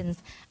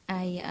Americans.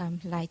 I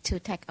like to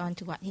tack on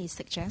to what he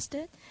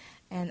suggested.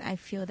 And I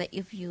feel that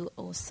if you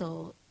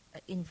also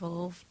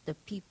involve the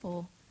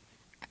people,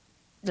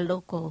 the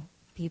local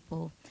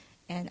people,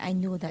 and I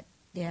know that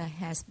there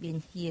has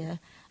been here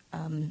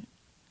an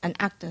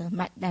actor,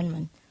 Matt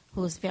Damon,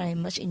 who is very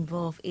much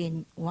involved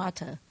in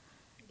water,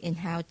 in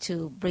how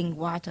to bring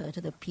water to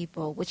the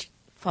people, which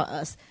for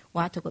us,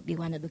 water would be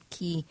one of the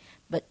key.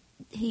 But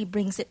he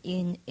brings it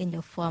in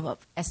the form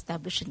of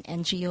establishing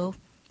NGO,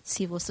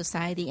 civil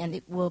society, and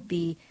it will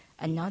be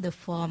another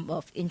form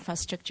of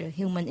infrastructure,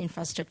 human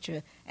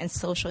infrastructure and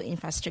social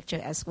infrastructure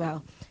as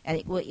well. And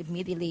it will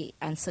immediately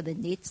answer the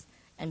needs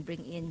and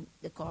bring in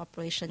the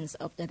cooperations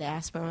of the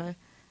diaspora,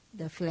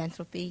 the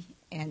philanthropy,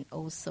 and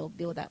also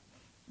build up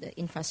the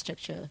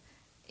infrastructure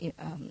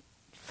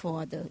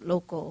for the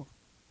local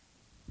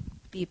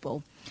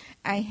people.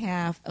 I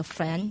have a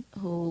friend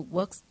who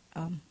works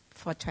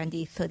for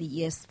 20, 30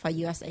 years for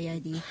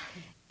USAID,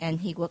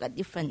 and he worked at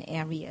different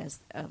areas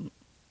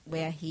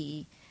where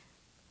he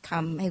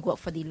he worked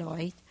for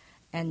Deloitte,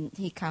 and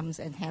he comes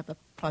and have a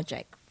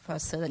project for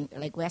certain,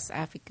 like West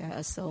Africa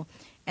or so,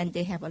 and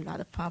they have a lot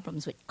of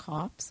problems with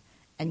crops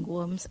and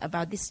worms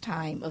about this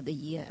time of the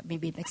year,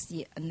 maybe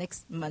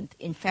next month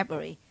in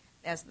February.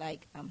 There's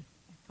like, I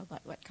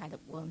forgot what kind of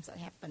worms that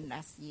happened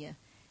last year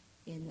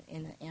in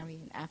an area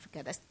in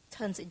Africa that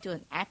turns into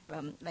an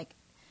like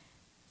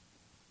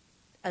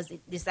a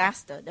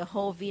disaster. The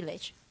whole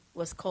village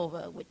was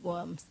covered with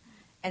worms.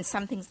 And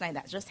some things like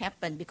that just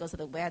happen because of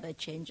the weather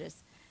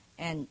changes.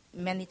 And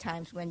many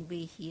times when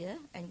we hear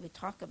and we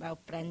talk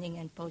about planning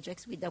and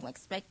projects, we don't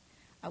expect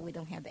or we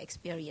don't have the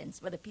experience,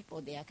 but the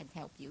people there can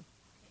help you.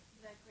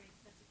 That's a great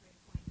point.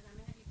 And I'm going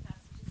to have you pass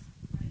just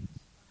right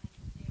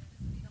behind David. This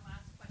will be the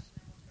last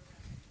question, and we'll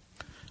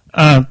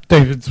go around.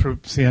 David through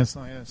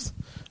CSIS.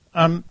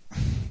 I'm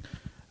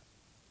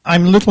a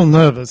little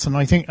nervous, and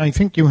I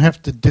think you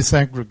have to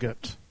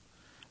disaggregate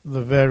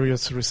the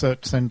various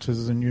research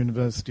centres and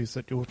universities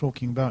that you're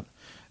talking about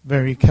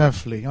very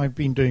carefully. I've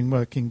been doing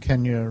work in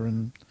Kenya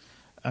and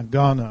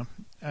Ghana,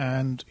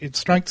 and it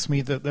strikes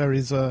me that there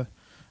is a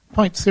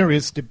quite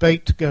serious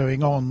debate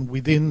going on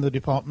within the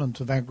Department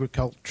of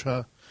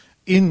Agriculture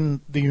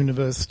in the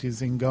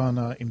universities in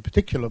Ghana in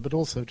particular, but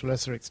also to a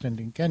lesser extent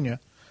in Kenya,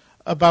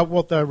 about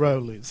what their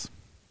role is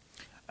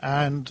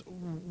and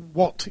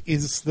what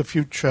is the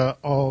future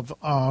of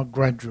our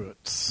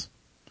graduates.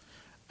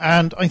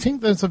 And I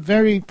think there's a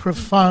very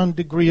profound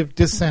degree of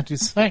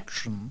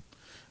dissatisfaction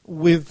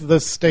with the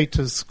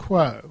status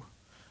quo,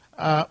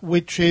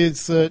 which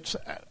is that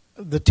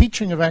the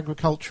teaching of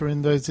agriculture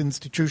in those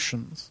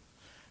institutions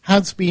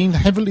has been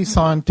heavily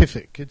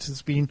scientific. It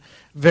has been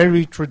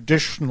very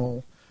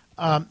traditional,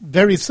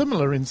 very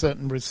similar in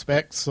certain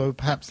respects, so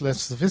perhaps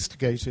less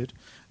sophisticated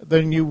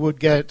than you would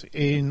get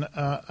in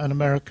an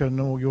American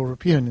or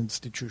European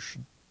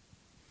institution.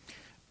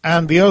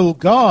 And the old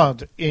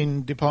guard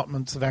in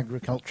departments of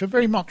agriculture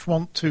very much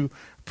want to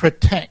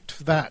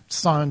protect that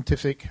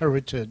scientific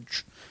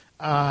heritage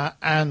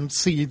and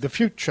see the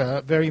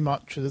future very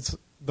much as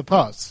the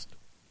past.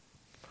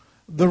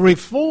 The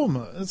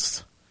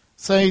reformers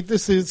say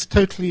this is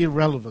totally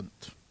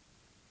irrelevant,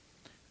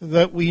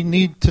 that we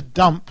need to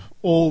dump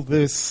all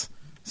this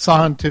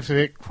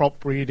scientific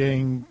crop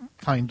breeding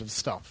kind of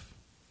stuff,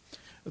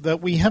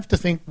 that we have to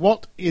think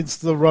what is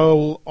the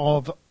role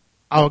of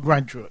our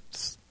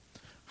graduates.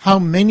 How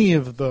many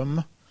of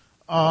them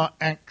are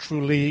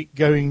actually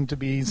going to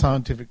be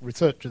scientific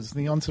researchers?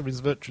 And the answer is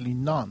virtually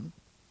none.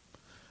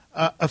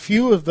 A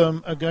few of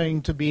them are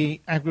going to be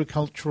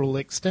agricultural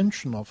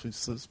extension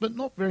officers, but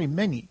not very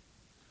many.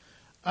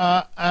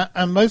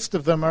 And most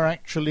of them are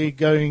actually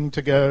going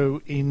to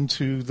go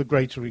into the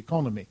greater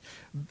economy.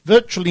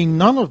 Virtually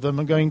none of them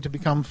are going to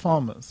become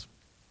farmers.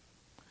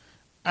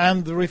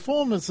 And the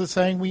reformers are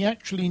saying we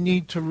actually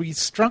need to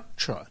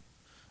restructure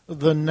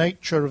the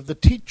nature of the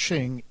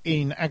teaching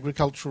in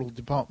agricultural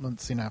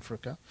departments in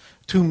Africa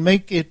to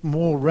make it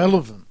more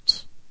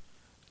relevant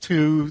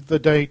to the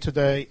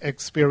day-to-day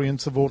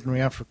experience of ordinary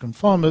African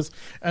farmers.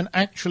 And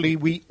actually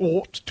we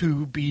ought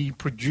to be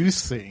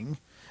producing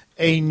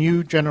a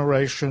new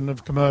generation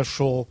of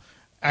commercial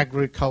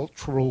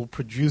agricultural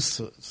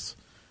producers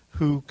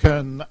who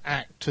can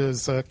act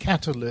as a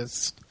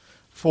catalyst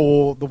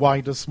for the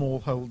wider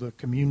smallholder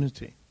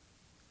community.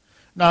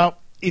 Now,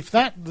 if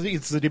that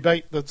is the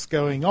debate that's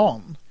going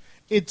on,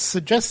 it's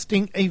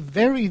suggesting a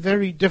very,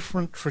 very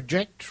different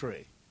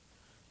trajectory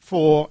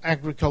for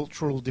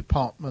agricultural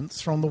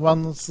departments from the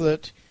ones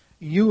that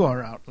you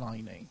are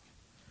outlining.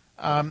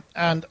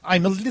 And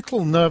I'm a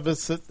little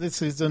nervous that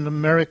this is an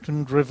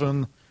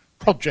American-driven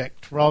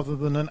project rather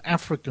than an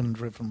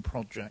African-driven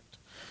project.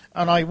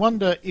 And I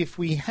wonder if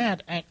we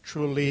had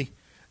actually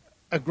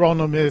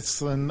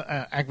agronomists and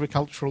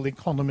agricultural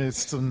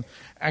economists and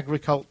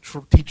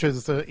agricultural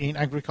teachers in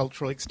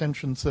agricultural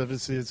extension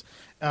services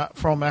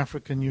from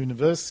African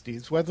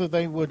universities, whether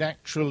they would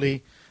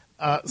actually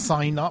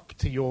sign up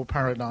to your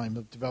paradigm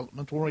of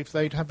development or if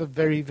they'd have a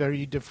very,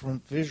 very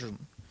different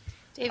vision.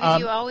 David,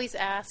 you always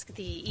ask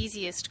the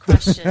easiest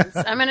questions.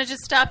 I'm going to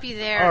just stop you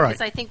there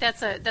because I think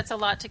that's a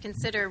lot to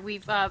consider.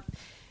 We've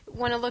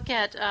want to look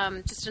at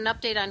just an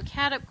update on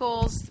CADP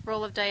goals, the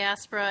role of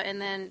diaspora, and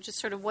then just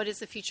sort of what is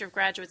the future of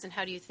graduates and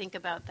how do you think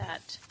about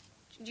that?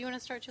 Do you want to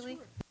start, Julie?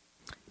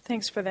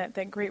 Thanks for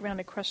that great round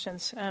of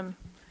questions.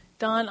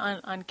 Don,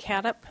 on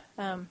CADP,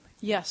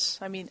 yes.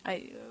 I mean,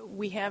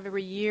 we have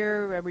every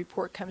year a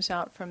report comes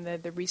out from the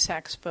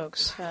RESACS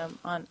folks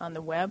on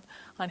the web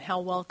on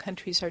how well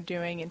countries are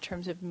doing in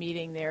terms of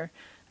meeting their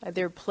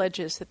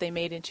pledges that they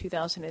made in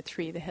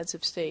 2003, the heads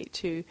of state,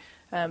 to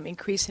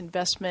increase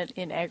investment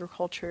in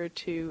agriculture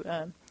to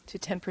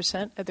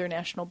 10% of their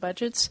national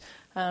budgets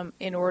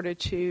in order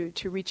to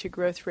reach a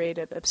growth rate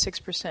of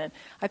 6%.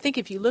 I think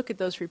if you look at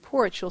those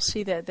reports, you'll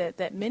see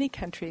that many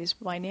countries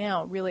by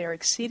now really are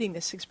exceeding the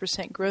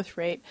 6% growth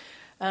rate.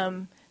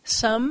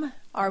 Some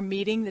are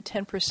meeting the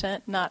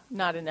 10%,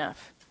 not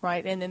enough.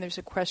 right? And then there's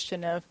a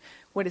question of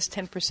what does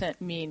 10%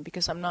 mean?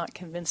 Because I'm not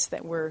convinced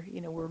that we're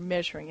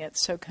measuring it.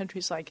 So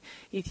countries like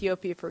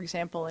Ethiopia, for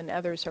example, and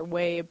others are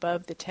way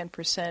above the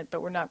 10%,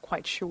 but we're not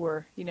quite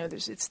sure.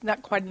 It's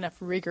not quite enough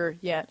rigor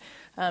yet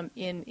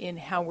in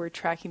how we're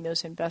tracking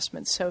those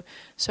investments.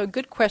 So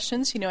good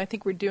questions. I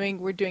think we're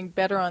doing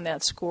better on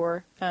that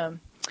score.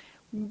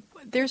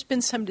 There's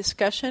been some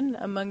discussion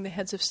among the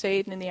heads of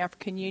state and in the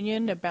African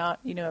Union about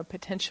a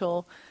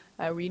potential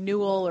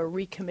renewal or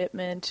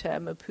recommitment,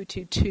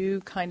 Maputo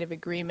II kind of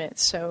agreement.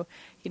 So,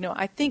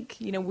 I think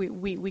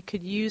we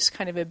could use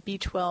kind of a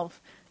B12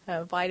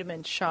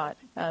 vitamin shot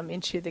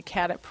into the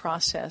CADP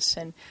process,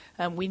 and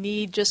we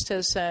need, just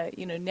as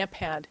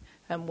NEPAD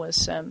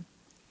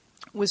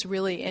was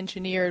really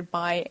engineered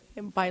by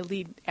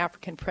lead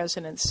African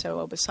presidents,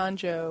 so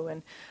Obasanjo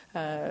and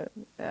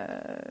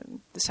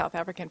the South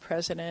African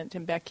president,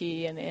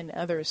 Mbeki, and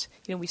others.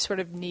 We sort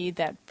of need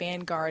that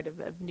vanguard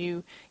of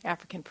new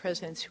African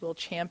presidents who will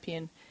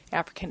champion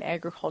African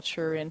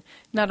agriculture and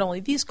not only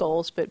these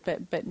goals,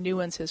 but new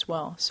ones as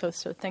well. So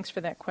thanks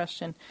for that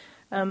question.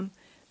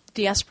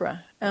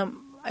 Diaspora,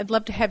 I'd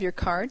love to have your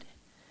card,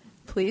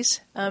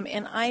 please.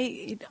 And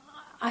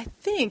I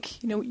think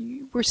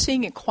we're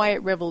seeing a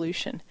quiet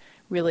revolution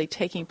really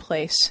taking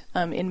place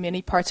in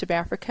many parts of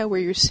Africa, where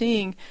you're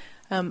seeing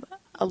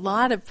a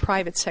lot of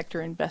private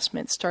sector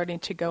investment starting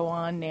to go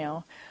on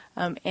now,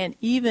 and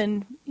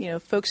even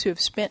folks who have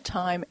spent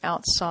time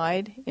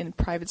outside in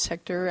private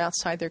sector,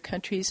 outside their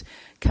countries,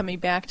 coming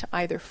back to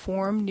either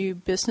form new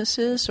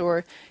businesses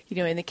or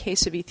in the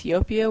case of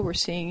Ethiopia, we're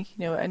seeing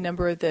a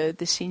number of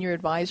the senior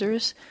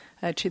advisors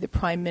to the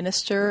Prime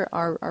Minister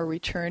are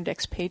returned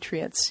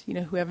expatriates,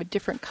 who have a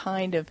different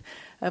kind of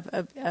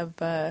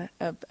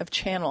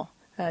channel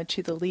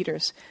to the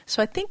leaders.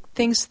 So I think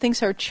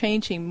things are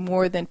changing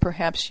more than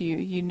perhaps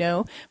you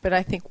know, but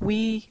I think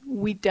we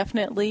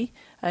definitely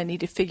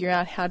need to figure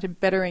out how to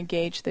better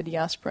engage the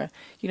diaspora.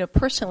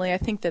 Personally, I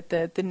think that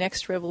the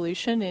next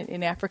revolution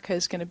in Africa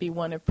is going to be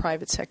one of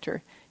private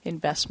sector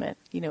investment,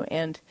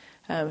 and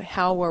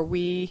how are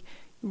we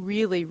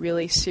really,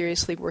 really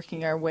seriously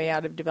working our way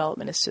out of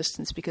development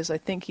assistance, because I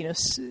think,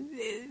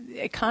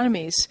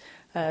 economies,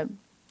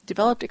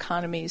 developed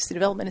economies, the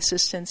development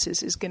assistance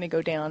is going to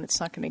go down.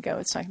 It's not going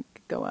to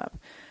go up.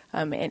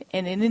 And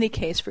in any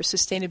case, for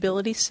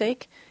sustainability's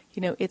sake,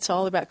 it's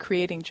all about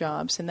creating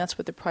jobs, and that's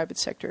what the private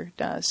sector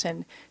does.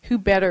 And who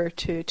better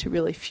to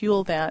really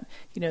fuel that,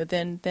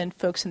 than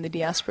folks in the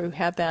diaspora who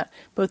have that,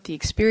 both the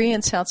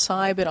experience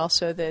outside, but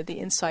also the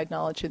inside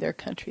knowledge of their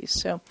countries.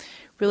 So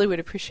really would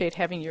appreciate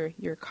having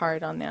your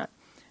card on that.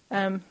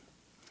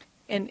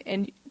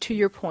 And to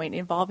your point,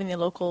 involving the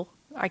local,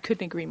 I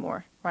couldn't agree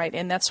more, right?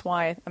 And that's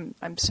why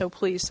I'm so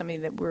pleased,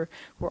 that we're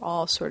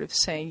all sort of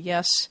saying,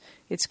 yes,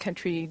 it's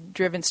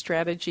country-driven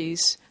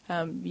strategies.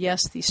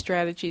 Yes, these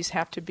strategies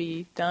have to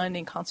be done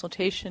in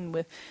consultation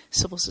with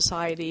civil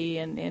society,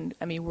 and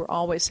we're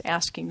always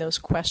asking those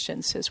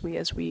questions as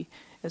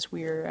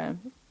we're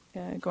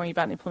going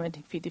about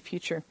implementing Feed the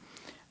Future.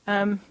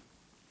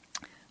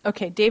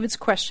 Okay, David's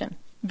question.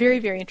 Very,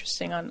 very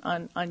interesting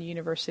on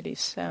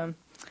universities.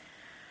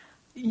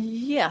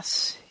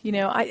 Yes,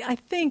 I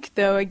think,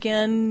 though,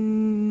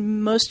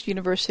 again, most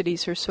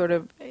universities are sort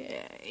of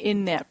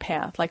in that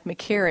path, like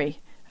McCary,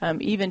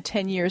 even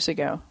 10 years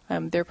ago.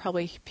 There are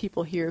probably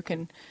people here who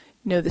can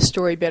know the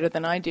story better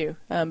than I do.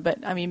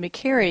 But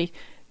McCary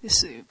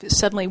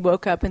suddenly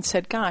woke up and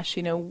said, gosh,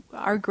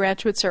 our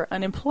graduates are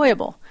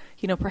unemployable.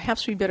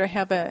 Perhaps we better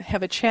have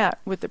a chat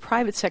with the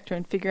private sector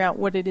and figure out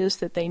what it is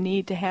that they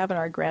need to have in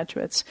our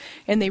graduates.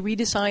 And they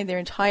redesigned their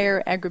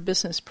entire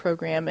agribusiness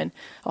program, and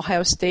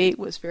Ohio State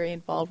was very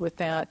involved with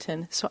that.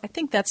 And so I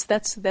think that's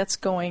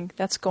going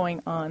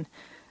on.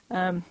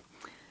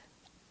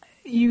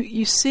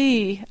 You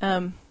see,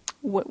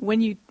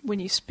 when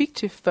you speak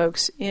to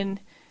folks in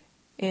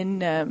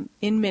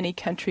many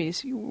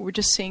countries, we're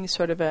just seeing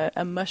sort of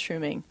a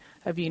mushrooming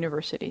of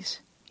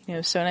universities.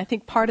 So, and I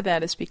think part of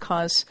that is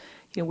because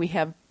we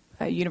have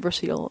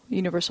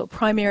universal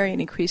primary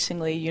and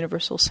increasingly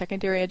universal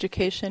secondary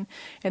education,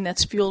 and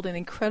that's fueled an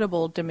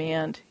incredible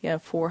demand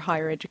for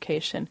higher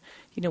education,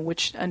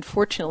 which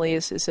unfortunately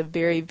is a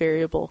very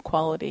variable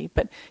quality.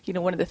 But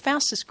one of the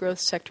fastest growth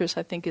sectors,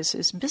 I think,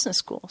 is business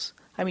schools.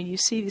 You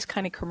see these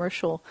kind of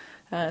commercial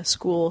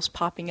schools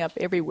popping up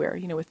everywhere,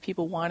 with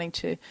people wanting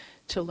to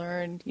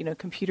learn,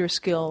 computer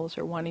skills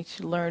or wanting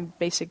to learn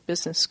basic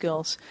business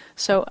skills.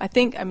 So I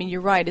think, you're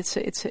right.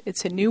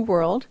 It's a new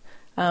world.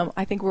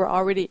 I think we're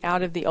already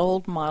out of the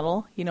old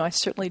model. I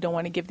certainly don't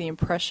want to give the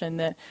impression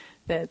that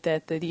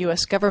the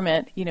U.S.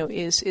 government,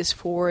 is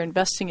for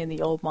investing in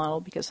the old model,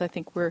 because I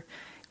think we're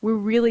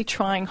really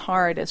trying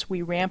hard as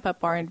we ramp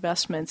up our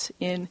investments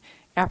in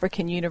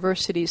African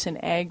universities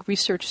and ag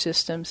research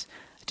systems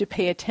to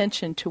pay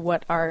attention to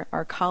what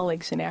our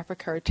colleagues in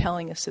Africa are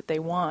telling us that they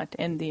want,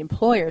 and the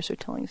employers are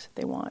telling us that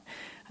they want.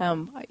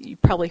 You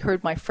probably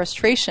heard my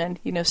frustration,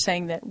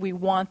 saying that we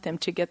want them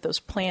to get those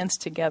plans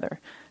together,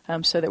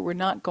 so that we're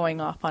not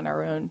going off on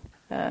our own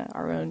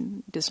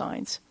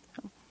designs.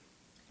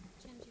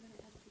 Jen, do you want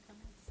to add a few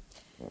comments?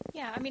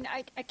 Yeah, I mean,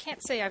 I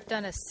can't say I've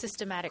done a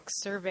systematic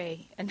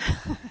survey, and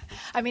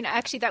I mean,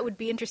 actually, that would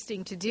be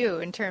interesting to do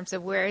in terms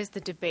of where is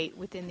the debate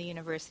within the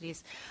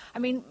universities. I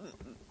mean,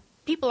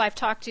 people I've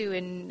talked to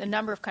in a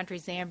number of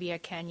countries,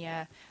 Zambia,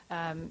 Kenya,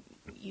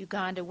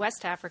 Uganda,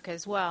 West Africa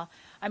as well,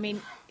 I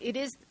mean, it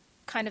is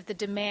kind of the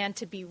demand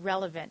to be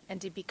relevant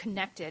and to be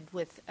connected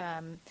with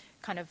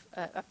kind of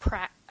a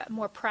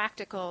more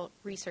practical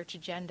research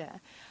agenda.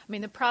 I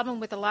mean, the problem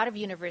with a lot of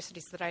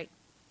universities that I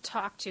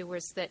talked to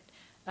was that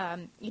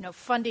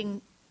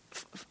funding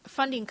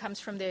comes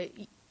from the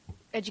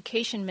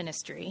education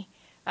ministry,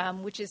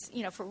 which is,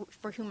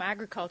 for whom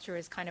agriculture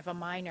is kind of a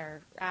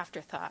minor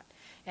afterthought.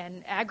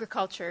 And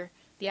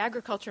the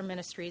agriculture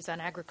ministries on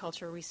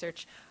agricultural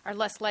research are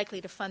less likely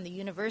to fund the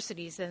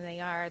universities than they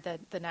are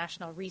the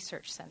national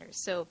research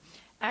centers. So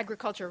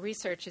agricultural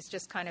research is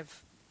just kind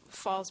of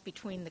falls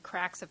between the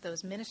cracks of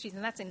those ministries,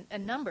 and that's in a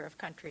number of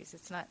countries.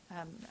 It's not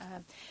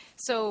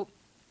so.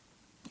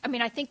 I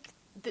mean, I think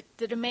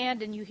the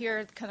demand, and you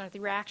hear kind of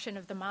the reaction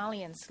of the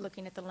Malians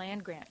looking at the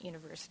land-grant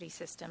university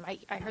system.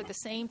 I heard the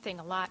same thing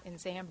a lot in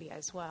Zambia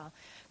as well.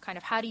 Kind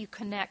of how do you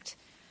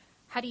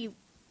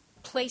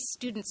place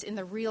students in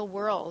the real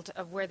world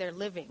of where they're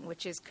living,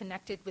 which is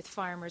connected with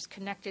farmers,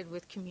 connected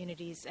with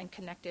communities, and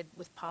connected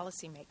with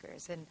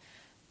policymakers. And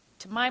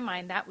to my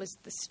mind, that was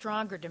the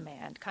stronger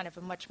demand, kind of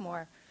a much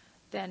more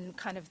than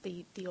kind of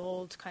the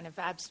old kind of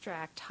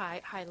abstract,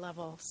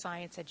 high-level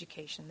science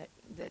education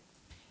that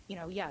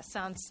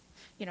sounds,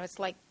 it's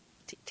like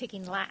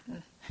taking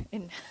Latin.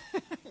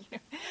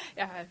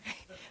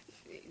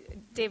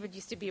 David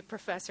used to be a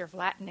professor of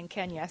Latin in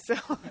Kenya, so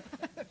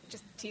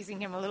just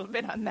teasing him a little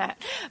bit on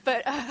that.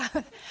 But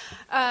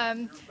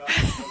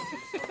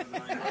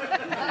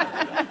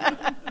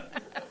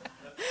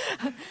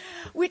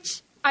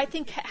which I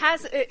think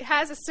has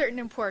a certain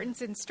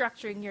importance in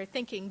structuring your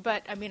thinking,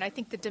 but I mean, I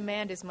think the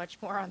demand is much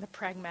more on the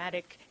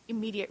pragmatic,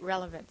 immediate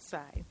relevance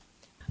side.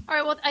 All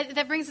right, well,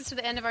 that brings us to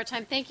the end of our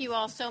time. Thank you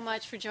all so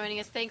much for joining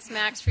us. Thanks,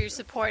 Max, for your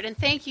support. And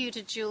thank you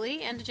to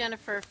Julie and to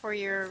Jennifer for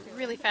your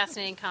really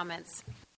fascinating comments.